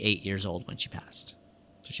 88 years old when she passed.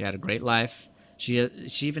 So she had a great life. She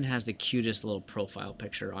even has the cutest little profile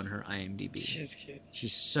picture on her IMDb. She's cute.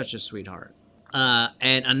 She's such a sweetheart.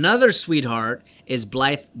 And another sweetheart is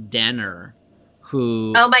Blythe Danner,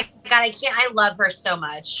 who... Oh my god, I love her so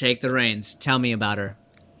much. Take the reins. Tell me about her.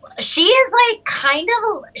 She is like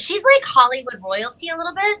she's like Hollywood royalty a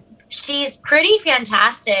little bit. She's pretty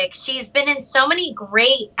fantastic. She's been in so many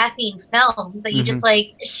great effing films that you just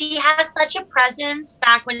like, she has such a presence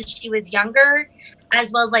back when she was younger,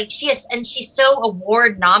 as well as like she's so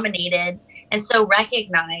award nominated and so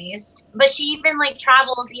recognized. But she even like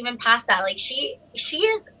travels even past that. Like she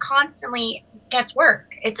is constantly gets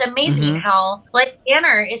work. It's amazing how like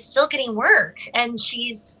Anna is still getting work, and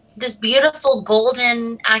she's this beautiful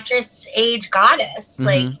golden actress age goddess.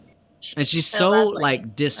 Like, and she's so so lovely.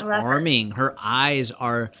 like disarming. Her eyes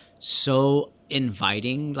are so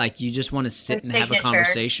inviting. Like you just want to sit and have a signature.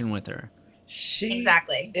 conversation with her. She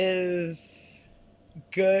Exactly. is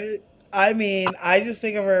good. I mean, I just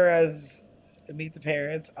think of her as Meet the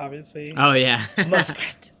Parents, obviously. Oh yeah.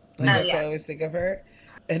 Muskrat. Like, Oh, that's yeah. what I always think of her.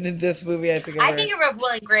 And in this movie, I think of I her. think of Will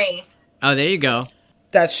and Grace. Oh, there you go.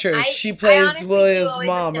 That's true. I She plays honestly do William's always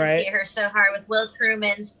mom, right? associate her so hard with Will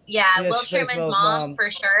Truman's. Yeah, Yeah, Will she plays Truman's Will's mom, mom. for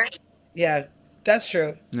sure. Yeah, that's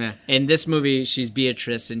true. Yeah. In this movie, she's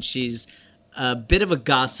Beatrice, and she's a bit of a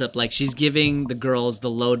gossip. Like, she's giving the girls the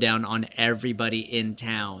lowdown on everybody in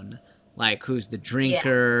town. Like, who's the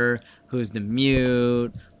drinker, who's the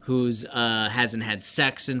mute, who's hasn't had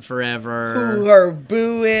sex in forever. Who her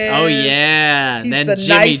boo is. Oh, yeah. He's Then the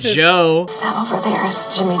Jimmy nicest- Joe. Now over there is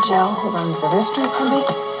Jimmy Joe, who runs the restaurant for me.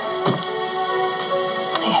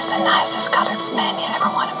 He is the nicest colored man you ever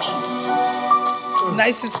want to meet.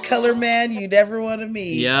 Nicest color man you'd ever want to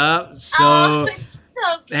meet. Yup. So, Oh, it's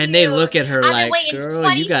so cute. and they look at her I've been like, waiting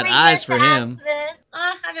girl, you got 23 eyes years for to ask him. this.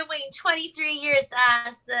 I've been waiting 23 years to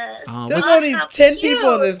ask this. Oh, There's what's- only how 10 cute.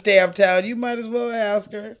 people in this damn town. You might as well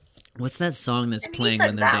ask her. What's that song that's I mean, playing it took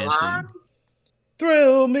when they're that dancing? long.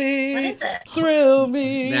 Thrill me. What is it? Thrill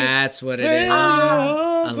me. That's what it Put is. your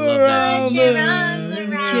arms I love that around Put music. your arms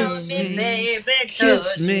me. around Kiss me, me. baby. Kiss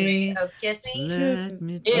touch me. Oh, kiss me. Let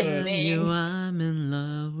me Kiss tell me. you I'm in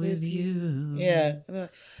love with you. Yeah.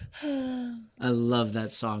 I love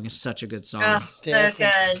that song. It's such a good song. Oh, so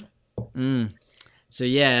Dancing. good. So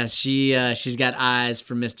yeah, she's got eyes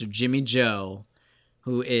for Mr. Jimmy Joe,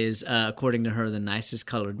 who is, according to her, the nicest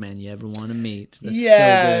colored man you ever want to meet. That's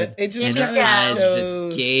Yeah, so good. it just and her kinda eyes are shows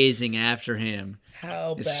just gazing after him.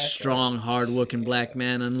 How This bad. strong, hard-working black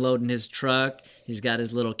man unloading his truck. He's got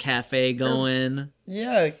his little cafe going.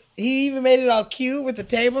 Yeah, he even made it all cute with the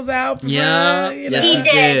tables out. Yeah, you know. yes, He he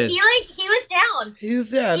did. did. He was down. He was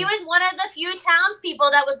down. He was one of the few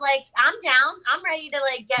townspeople that was like, I'm down. I'm ready to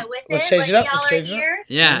like get with Let's it. change like it up. y'all Let's are change it up. here.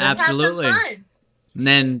 Yeah, Let's absolutely. have some fun. And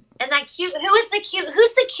then And that cute who's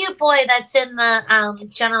the cute boy that's in the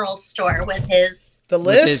general store with his The with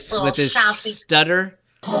list. his, Little with his shopping. stutter.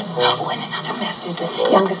 Oh, and another mess is the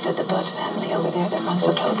youngest of the Bud family over there that runs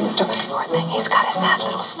the clothing store. Poor thing, he's got a sad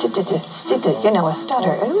little a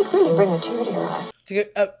stutter. It would really bring a tear to your eye.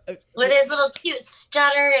 with his little cute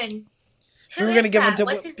stutter and who We were is gonna give him that? to.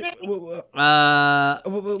 What's his name?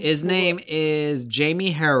 His name is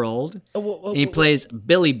Jamie Harold. Oh, He plays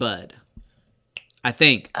Billy Budd, I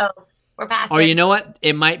think. Oh, we're past Or it. you know what?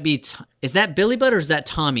 It might be. Is that Billy Budd or is that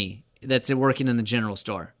Tommy that's working in the general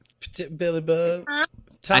store? Billy Bud.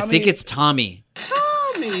 I think it's Tommy.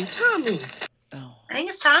 Tommy. I think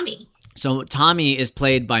it's Tommy. So Tommy is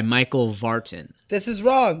played by Michael Vartan. This is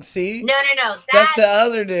wrong. See, No. that's the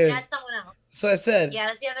other dude. That's someone else. So I said, Yeah,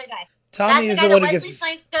 that's the other guy. Tommy That's is the guy the one that who Wesley gets.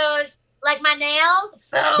 Snipes goes, like my nails?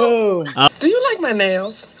 Boom. Boom. Do you like my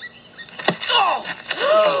nails?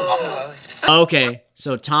 Okay,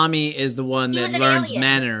 so Tommy is the one He that was an learns alias.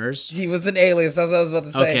 manners. He was an alias. That's what I was about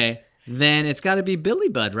to say. Okay, then it's got to be Billy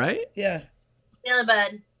Budd, right? Yeah. Billy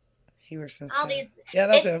Bud. He works in All Sky. these Yeah,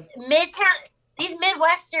 that's it's him. Midtown these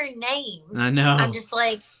Midwestern names. I know. I'm just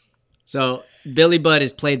like So Billy Budd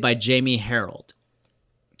is played by Jamie Harold.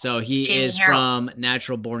 So he Jamie is Harold. from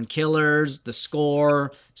Natural Born Killers, The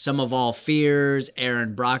Score, Some of All Fears,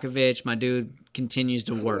 Aaron Brockovich. My dude continues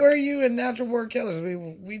to work. Who are you in Natural Born Killers?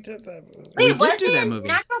 We did that. movie. We wait, did was do it that movie.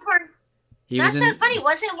 Natural Born? He That's was so in, funny.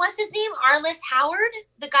 Wasn't what's his name? Arliss Howard,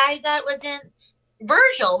 the guy that was in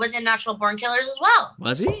Virgil was in Natural Born Killers as well.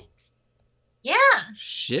 Was he? Yeah,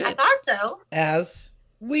 Shit. I thought so. As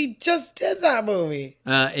we just did that movie.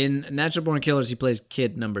 In Natural Born Killers, he plays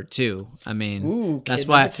kid number 2. I mean, Ooh, that's kid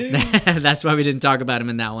why number 2. that's why we didn't talk about him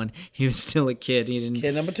in that one. He was still a kid. He didn't.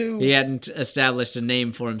 Kid number 2. He hadn't established a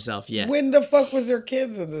name for himself yet. When the fuck was there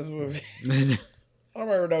kids in this movie? I don't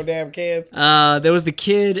remember no damn kids. There was the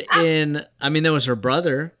kid in. I mean, there was her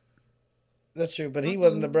brother. That's true, but he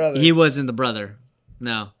wasn't the brother. He wasn't the brother.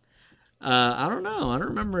 No. I don't know. I don't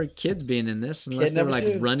remember kids being in this unless Kid they were number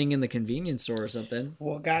like 2. running in the convenience store or something.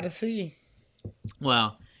 Well, gotta see.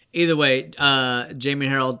 Well, either way, Jamie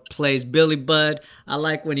Harold plays Billy Budd. I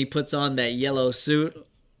like when he puts on that yellow suit,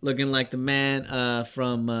 looking like the man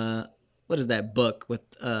from what is that book with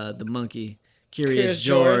the monkey? Curious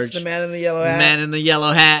George, the man in the yellow hat. Man in the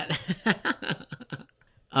yellow hat.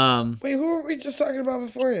 Wait, who were we just talking about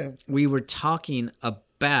before him? We were talking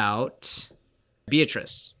about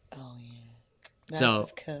Beatrice. Oh yeah. So,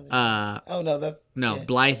 Nice color. oh no, that's no, yeah.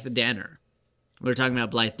 Blythe Danner. We were talking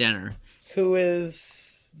about Blythe Danner. Who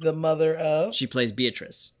is the mother of? She plays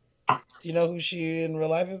Beatrice. Do you know who she in real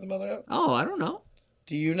life is the mother of? Oh, I don't know.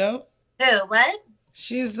 Do you know? Who? What?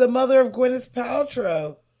 She's the mother of Gwyneth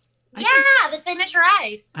Paltrow. Yeah, the signature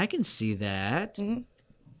eyes. I can see that. Mhm.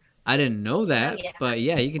 I didn't know that, Oh, yeah. but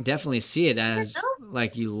yeah, you can definitely see it as know.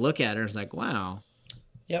 like you look at her. It's like, wow.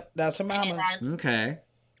 Yep, that's her mama. Okay.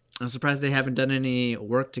 I'm surprised they haven't done any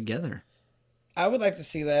work together. I would like to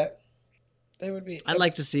see that. They would be. I'd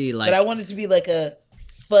like to see like. But I want it to be like a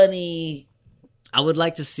funny. I would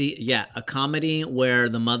like to see, a comedy where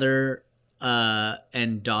the mother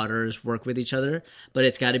and daughters work with each other, but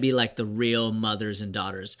it's got to be like the real mothers and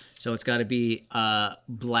daughters. So it's got to be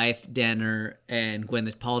Blythe Danner and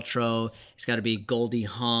Gwyneth Paltrow. It's got to be Goldie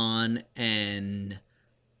Hawn and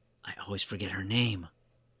I always forget her name.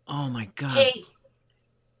 Oh my god.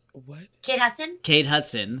 Kate Hudson? Kate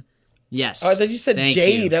Hudson. Yes. Oh, then you said Thank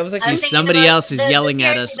Jade. You. I was like, see, somebody else is yelling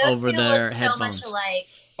at us over their headphones.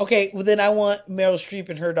 Okay, well then I want Meryl Streep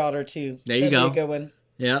and her daughter too. There you go. Be a good one.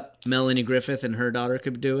 Yep. Melanie Griffith and her daughter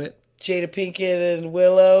could do it. Jada Pinkett and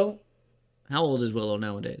Willow. How old is Willow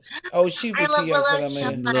nowadays? Oh, she'd be too young for them. She's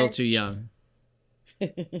a little too young.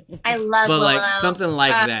 I love But Willow. like something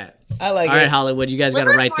like that. I like All right, Hollywood, you guys got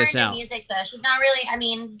to write this out. Music though, she's not really. I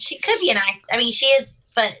mean, she could be an actor. I mean, she is,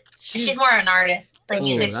 but she's more an artist. Like Ooh,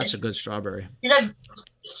 music. that's a good strawberry. She's a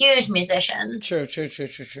huge musician. True.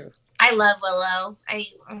 I love Willow.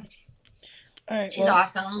 All right, she's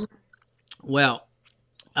awesome. Well,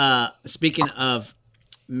 speaking of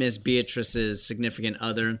Miss Beatrice's significant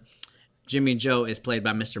other, Jimmy Joe is played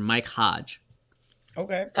by Mr. Mike Hodge.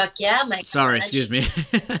 Okay. Fuck yeah, Mike. Sorry, Hodge. excuse me.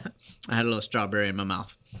 I had a little strawberry in my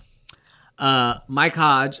mouth. Mike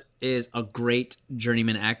Hodge is a great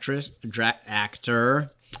journeyman actor.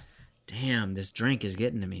 Damn, this drink is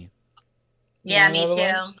getting to me. Yeah, me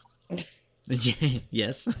too.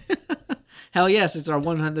 Yes. Hell yes, it's our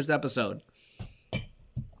 100th episode.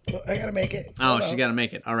 Well, I gotta make it. Oh, she's gotta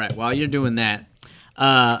make it. All right, while you're doing that.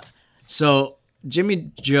 So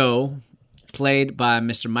Jimmy Joe, played by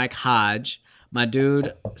Mr. Mike Hodge, my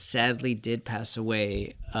dude sadly did pass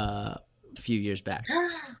away a few years back.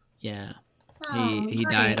 Yeah. He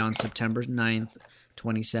died on September 9th,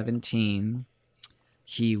 2017.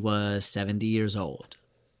 He was 70 years old.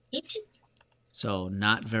 So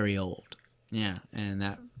not very old. Yeah, and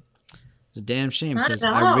that it's a damn shame because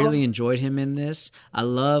I really enjoyed him in this. I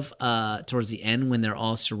love towards the end when they're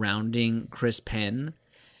all surrounding Chris Penn.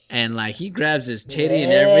 And like he grabs his titty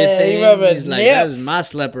and everything. He's like, that was my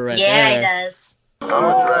slipper right there. Yeah, he does. I'm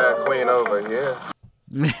a drag queen over here.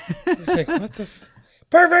 He's like, what the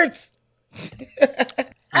perverts?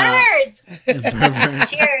 Perverts.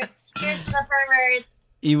 Cheers to the perverts.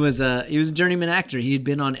 He was a journeyman actor. He had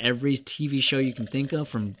been on every TV show you can think of,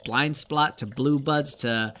 from Blind Spot to Blue Buds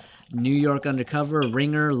to New York Undercover,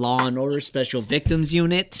 Ringer, Law and Order, Special Victims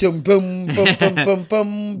Unit. Boom, boom, boom, boom, boom,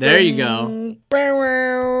 boom. There you go.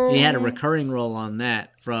 He had a recurring role on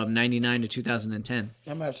that from 99 to 2010.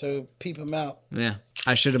 I'm gonna have to peep him out. Yeah.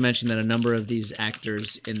 I should have mentioned that a number of these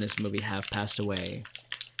actors in this movie have passed away.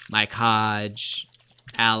 Mike Hodge,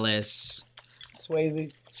 Alice,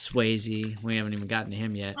 Swayze. We haven't even gotten to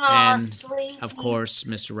him yet. And, Swayze. of course,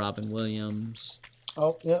 Mr. Robin Williams.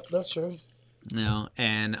 Oh, yeah, that's true. No,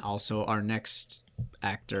 and also our next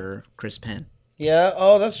actor, Chris Penn. Yeah,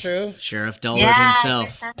 oh, that's true. Sheriff Dullard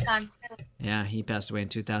himself. Chris Penn's gone too. Yeah, he passed away in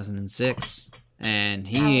 2006. And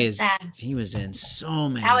he was in so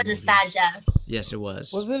many That was movies. a sad death. Yes, it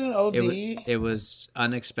was. Was it an OD? It was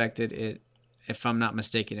unexpected. If I'm not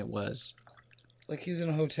mistaken, it was. Like he was in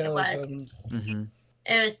a hotel or something. Mm-hmm.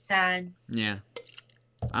 It was sad. Yeah.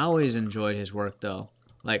 I always enjoyed his work, though.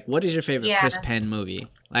 Like, what is your favorite Chris Penn movie?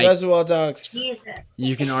 Like, Reservoir Dogs. Jesus.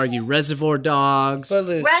 You can argue Reservoir Dogs.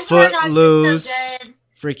 Footloose. Footloose. Dogs is so good.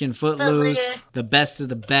 Freaking Footloose. The best of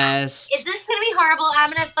the best. Is this gonna be horrible?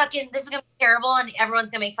 This is gonna be terrible and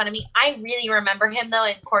everyone's gonna make fun of me. I really remember him though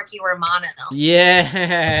in Corky Romano.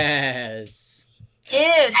 Yes. Dude,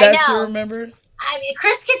 I know. That's you remembered? I mean,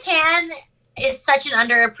 Chris Kattan is such an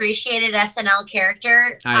underappreciated SNL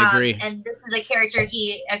character. I agree. And this is a character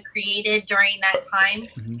he created during that time.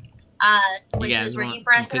 Mm-hmm. When he was working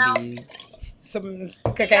for SNL. Some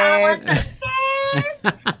cookies.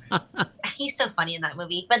 He's so funny in that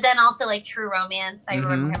movie. But then also like True Romance. I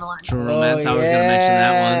remember him a lot. True Romance. I was going to mention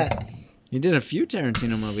that one. He did a few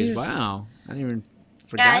Tarantino movies. Wow. I didn't even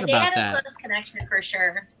forgot about that. Yeah, they had a close connection for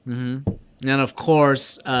sure. Mm-hmm. And of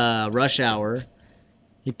course, Rush Hour.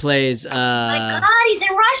 He plays. Oh my God, he's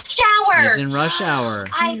in Rush Hour. He's in Rush Hour.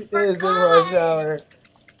 He is in Rush Hour.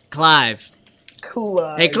 Clive.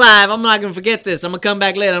 Hey, Clive, I'm not going to forget this. I'm going to come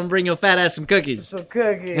back later. I'm going to bring your fat ass some cookies. Some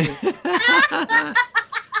cookies. So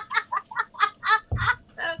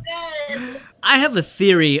good. I have a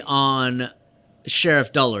theory on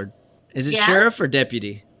Sheriff Dullard. Is it Sheriff or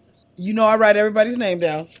Deputy? You know I write everybody's name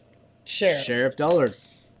down. Sheriff Dullard.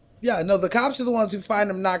 Yeah, no, the cops are the ones who find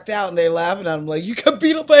him knocked out and they're laughing at him like, you got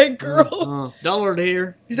beat up by a girl. Dullard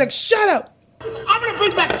here. He's like, shut up. I'm gonna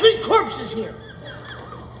bring back 3 corpses here.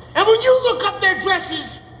 And when you look up their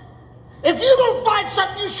dresses, if you don't find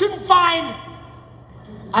something you shouldn't find,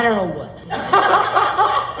 I don't know what.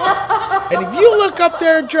 And if you look up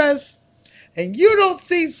their address and you don't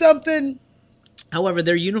see something... However,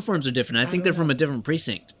 their uniforms are different. I think they're from a different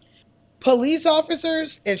precinct. Police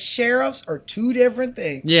officers and sheriffs are 2 different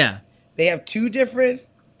things. Yeah. They have 2 different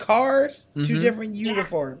cars, 2 different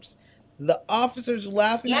uniforms. The officers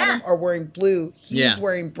laughing at him are wearing blue. He's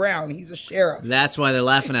wearing brown. He's a sheriff. That's why they're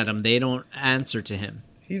laughing at him. They don't answer to him.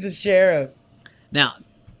 He's a sheriff. Now,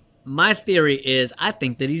 my theory is I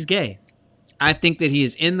think that he's gay. I think that he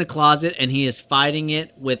is in the closet and he is fighting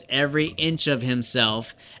it with every inch of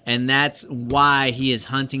himself. And that's why he is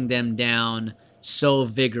hunting them down so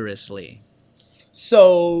vigorously.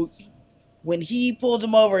 So when he pulled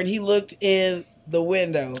him over and he looked in the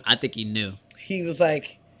window, I think he knew. He was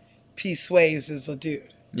like, P. Swayze is a dude.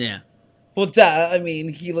 Yeah. Well, duh. I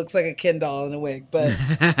mean, he looks like a Ken doll in a wig, but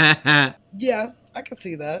yeah, I can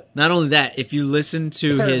see that. Not only that, if you listen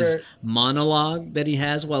to his monologue that he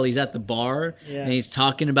has while he's at the bar, and he's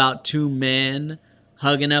talking about 2 men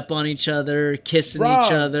hugging up on each other, kissing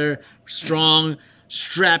each other, strong,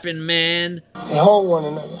 strapping man. They hold one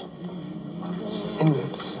another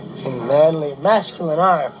in manly, masculine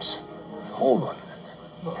arms. Hold one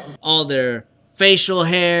another. All their facial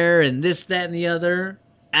hair and this, that, and the other.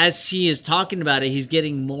 As he is talking about it, he's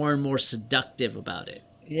getting more and more seductive about it.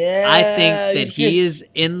 Yeah. I think that he is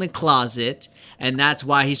in the closet, and that's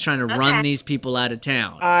why he's trying to run these people out of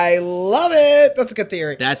town. I love it. That's a good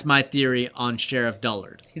theory. That's my theory on Sheriff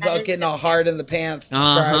Dullard. He's all getting all hard in the pants,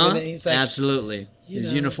 describing it. He's like, absolutely.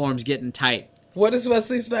 His uniform's getting tight. What does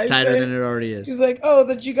Wesley Snipes say? Tighter than it already is. He's like, oh,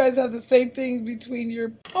 that you guys have the same thing between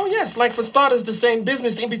your... Oh, yes, like for starters, the same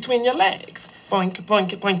business in between your legs. Boink,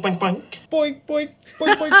 boink, boink, boink, boink. Boink, boink,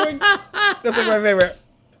 boink, boink, boink. That's like my favorite.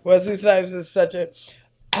 Wesley Snipes is such a...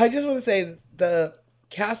 I just want to say the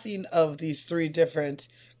casting of these 3 different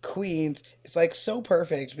queens is like so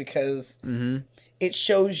perfect because it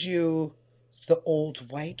shows you the old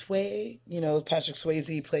white way. You know, Patrick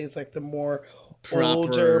Swayze plays like the more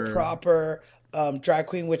older, proper drag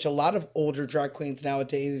queen, which a lot of older drag queens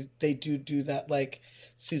nowadays, they do that like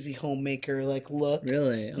Susie Homemaker like look.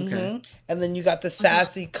 Really? Okay. And then you got the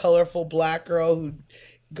sassy, colorful black girl who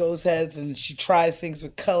goes heads and she tries things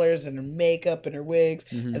with colors and her makeup and her wigs.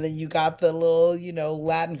 And then you got the little, you know,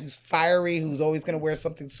 Latin who's fiery, who's always going to wear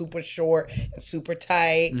something super short and super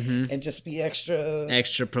tight and just be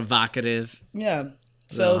extra provocative. Yeah.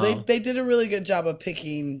 So they did a really good job of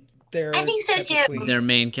picking their... I think so too. Their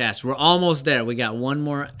main cast. We're almost there. We got one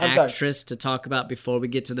more actress to talk about before we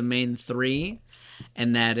get to the main 3.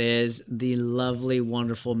 And that is the lovely,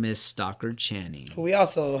 wonderful Miss Stockard Channing. Who we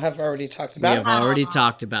also have already talked about. We have already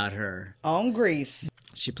talked about her. On Grease.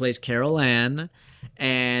 She plays Carol Ann,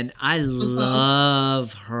 and I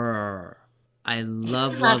love her. I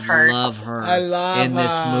love her in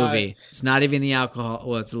this movie. It's not even the alcohol.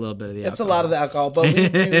 Well, it's a little bit of the alcohol. It's a lot of the alcohol, but we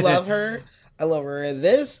do love her. I love her in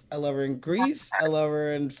this. I love her in Grease. I love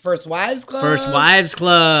her in First Wives Club. First Wives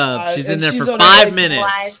Club. She's in there for 5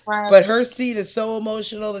 minutes. But her scene is so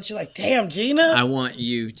emotional that you're like, damn, Gina. I want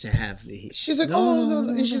you to have the... She's like, no.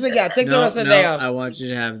 And she's like, yeah, take the rest of the day off. I want you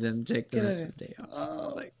to have them take the rest of the day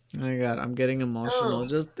off. Like, oh my God, I'm getting emotional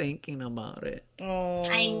just thinking about it. Oh,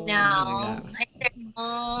 I know.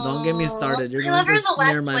 Don't get me started. You're going to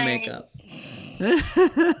smear my makeup.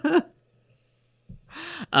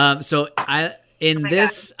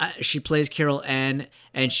 She plays Carol Ann,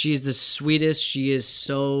 and she's the sweetest. She is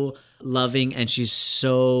so loving, and she's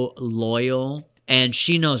so loyal. And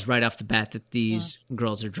she knows right off the bat that these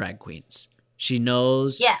girls are drag queens. She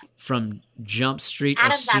knows from Jump Street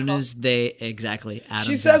as soon as they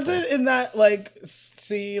She says it in that like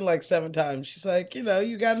scene like 7 times. She's like, you know,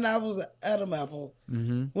 you got an apple's Adam apple.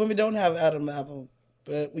 Women don't have Adam apple,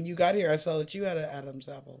 but when you got here, I saw that you had an Adam's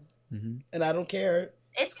apple, and I don't care.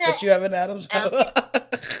 That you have an Adam's apple.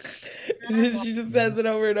 She just says it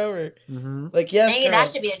over and over. Like, yes, maybe that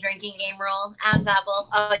should be a drinking game rule. Adam's apple.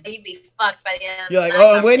 Oh, you'd be fucked by the end. You're like,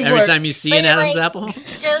 oh, I'm waiting for it. Every time you see an Adam's apple.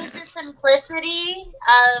 Shows the simplicity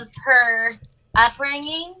of her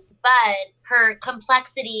upbringing, but her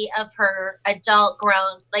complexity of her adult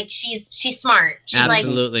growth. Like, she's smart. She's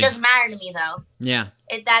absolutely. Like, doesn't matter to me though. Yeah.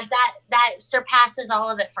 That surpasses all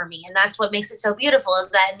of it for me, and that's what makes it so beautiful. Is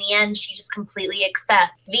that in the end she just completely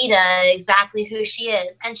accepts Vita exactly who she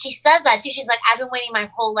is, and she says that too. She's like, I've been waiting my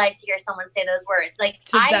whole life to hear someone say those words. Like,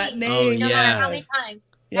 no matter how many times.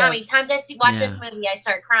 How many times I watch this movie, I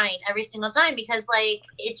start crying every single time because like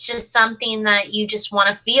it's just something that you just want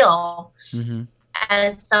to feel.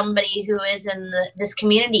 as somebody who is in this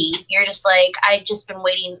community, you're just like, I've just been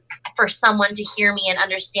waiting for someone to hear me and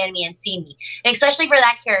understand me and see me. And especially for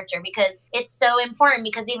that character, because it's so important,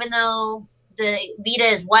 because even though the Vita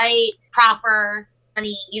is white, proper,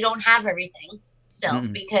 honey, you don't have everything still,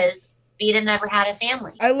 because Vita never had a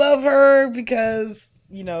family. I love her because,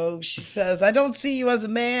 you know, she says, I don't see you as a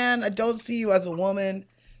man. I don't see you as a woman.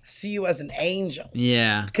 I see you as an angel.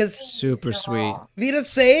 Yeah. Because super sweet. Vita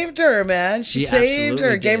saved her, man. She saved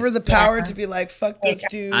her. absolutely Gave did. her the power to be like, fuck this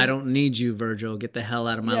dude. I don't need you, Virgil. Get the hell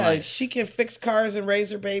out of my Yeah, life. she can fix cars and raise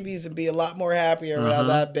her babies and be a lot more happier without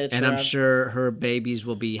that bitch And around. I'm sure her babies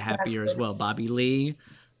will be happier as well. Bobby Lee.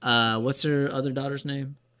 What's her other daughter's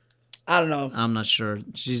name? I don't know. I'm not sure.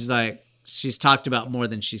 She's talked about more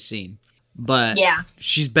than she's seen. But yeah,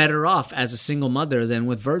 she's better off as a single mother than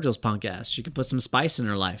with Virgil's punk ass. She could put some spice in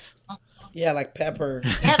her life. Yeah, like pepper.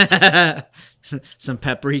 Some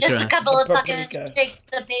paprika. Just a couple of fucking shakes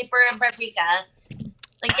of paper and paprika.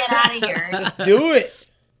 Like, get out of here. Just do it.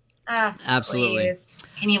 Absolutely. Please.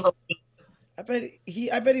 Can you believe?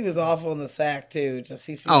 I bet he was awful in the sack too. Just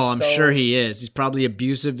he seems I'm so, sure he is. He's probably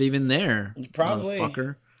abusive even there. Probably.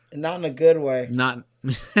 Motherfucker. Not in a good way. Not.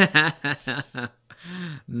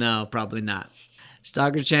 No, probably not.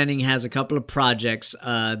 Stockard Channing has a couple of projects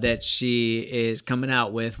that she is coming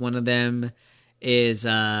out with. One of them is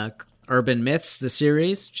Urban Myths, the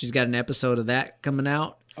series. She's got an episode of that coming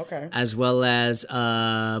out. Okay. As well as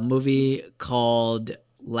a movie called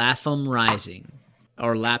Lapham Rising.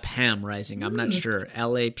 Or Lapham Rising. I'm not sure.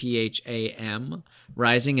 Lapham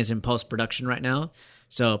Rising is in post-production right now.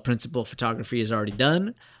 So principal photography is already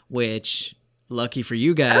done, which... Lucky for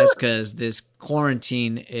you guys, because this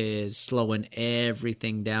quarantine is slowing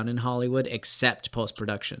everything down in Hollywood except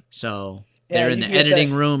post-production. So they're in the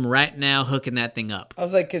editing room right now hooking that thing up. I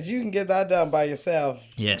was like, because you can get that done by yourself.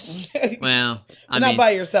 Yes. Well, not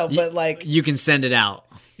by yourself, but like... You can send it out.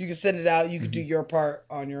 You can send it out. You can do your part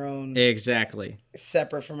on your own. Exactly.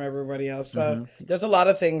 Separate from everybody else. So there's a lot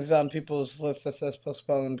of things on people's list that says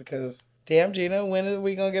postponed because, damn, Gina, when are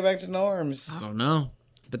we going to get back to norms? I don't know.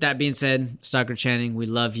 But that being said, Stockard Channing, we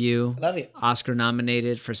love you. Love you. Oscar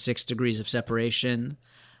nominated for 6 Degrees of Separation.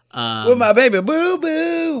 With my baby Boo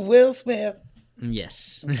Boo, Will Smith.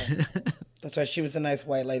 Yes. Okay. That's right. She was the nice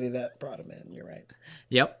white lady that brought him in. You're right.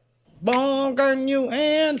 Yep. Born on you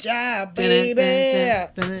and job, baby.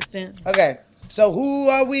 Okay. So who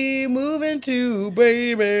are we moving to,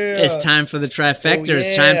 baby? It's time for the trifecta.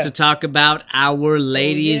 It's time to talk about our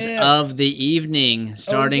ladies of the evening,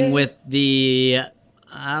 starting with the...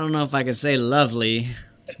 I don't know if I can say lovely.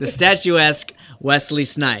 The statuesque Wesley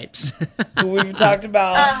Snipes. Who we've talked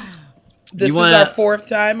about. This is our 4th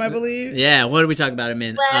time, I believe. Yeah, what did we talk about him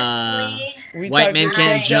in? Wesley. White Men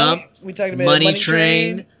Can't Jump. We talked about Money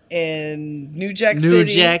Train. And New Jack City. New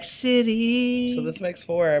Jack City. So this makes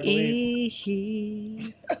 4, I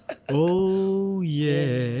believe. Oh,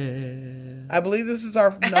 yeah. I believe this is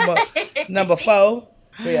our number 4.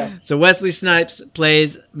 Yeah. So Wesley Snipes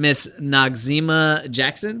plays Miss Noxeema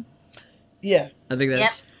Jackson. Yeah, I think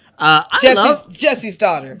that's. Jesse's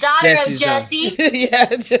daughter. Daughter of Jesse. Yeah,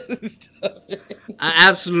 Jesse's daughter. I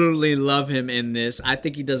absolutely love him in this. I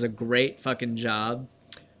think he does a great fucking job.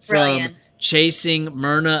 Brilliant. From chasing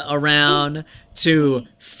Myrna around to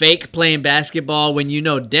fake playing basketball when you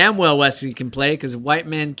know damn well Wesley can play because White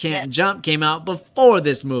Men Can't Jump came out before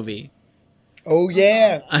this movie. Oh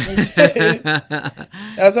yeah, that's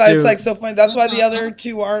why it's like so funny. That's why the other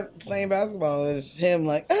 2 aren't playing basketball. It's him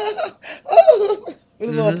like, with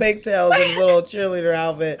his little pigtails and his little cheerleader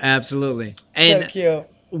outfit. Absolutely, So and cute.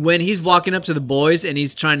 when he's walking up to the boys and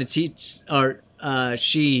he's trying to teach, or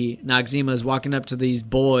Noxeema is walking up to these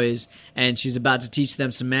boys and she's about to teach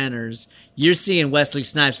them some manners. You're seeing Wesley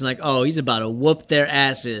Snipes and like, oh, he's about to whoop their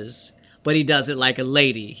asses, but he does it like a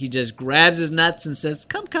lady. He just grabs his nuts and says,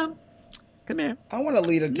 "Come here." I want to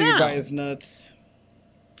lead a dude by his nuts.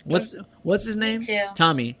 What's his name? too.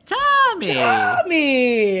 Tommy. Tommy.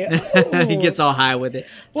 He gets all high with it.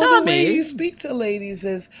 Well, Tommy. the way you speak to ladies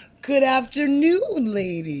is "Good afternoon,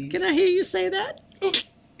 ladies." Can I hear you say that?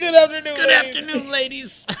 Good afternoon. Good afternoon,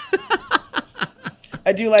 ladies.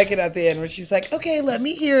 I do like it at the end where she's like, "Okay, let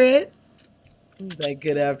me hear it." He's like,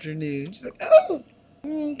 "Good afternoon." She's like, "Oh,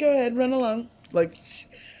 go ahead, run along." Like,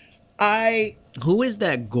 Who is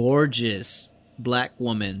that gorgeous black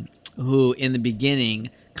woman who, in the beginning,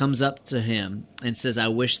 comes up to him and says, "I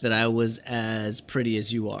wish that I was as pretty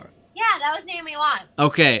as you are"? Yeah, that was Naomi Watts.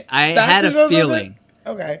 Okay, I had a feeling.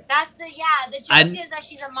 Okay. That's the joke is that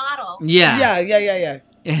she's a model. Yeah. Yeah.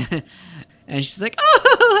 And she's like,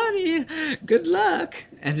 "Oh, honey, good luck,"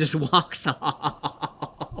 and just walks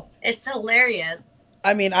off. It's hilarious.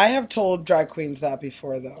 I mean, I have told drag queens that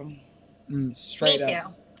before, though. Straight Me up.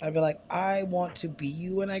 too. I've been like, I want to be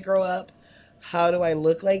you when I grow up. How do I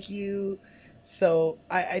look like you? So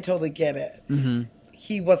I totally get it. Mm-hmm.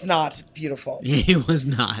 He was not beautiful. He was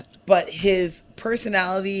not. But his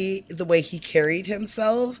personality, the way he carried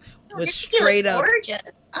himself, was I think he straight looks up. gorgeous.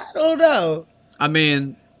 I don't know. I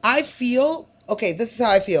mean, I feel, okay, this is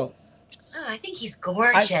how I feel. Oh, I think he's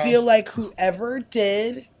gorgeous. I feel like whoever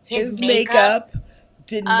did his makeup, makeup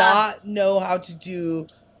did not know how to do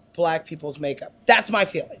black people's makeup. That's my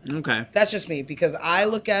feeling. Okay. That's just me, because I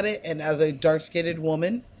look at it, and as a dark-skinned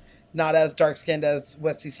woman, not as dark-skinned as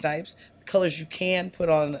Wesley Snipes, the colors you can put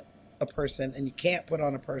on a person and you can't put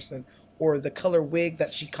on a person, or the color wig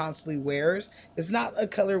that she constantly wears, is not a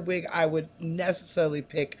color wig I would necessarily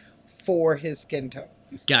pick for his skin tone.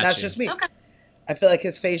 Gotcha. That's just me. Okay. I feel like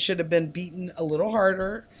his face should have been beaten a little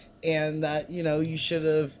harder, and that, you know, you should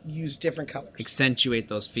have used different colors. Accentuate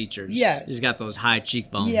those features. Yeah. He's got those high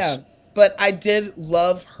cheekbones. Yeah, but I did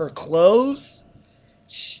love her clothes,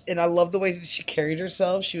 and I love the way that she carried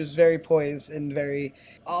herself. She was very poised and very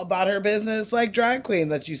all about her business, like drag queen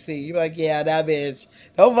that you see. You're like, yeah, that bitch.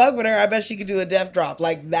 Don't fuck with her. I bet she could do a death drop.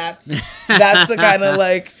 Like, that's the kind of,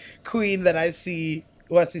 like, queen that I see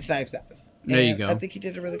Wesley Snipes as. There you And go. I think he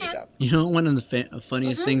did a really good job. You know, one of the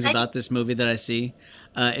funniest things about this movie that I see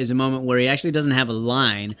is a moment where he actually doesn't have a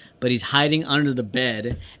line, but he's hiding under the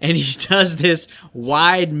bed, and he does this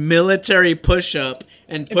wide military push-up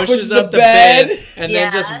and pushes up the bed and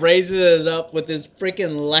then just raises it up with his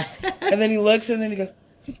freaking leg. And then he looks, and then he goes,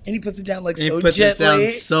 and he puts it down, like, He so puts it gently.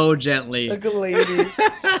 down so gently. Like a lady.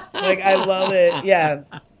 Like, I love it. Yeah.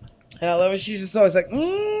 And I love it. She's just always like,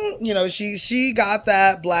 you know, she got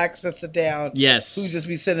that black sister down. Yes. Who just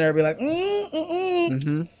be sitting there and be like,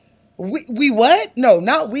 Mm-hmm. We what? No,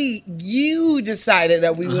 not we. You decided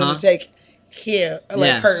that we were going to take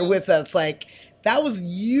her with us. Like, that was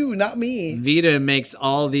you, not me. Vita makes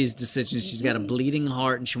all these decisions. She's got a bleeding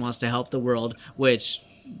heart, and she wants to help the world, which,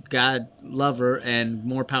 God love her and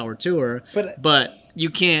more power to her. But you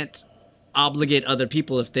can't obligate other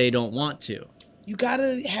people if they don't want to. You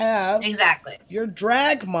gotta have your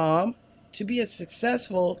drag mom to be a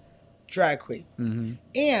successful drag queen. Mm-hmm.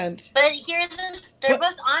 And but they're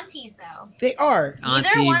both aunties though. They are.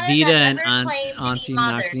 Auntie Vita and Auntie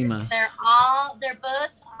Noxzema. They're both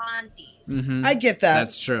aunties. Mm-hmm. I get that.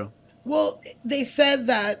 That's true. Well, they said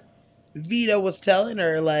that Vita was telling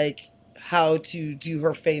her, like, how to do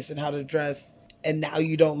her face and how to dress, and now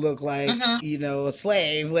you don't look like, you know, a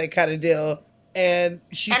slave, like, kind of deal. And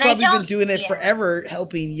she's probably been doing it forever,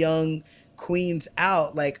 helping young queens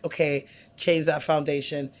out. Like, okay, change that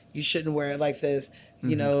foundation. You shouldn't wear it like this.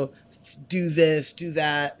 You know, do this, do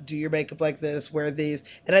that, do your makeup like this, wear these.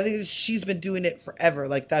 And I think she's been doing it forever.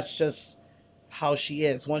 Like, that's just how she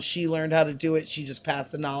is. Once she learned how to do it, she just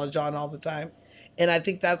passed the knowledge on all the time. And I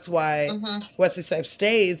think that's why Wesley Snipes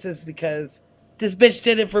stays, is because this bitch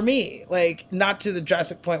did it for me. Like, not to the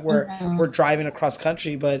drastic point where we're driving across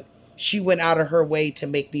country, but she went out of her way to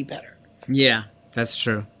make me better. Yeah, that's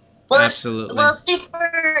true. Well, absolutely.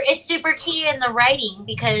 It's super key in the writing,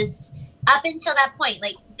 because up until that point,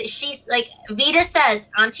 like, she's like, Vita says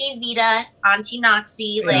Auntie Vita, Auntie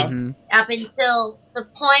Noxie, like, up until the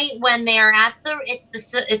point when they're at it's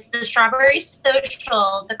the strawberry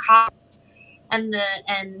social, the cost,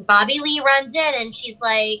 and Bobby Lee runs in, and she's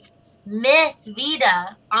like, Miss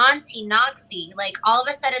Vita, Auntie Noxie. Like, all of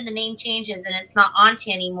a sudden the name changes and it's not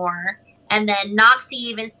Auntie anymore. And then Noxie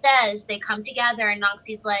even says, they come together, and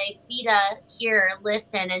Noxie's like, Vita, here,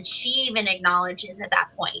 listen. And she even acknowledges at that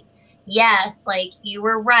point, yes, like, you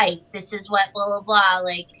were right. This is what blah, blah, blah.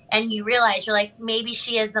 Like, and you realize, you're like, maybe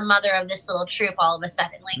she is the mother of this little troop all of a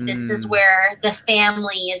sudden. Like, this is where the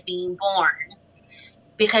family is being born.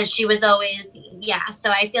 Because she was always,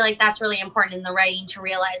 so I feel like that's really important in the writing, to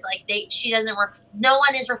realize, like, no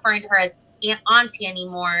one is referring to her as auntie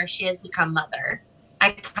anymore. She has become mother.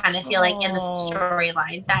 I kind of feel like in the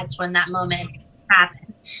storyline, that's when that moment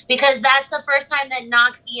happens. Because that's the first time that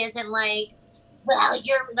Noxie isn't like, well,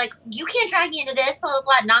 you're like, you can't drag me into this, blah, blah,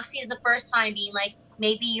 blah. Noxie is the first time being like,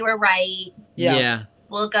 maybe you were right. Yeah.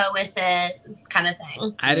 We'll go with it, kind of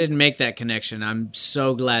thing. I didn't make that connection. I'm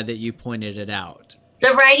so glad that you pointed it out.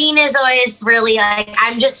 The writing is always really like,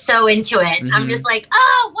 I'm just so into it. I'm just like,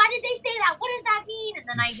 oh, why did they say that? What does that mean? And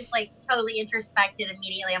then I just like totally introspected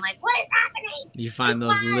immediately. I'm like, what is happening? You find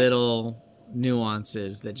those little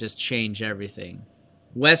nuances that just change everything.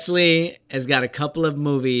 Wesley has got a couple of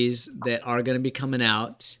movies that are going to be coming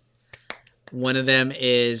out. One of them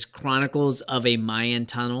is Chronicles of a Mayan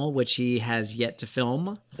Tunnel, which he has yet to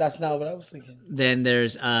film. That's not what I was thinking. Then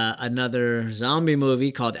there's another zombie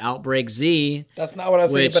movie called Outbreak Z. That's not what I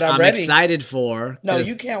was thinking, but I'm I'm ready. excited for. No,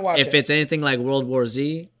 you can't watch it. If it's anything like World War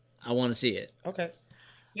Z, I want to see it. Okay.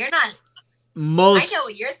 You're not. I know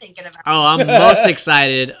what you're thinking about. Oh, I'm most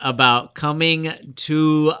excited about Coming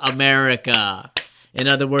to America. In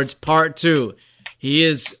other words, part 2. He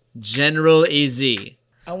is General AZ.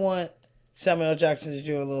 I want Samuel Jackson to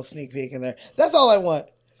do a little sneak peek in there. That's all I want.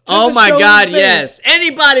 Oh my God, yes.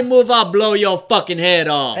 Anybody move, I'll blow your fucking head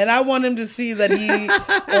off. And I want him to see that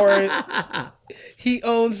he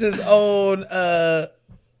owns his own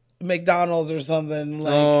McDonald's or something.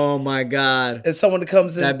 Like, oh my God. And someone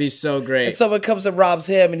comes in. That'd be so great. And someone comes and robs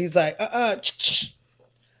him and he's like, I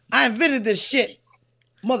invented this shit,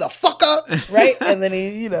 motherfucker. Right? And then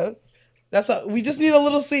he, that's all. We just need a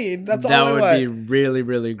little scene. That's all I want. That would be really,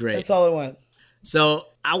 really great. That's all I want. So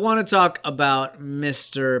I want to talk about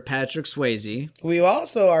Mr. Patrick Swayze. We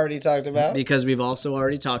also already talked about. Because we've also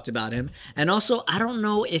already talked about him. And also, I don't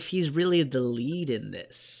know if he's really the lead in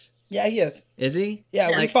this. Yeah, he is. Is he?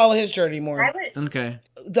 Yeah, we follow his journey more. Okay.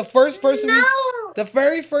 The first person the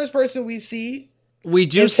very first person we see. We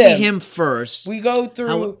do see him first. We go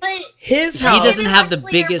through his house. He doesn't have the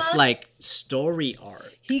biggest story arc.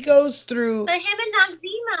 He goes through. But him and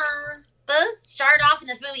Noxzema both start off in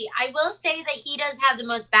this movie. I will say that he does have the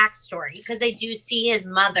most backstory because they do see his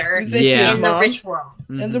mother in the rich world.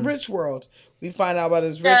 In the rich world, we find out about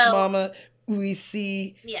his rich mama. We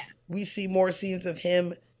see more scenes of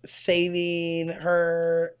him saving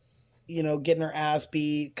her, getting her ass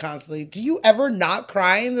beat constantly. Do you ever not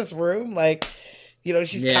cry in this room? Like,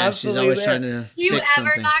 she's constantly she's always there. trying to You fix ever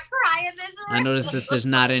something. not cry in this room? I noticed that there's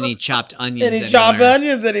not any chopped onions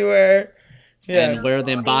anywhere. Yeah. And where are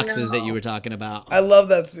them boxes that you were talking about? I love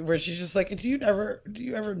that where she's just like, do you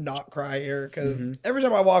ever not cry here? Because every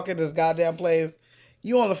time I walk in this goddamn place,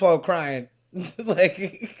 you on the phone crying. Like,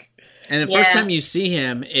 and the first time you see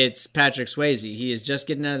him, it's Patrick Swayze. He is just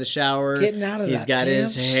getting out of the shower. He's got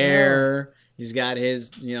his hair. Shower. He's got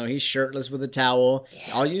his, he's shirtless with a towel.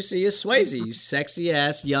 Yeah. All you see is Swayze, sexy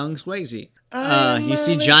ass young Swayze. You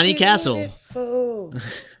see Johnny Castle.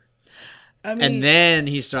 And then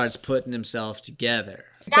he starts putting himself together.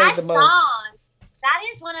 That song,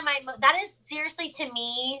 that is seriously to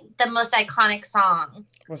me the most iconic song.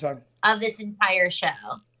 What song? Of this entire show.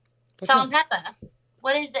 Salt and Pepper.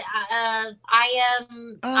 What is it? I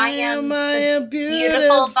am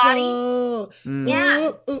beautiful body.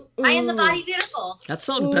 Yeah. I am the body beautiful. That's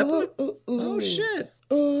Salt and Pepper? Oh, shit.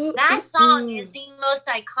 That song is the most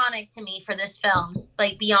iconic to me for this film,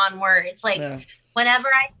 like beyond words. Like whenever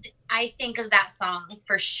I think of that song,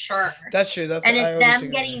 for sure. That's true. That's and it's them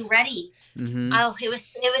getting ready. Mm-hmm. Oh, it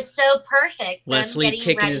was so perfect. Wesley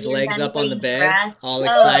kicking his legs up on the bed, all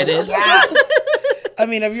excited. Yeah. I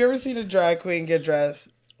mean, have you ever seen a drag queen get dressed?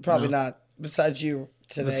 Probably not. Besides you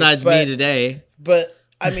today. Besides me today. But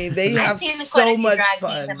I mean, they have so much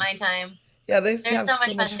fun. In my time. Yeah, they There's have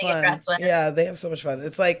so much fun to get dressed with. Yeah, they have so much fun.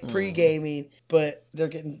 It's like pre-gaming, but they're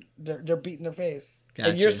beating their face,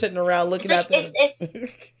 and you're sitting around looking at them.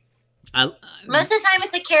 Most of the time,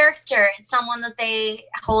 it's a character. It's someone that they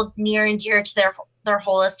hold near and dear to their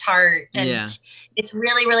wholest heart, and it's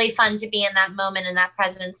really, really fun to be in that moment, in that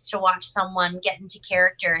presence, to watch someone get into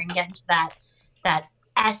character and get into that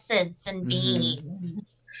essence and being. Mm-hmm.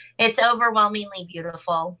 It's overwhelmingly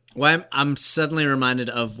beautiful. Well, I'm suddenly reminded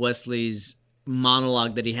of Wesley's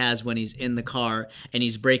monologue that he has when he's in the car and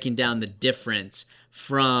he's breaking down the difference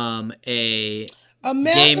from a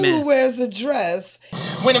man who wears a dress.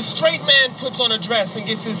 When a straight man puts on a dress and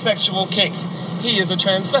gets his sexual kicks, he is a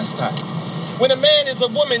transvestite. When a man is a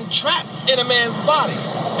woman trapped in a man's body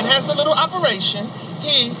and has the little operation,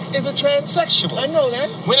 he is a transsexual. I know that.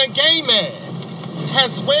 When a gay man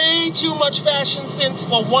has way too much fashion sense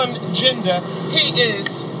for one gender, he is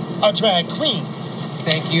a drag queen.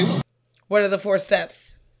 Thank you. What are the 4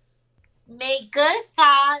 steps? Make good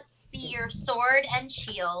thoughts be your sword and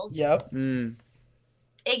shield. Yep.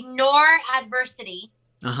 Ignore adversity.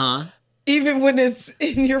 Uh-huh. Even when it's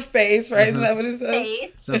in your face, right? Isn't that what it says?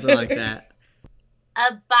 Face. Something like that.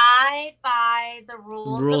 Abide by the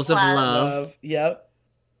rules of love. Yep.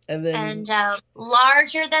 And then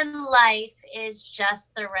larger than life is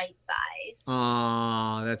just the right size.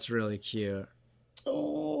 Oh, that's really cute.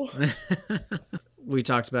 Oh. We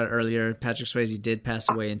talked about it earlier. Patrick Swayze did pass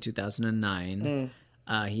away in 2009.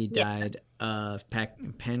 He died of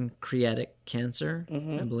pancreatic cancer,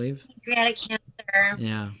 I believe. Pancreatic cancer.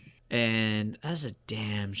 Yeah. And that's a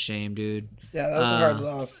damn shame, dude. Yeah, that was a hard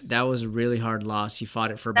loss. That was a really hard loss. He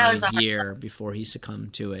fought it for That about was a a hard year before he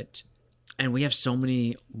succumbed to it. And we have so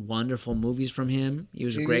many wonderful movies from him. He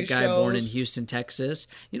was a TV great guy born in shows. Houston, Texas.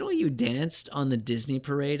 You know, you danced on the Disney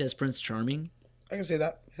parade as Prince Charming? I can see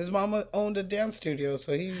that. His mom owned a dance studio,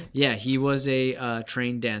 so he... Yeah, he was a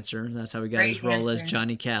trained dancer. That's how he got Great his role as dancer.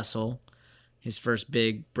 Johnny Castle. His first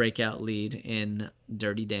big breakout lead in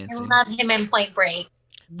Dirty I Dancing. love him in Point Break.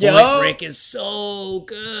 Point Break is so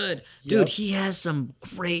good. Dude, Yep. he has some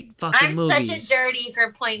great fucking I'm movies. such a dirty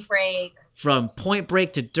for Point Break. From Point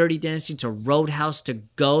Break to Dirty Dancing to Roadhouse to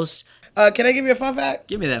Ghost. Can I give you a fun fact?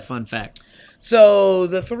 Give me that fun fact. So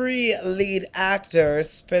the 3 lead actors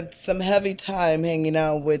spent some heavy time hanging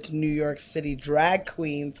out with New York City drag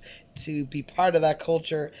queens to be part of that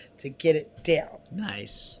culture to get it down.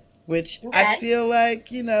 Nice. Which I Okay. feel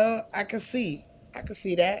like, you know, I can see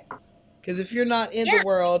that. Because if you're not in the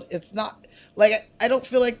world, it's not like I don't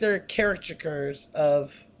feel like they're caricatures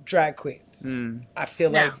of drag queens. I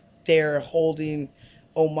feel like they're holding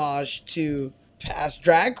homage to past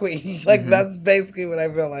drag queens. Like that's basically what I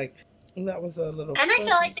feel like. And that was a little. And I fuzzy.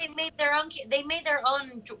 feel like they made their own. They made their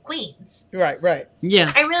own queens. Right.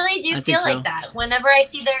 Yeah. I really do I feel think like so. that. Whenever I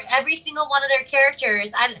see every single one of their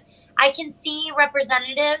characters, I can see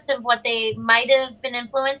representatives of what they might have been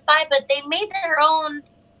influenced by, but they made their own.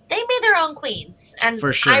 They made their own queens, and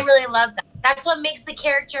For sure. I really love that. That's what makes the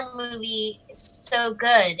character movie so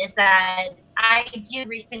good. Is that I do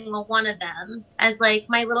every single one of them as like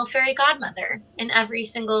my little fairy godmother in every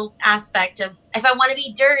single aspect of. If I want to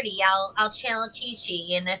be dirty, I'll channel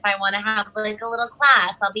Chi-Chi, and if I want to have like a little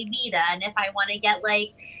class, I'll be Vita, and if I want to get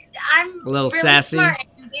like, I'm A little really sassy. smart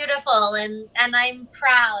and beautiful, and I'm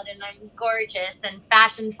proud, and I'm gorgeous and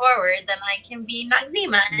fashion forward, then I can be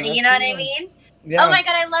Noxzema. You know what I mean? Yeah. Oh my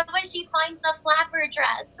god, I love when she finds the flapper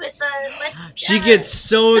dress with the She gets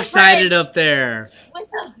so excited up there. with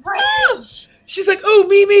the fringe. She's like, "Oh,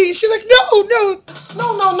 Mimi." She's like, "No.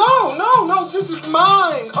 No, this is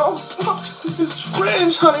mine. Oh, this is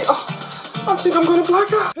fringe, honey. Oh, I think I'm gonna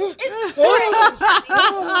black out.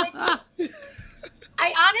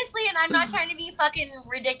 I honestly, and I'm not trying to be fucking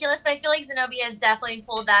ridiculous, but I feel like Zenobia has definitely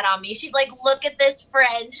pulled that on me. She's like, look at this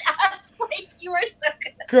fringe. I was like, you are so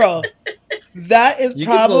good. Girl, that is You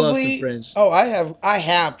can pull off some probably. fringe. Oh, I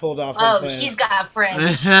have pulled off some Oh, fringe. she's got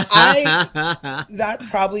fringe. That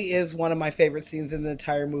probably is one of my favorite scenes in the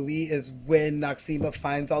entire movie is when Noxzema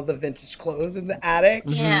finds all the vintage clothes in the attic.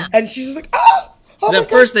 Yeah. And she's just like, oh my At God.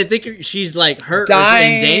 first, they think she's like hurt or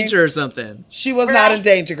Dying. in danger or something. She was not in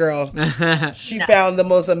danger, girl. She found the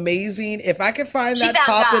most amazing. If I could find She that found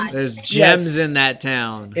top God. and There's gems Yes. in that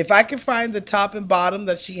town. if I could find the top and bottom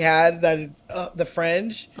that she had, that the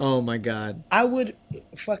fringe, Oh my god. I would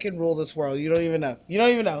fucking rule this world. You don't even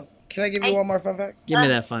know. Can I give you one more fun fact? Give me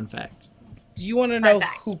that fun fact. Do you want to know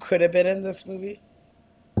who could have been in this movie?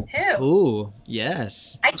 Who? Ooh,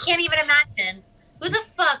 yes. I can't even imagine. Who the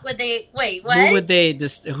fuck would they? Wait, what? Who would they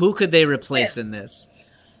just? Who could they replace in this?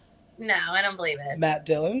 No, I don't believe it. Matt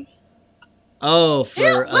Dillon. Oh, for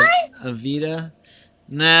Ew, what? Avita?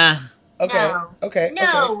 Nah. Okay. No. Okay.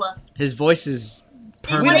 No. Okay. His voice is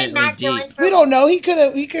They wanted permanently Matt deep. Dillon for We don't know. He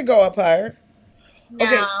could go up higher. No,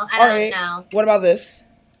 Okay, I all don't right. know. What about this?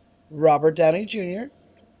 Robert Downey Jr.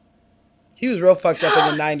 He was real fucked up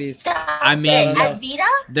in the 90s. Stop I mean- it. As Vita?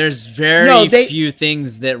 There's very No, they- few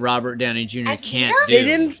things that Robert Downey Jr. As can't Vito? do. They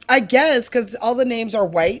didn't, I guess, because all the names are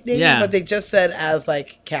white names, Yeah. but they just said as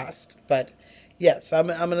like cast. But yes, I'm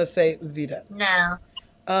gonna say Vita. No.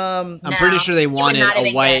 I'm No, pretty sure they it would wanted not have a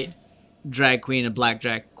been white drag queen, a black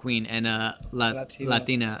drag queen, and a Latina.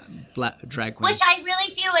 Latina black drag queen. Which I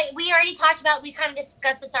really do. We already talked about. We kind of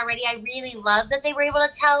discussed this already. I really love that they were able to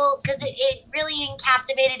tell because it really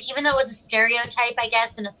captivated, even though it was a stereotype, I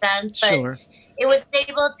guess, in a sense. But Sure. it was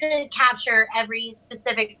able to capture every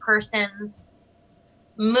specific person's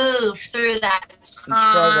move through that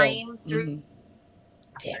time. Through Mhm.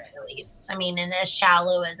 at least, I mean, and as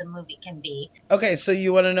shallow as a movie can be. Okay, so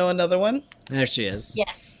you want to know another one? There she is. Yeah.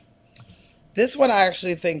 This one I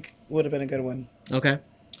actually think would have been a good one Okay.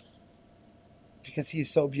 because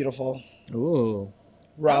he's so beautiful. Ooh.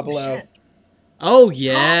 Rob Oh, Lowe. shit. Oh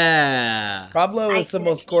yeah. Rob Lowe I is the can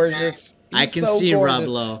most see gorgeous. I He's can so see gorgeous. Rob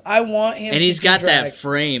Lowe. I want him. And he's to do got drag. that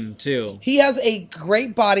frame too. He has a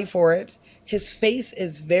great body for it. His face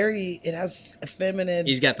is it has feminine.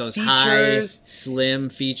 He's got those features. high, slim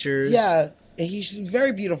features. Yeah, he's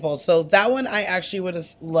very beautiful. So that one, I actually would have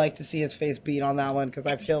liked to see his face beat on that one because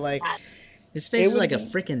I feel like His It face is would like a be-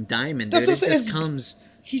 freaking diamond, That's dude. It what I'm saying, just it's- comes.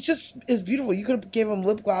 he just is beautiful. You could have gave him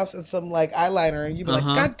lip gloss and some like eyeliner, and you'd be Uh-huh.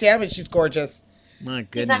 like, God damn it, she's gorgeous. My He's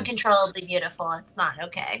goodness. uncontrollably beautiful. It's not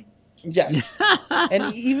okay. Yes.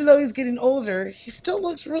 And even though he's getting older, he still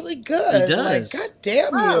looks really good. He does. Like, God damn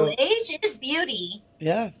Oh, you. age is beauty.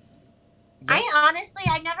 Yeah.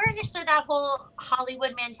 I never understood that whole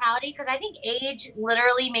Hollywood mentality because I think age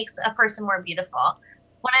literally makes a person more beautiful.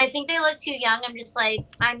 When I think they look too young, I'm just like,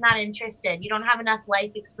 I'm not interested. You don't have enough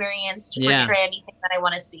life experience to Yeah. portray anything that I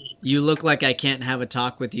want to see. You look like I can't have a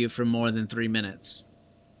talk with you for more than 3 minutes.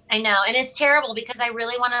 I know, and it's terrible because I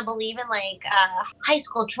really want to believe in like high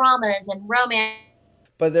school dramas and romance.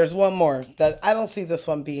 But there's one more that I don't see this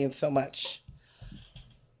one being so much.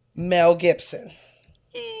 Mel Gibson.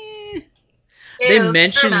 They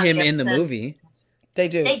mention him in the movie. They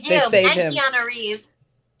do. They do. They saved and him. Keanu Reeves.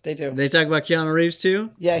 They do. They talk about Keanu Reeves too?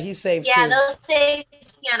 Yeah, he saved Yeah, too. they'll save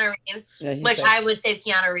Keanu Reeves, Yeah, he which saved- I would save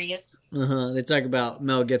Keanu Reeves. They talk about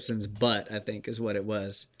Mel Gibson's butt, I think is what it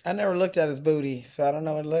was. I never looked at his booty, so I don't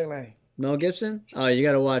know what it looked like. Mel Gibson? Oh, you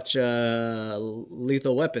got to watch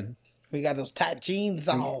Lethal Weapon. We got those tight jeans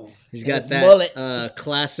on. He's and got his that mullet.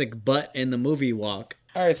 classic butt in the movie walk.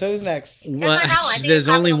 All right, so who's next? Well, there's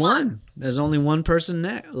only one. There's only one person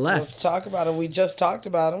left. Let's talk about him. We just talked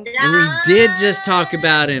about him. We did just talk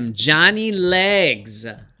about him. Johnny Legs.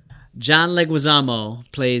 John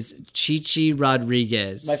Leguizamo plays Chichi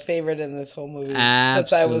Rodriguez. My favorite in this whole movie.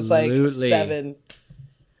 Absolutely. Since I was like 7.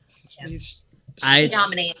 He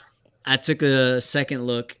dominates. I took a second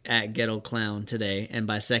look at Ghetto Clown today, and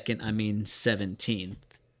by second I mean 17th.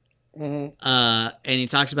 And he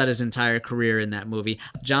talks about his entire career in that movie.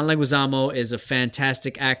 John Leguizamo is a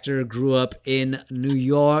fantastic actor. Grew up in New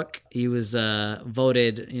York. He was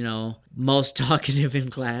voted, most talkative in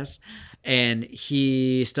class, and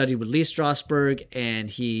he studied with Lee Strasberg, and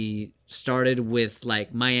he started with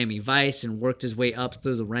like Miami Vice and worked his way up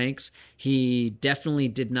through the ranks. He definitely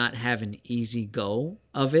did not have an easy go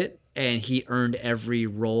of it, and he earned every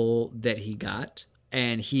role that he got.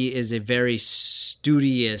 And he is a very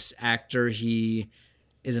studious actor. He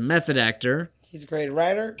is a method actor. He's a great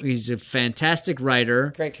writer. He's a fantastic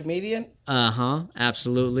writer. Great comedian.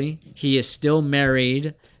 Absolutely. He is still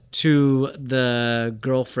married to the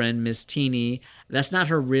girlfriend, Miss Teeny. That's not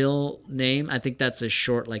her real name. I think that's a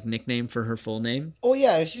short nickname for her full name. Oh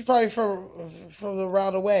yeah, she's probably from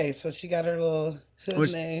around the way, so she got her little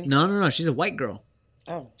hood name. No. She's a white girl.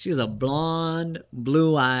 Oh. She's a blonde,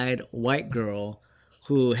 blue-eyed white girl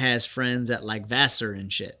who has friends at like Vassar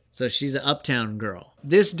and shit. So she's an uptown girl.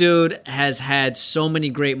 This dude has had so many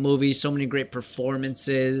great movies, so many great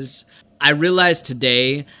performances. I realized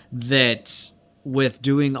today that with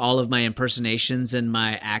doing all of my impersonations and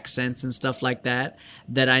my accents and stuff like that,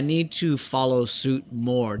 that I need to follow suit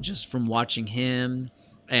more just from watching him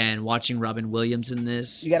and watching Robin Williams in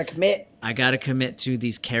this. You got to commit. I got to commit to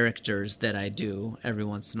these characters that I do every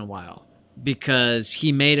once in a while because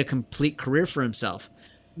he made a complete career for himself.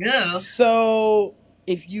 Yeah. So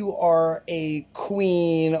if you are a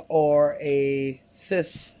queen or a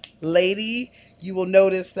cis lady, you will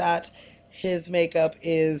notice that his makeup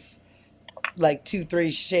is like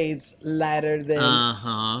 2-3 shades lighter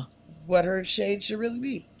than what her shade should really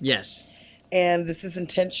be. Yes. And this is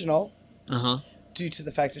intentional due to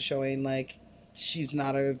the fact of showing like she's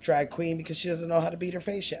not a drag queen because she doesn't know how to beat her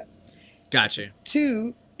face yet. Gotcha.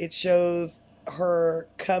 2, it shows her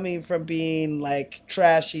coming from being like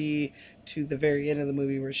trashy to the very end of the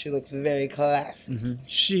movie where she looks very classy.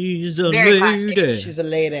 She's a lady. She's a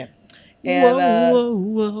lady. And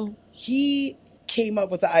whoa. He came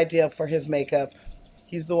up with the idea for his makeup.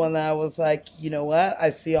 He's the one that was like, you know what?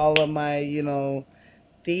 I see all of my,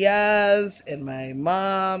 tias and my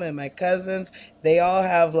mom and my cousins. They all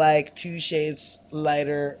have like 2 shades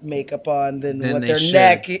lighter makeup on than what their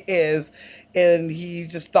neck is. And he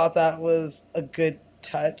just thought that was a good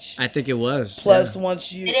touch. I think it was. Plus,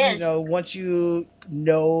 once you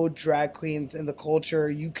know drag queens in the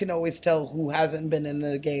culture, you can always tell who hasn't been in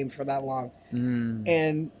the game for that long.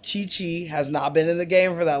 And Chi-Chi has not been in the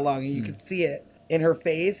game for that long, and you can see it in her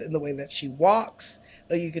face, in the way that she walks.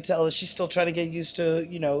 You could tell that she's still trying to get used to,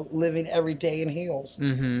 living every day in heels.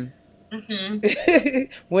 When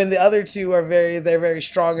the other 2 are they're very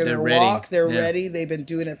strong in their walk. They're ready. They've been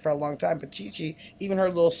doing it for a long time. But Chi-Chi, even her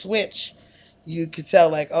little switch, you could tell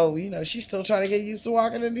like, oh, she's still trying to get used to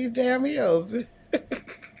walking in these damn heels.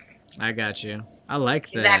 I got you. I like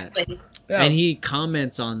that. Exactly. Yeah. And he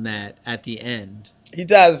comments on that at the end. He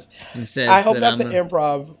does. He says, I hope that's an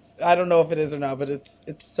improv. I don't know if it is or not, but it's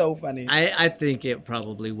so funny. I think it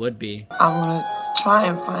probably would be. I want to try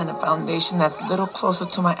and find a foundation that's a little closer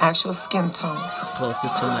to my actual skin tone. Closer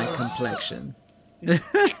to my complexion.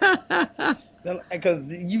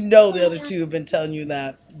 Because you know the other two have been telling you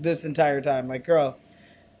that this entire time. Like, girl,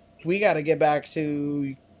 we got to get back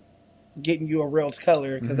to getting you a real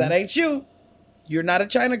color because that ain't you. You're not a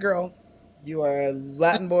China girl. You are a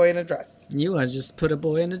Latin boy in a dress. You are just put a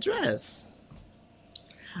boy in a dress.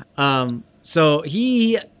 So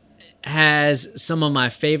he has some of my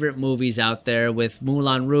favorite movies out there with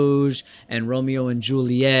Moulin Rouge and Romeo and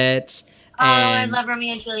Juliet. Oh, I love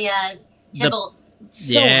Romeo and Juliet. Tybalt.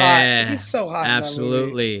 Hot. He's so hot.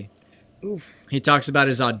 Absolutely. In that movie. Oof. He talks about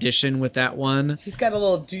his audition with that one. He's got a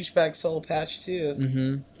little douchebag soul patch too.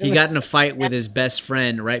 Mm-hmm. He got in a fight with his best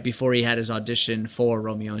friend right before he had his audition for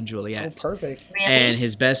Romeo and Juliet. Oh, perfect. And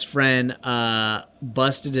his best friend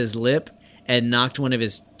busted his lip and knocked one of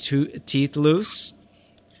his teeth loose.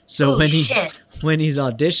 So when he's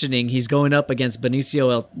auditioning, he's going up against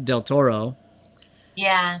Benicio del Toro.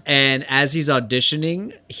 Yeah. And as he's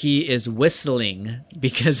auditioning, he is whistling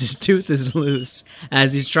because his tooth is loose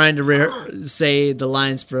as he's trying to say the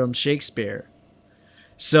lines from Shakespeare.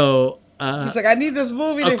 So he's like, I need this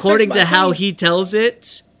movie to according fix my to how teeth. he tells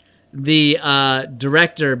it, the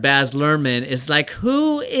director, Baz Luhrmann, is like,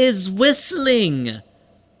 who is whistling?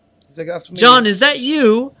 He's like, that's me. John, is that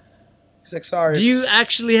you? He's like, sorry. Do you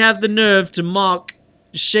actually have the nerve to mock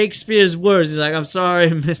Shakespeare's words? He's like, I'm sorry,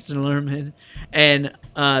 Mr. Luhrmann. And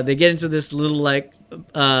they get into this little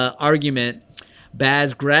argument.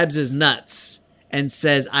 Baz grabs his nuts and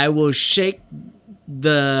says, I will shake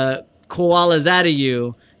the koalas out of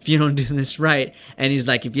you if you don't do this right. And he's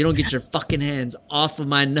like, if you don't get your fucking hands off of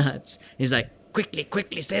my nuts. He's like,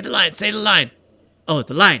 quickly, say the line. Oh,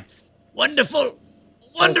 the line. Wonderful.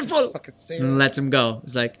 And lets him go.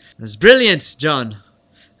 He's like, that's brilliant, John.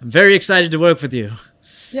 I'm very excited to work with you.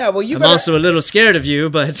 Yeah, well, I'm also a little scared of you,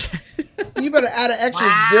 but... You better add an extra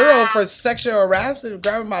 0 for sexual harassment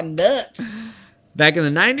grabbing my nuts. Back in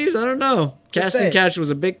the 90s? I don't know. Casting couch was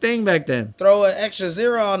a big thing back then. Throw an extra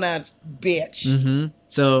 0 on that bitch. Mm-hmm.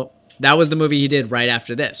 So that was the movie he did right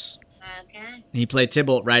after this. Okay. He played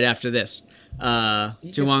Tybalt right after this.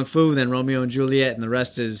 Tu Wong Fu, then Romeo and Juliet, and the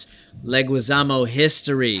rest is Leguizamo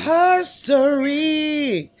history.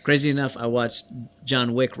 Crazy enough, I watched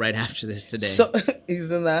John Wick right after this today. So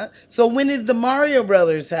he's in that. So when did the Mario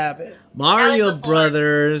Brothers happen? Mario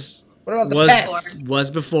Brothers. What about the Pest?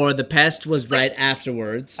 Was before. The Pest was right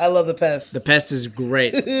afterwards. I love the Pest. The Pest is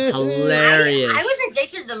great. Hilarious. I was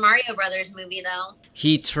addicted to the Mario Brothers movie though.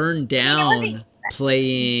 He turned down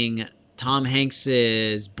playing Tom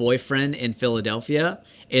Hanks's boyfriend in Philadelphia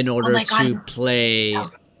in order to play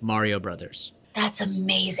Mario Brothers. That's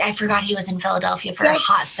amazing. I forgot he was in Philadelphia for a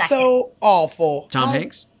hot second. So awful. Tom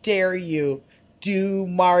Hanks? Dare you do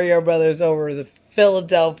Mario Brothers over the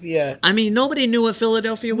Philadelphia? I mean, nobody knew what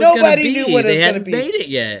Philadelphia was going to be. Nobody knew what it was going to be. They hadn't made it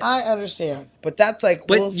yet. I understand. But that's like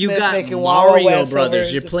But Will you Smith got making Wild Mario West Brothers.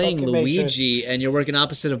 over You're the playing fucking Luigi, Matrix. and you're working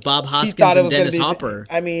opposite of Bob He Hoskins thought it and was going Dennis to be. Hopper.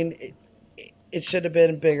 I mean, it should have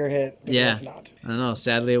been a bigger hit. But Yeah. it was not. I don't know.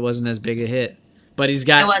 Sadly, it wasn't as big a hit. But he's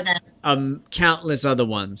got It wasn't. Countless other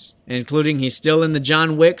ones, including he's still in the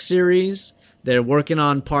John Wick series. They're working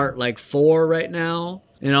on part 4 right now.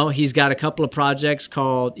 You know, he's got a couple of projects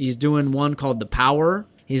he's doing one called The Power.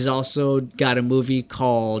 He's also got a movie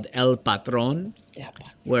called El Patron,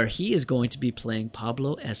 where he is going to be playing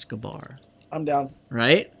Pablo Escobar. I'm down.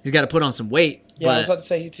 Right? He's got to put on some weight. Yeah, I was but about to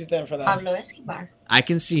say he's too thin for that. Pablo Escobar. I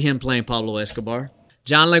can see him playing Pablo Escobar.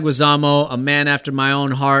 John Leguizamo, a man after my own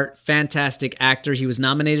heart, fantastic actor. He was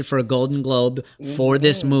nominated for a Golden Globe for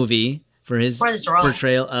this movie, for his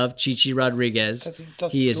portrayal of Chichi Rodriguez.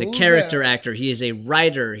 He is a character actor. He is a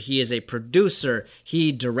writer. He is a producer.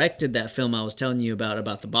 He directed that film I was telling you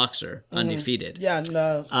about the boxer, Undefeated. Yeah,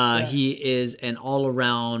 no. He is an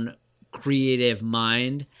all-around creative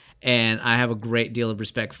mind, and I have a great deal of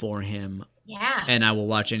respect for him. Yeah. And I will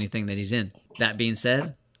watch anything that he's in. That being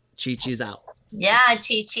said, Chi-Chi's out. Yeah,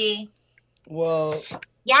 Chi-Chi. Well.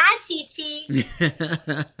 Yeah, Chi-Chi.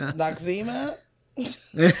 Noxzema?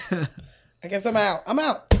 I guess I'm out. I'm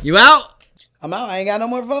out. You out? I'm out. I ain't got no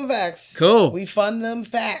more fun facts. Cool. We fund them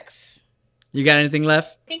facts. You got anything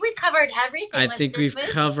left? I think we've covered everything. I think we've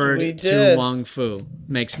covered We Tu did. Wong Fu.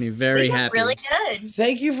 Makes me very happy. Really good.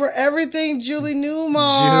 Thank you for everything, Julie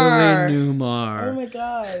Newmar. Julie Newmar. Oh my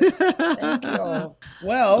God. Thank you all.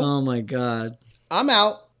 Well. Oh my God. I'm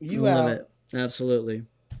out. You Love out. it. Absolutely.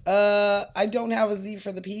 I don't have a Z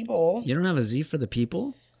for the people. You don't have a Z for the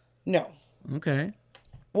people? No. Okay.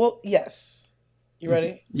 Well, yes. You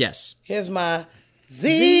ready? Yes. Here's my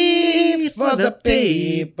Z for the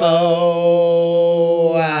people.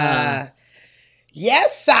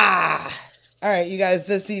 Yes, sir. All right, you guys,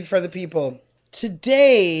 this Z for the people.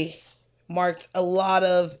 Today marked a lot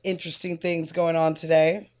of interesting things going on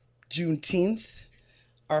today. Juneteenth,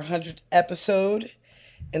 our 100th episode,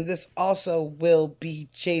 and this also will be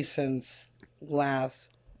Jason's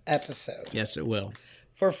last episode. Yes, it will.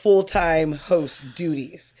 For full-time host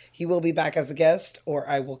duties. He will be back as a guest, or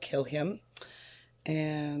I will kill him.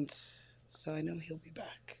 And so I know he'll be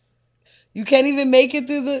back. You can't even make it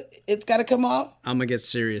through the... It's got to come off? I'm going to get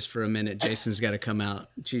serious for a minute. Jason's got to come out.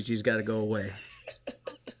 Chi-Chi's got to go away.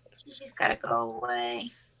 Chi-Chi's got to go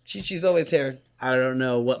away. Chi-Chi's always here. I don't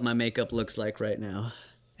know what my makeup looks like right now.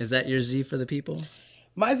 Is that your Z for the people?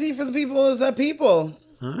 My Z for the people is the people.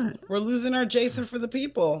 All right. We're losing our Jason for the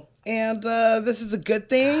people. And this is a good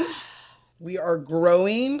thing. We are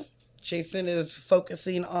growing. Jason is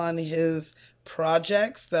focusing on his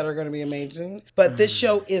projects that are going to be amazing. But this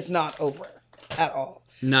show is not over at all.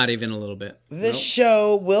 Not even a little bit. This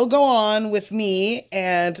show will go on with me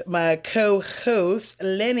and my co-host,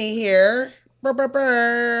 Lenny here. Brr, brr,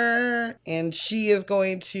 brr. And she is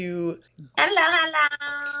going to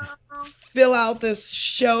fill out this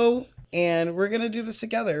show. And we're going to do this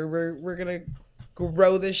together. We're going to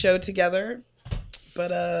grow this show together.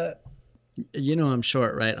 But you know I'm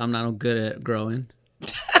short, right? I'm not good at growing.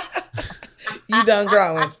 You done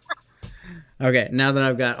growing. Okay, now that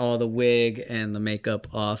I've got all the wig and the makeup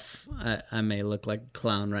off, I may look like a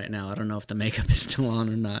clown right now. I don't know if the makeup is still on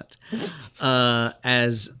or not.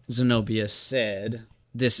 As Zenobia said,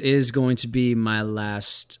 this is going to be my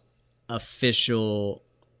last official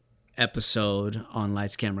episode on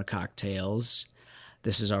Lights, Camera, Cocktails.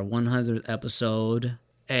 This is our 100th episode,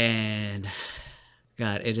 and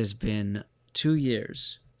God, it has been 2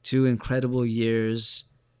 years, 2 incredible years,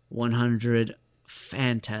 100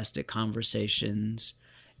 fantastic conversations.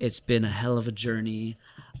 It's been a hell of a journey.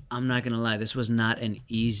 I'm not gonna lie, this was not an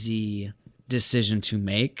easy decision to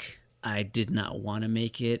make. I did not want to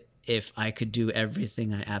make it. If I could do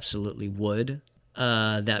everything, I absolutely would.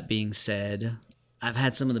 That being said, I've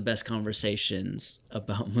had some of the best conversations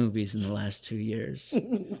about movies in the last 2 years.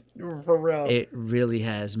 For real. It really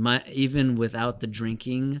has. Even without the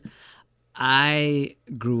drinking, I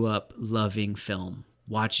grew up loving film,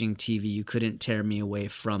 watching TV. You couldn't tear me away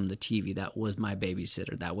from the TV. That was my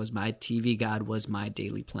babysitter. That was my TV God, was my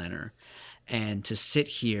daily planner. And to sit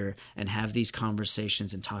here and have these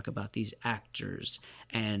conversations and talk about these actors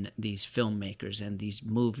and these filmmakers and these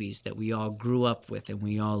movies that we all grew up with and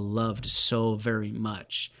we all loved so very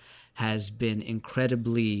much has been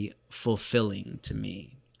incredibly fulfilling to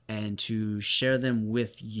me. And to share them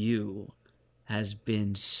with you has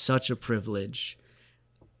been such a privilege.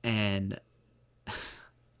 And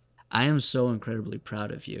I am so incredibly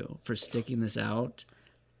proud of you for sticking this out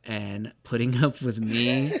and putting up with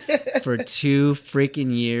me for 2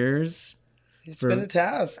 freaking years. It's been a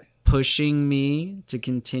task. Pushing me to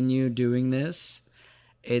continue doing this.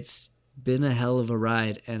 It's been a hell of a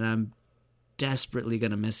ride, and I'm desperately going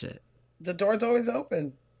to miss it. The door's always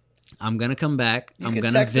open. I'm going to come back. I'm going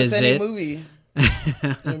to text visit. us any movie.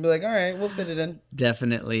 And be like, all right, we'll fit it in.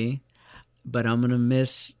 Definitely. But I'm going to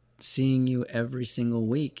miss seeing you every single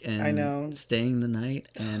week and I know. Staying the night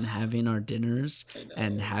and having our dinners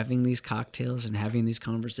and having these cocktails and having these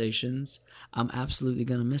conversations. I'm absolutely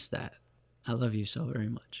going to miss that. I love you so very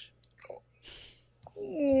much.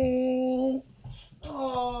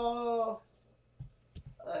 Oh,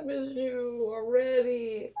 I miss you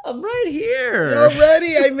already. I'm right here.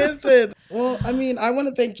 Already, I miss it. Well, I mean, I want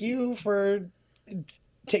to thank you for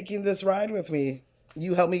taking this ride with me.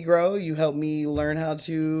 You helped me grow. You helped me learn how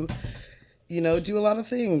to, do a lot of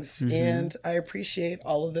things. Mm-hmm. And I appreciate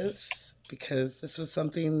all of this because this was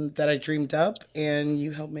something that I dreamed up and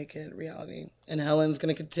you helped make it reality. And Helen's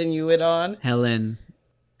going to continue it on. Helen,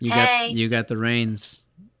 you got the reins.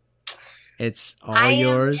 It's all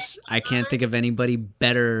yours. I can't think of anybody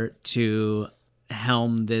better to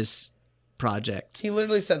helm this project. He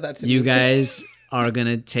literally said that to me. You guys are going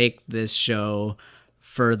to take this show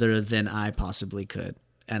further than I possibly could.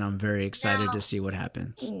 And I'm very excited to see what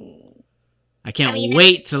happens. I can't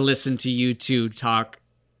wait to listen to you two talk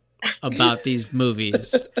about these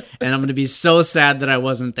movies. And I'm going to be so sad that I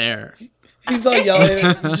wasn't there. He's all yelling.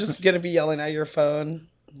 You're just going to be yelling at your phone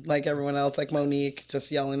like everyone else, like Monique,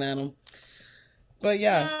 just yelling at him. But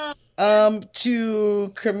yeah,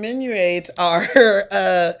 to commemorate our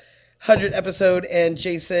 100th episode and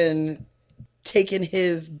Jason taking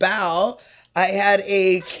his bow, I had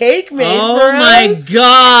a cake made for us. Oh my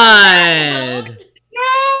God!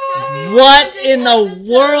 What in the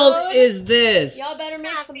world is this? Y'all better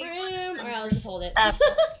make the room, or I'll just hold it.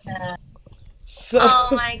 Oh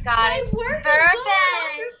my God! Work off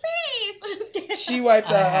your face. She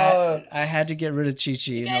wiped out. I had to get rid of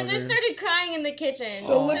Chi-Chi. You guys, I started crying crying in the kitchen.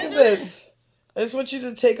 So look at this. I just want you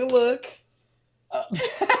to take a look. Look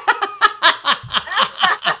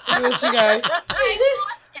at this, you guys.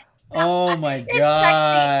 Oh my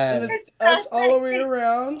god. And it's us all the way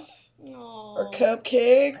around. Our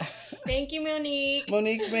cupcakes. Thank you, Monique.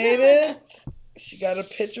 Monique made it. She got her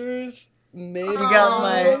pictures made. We got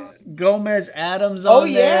my Gomez Adams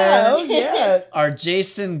on there. Oh yeah. Our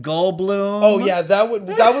Jason Goldblum. Oh yeah, that was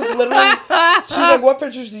literally. She's like, "What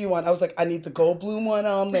pictures do you want?" I was like, "I need the Goldblum one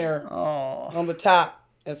on there, on the top."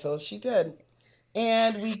 And so she did.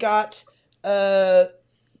 And we got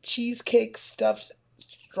cheesecake stuffed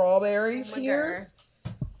strawberries here.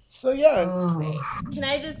 So yeah. Can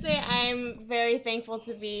I just say I'm very thankful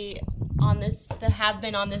to be on this, to have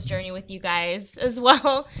been on this journey with you guys as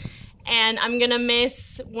well. And I'm gonna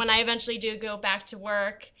miss, when I eventually do go back to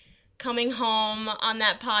work, coming home on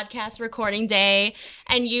that podcast recording day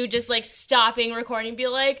and you just like stopping recording and be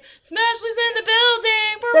like, Smashley's in the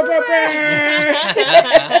building.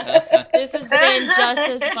 This has been just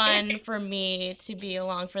as fun for me to be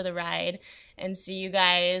along for the ride and see you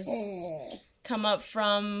guys come up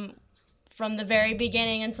from the very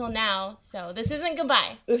beginning until now. So this isn't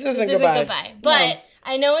goodbye. This isn't goodbye. But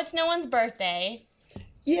I know it's no one's birthday.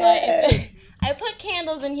 Yeah. I put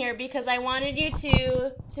candles in here because I wanted you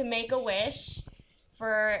to make a wish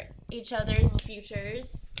for each other's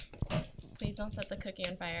futures. Please don't set the cookie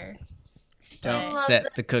on fire. Don't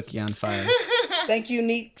set the cookie on fire. Thank you,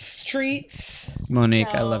 Neek's Treats.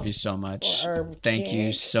 Monique, I love you so much. For our Thank you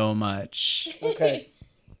cake. so much. Okay.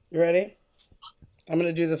 You ready? I'm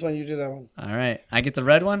going to do this one. You do that one. All right. I get the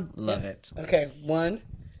red one? Love it. Okay. 1,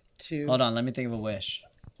 2. Hold on. Let me think of a wish.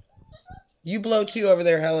 You blow 2 over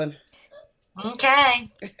there, Helen.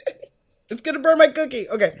 Okay. It's going to burn my cookie.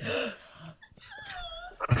 Okay.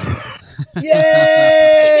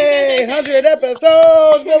 Yay! 100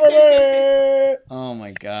 episodes. Oh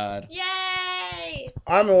my god. Yay!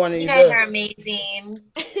 Armin wanted You you guys to. are amazing.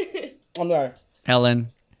 I'm sorry.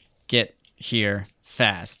 Helen, get here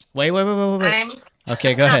fast. Wait. I'm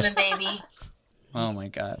Okay, go ahead. coming, baby. Oh my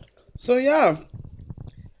god. So yeah.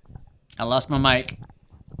 I lost my mic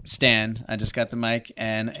stand. I just got the mic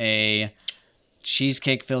and a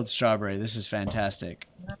cheesecake filled strawberry. This is fantastic.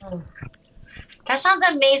 That sounds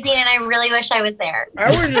amazing, and I really wish I was there. I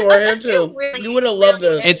wish you were here too. You would have loved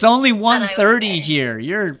this. It's only 1:30 here.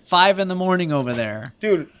 You're 5 in the morning over there.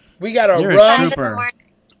 Dude, we got a You're rum. a trooper.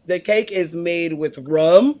 The cake is made with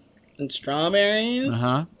rum and strawberries.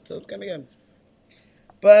 Uh-huh. So it's gonna be good.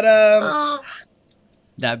 But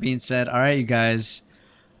That being said, all right, you guys.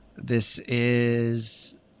 This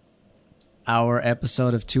is our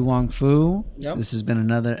episode of Tu Wong Fu. Yep. This has been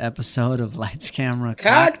another episode of Lights Camera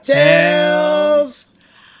Cocktails.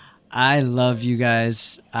 I love you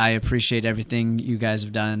guys. I appreciate everything you guys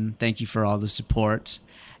have done. Thank you for all the support.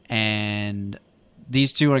 And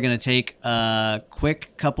these two are going to take a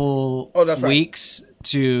quick couple weeks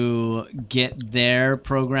to get their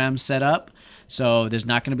program set up. So there's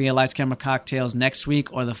not going to be a Lights Camera Cocktails next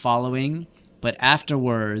week or the following. But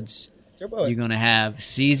afterwards, you're going to have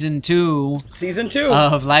season 2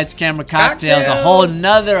 of Lights Camera Cocktails. A whole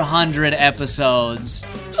nother 100 episodes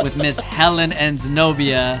with Miss Helen and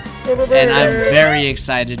Zenobia. And I'm very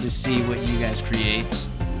excited to see what you guys create.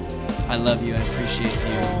 I love you. I appreciate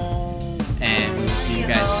you. And we will see you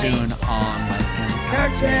guys soon on Lights Camera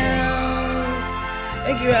Cocktails.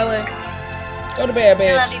 Thank you, Helen. Go to bed,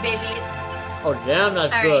 bitch. I love you, babies. Oh, damn,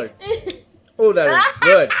 that's All good. Oh, that is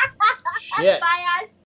good. Shit. Bye,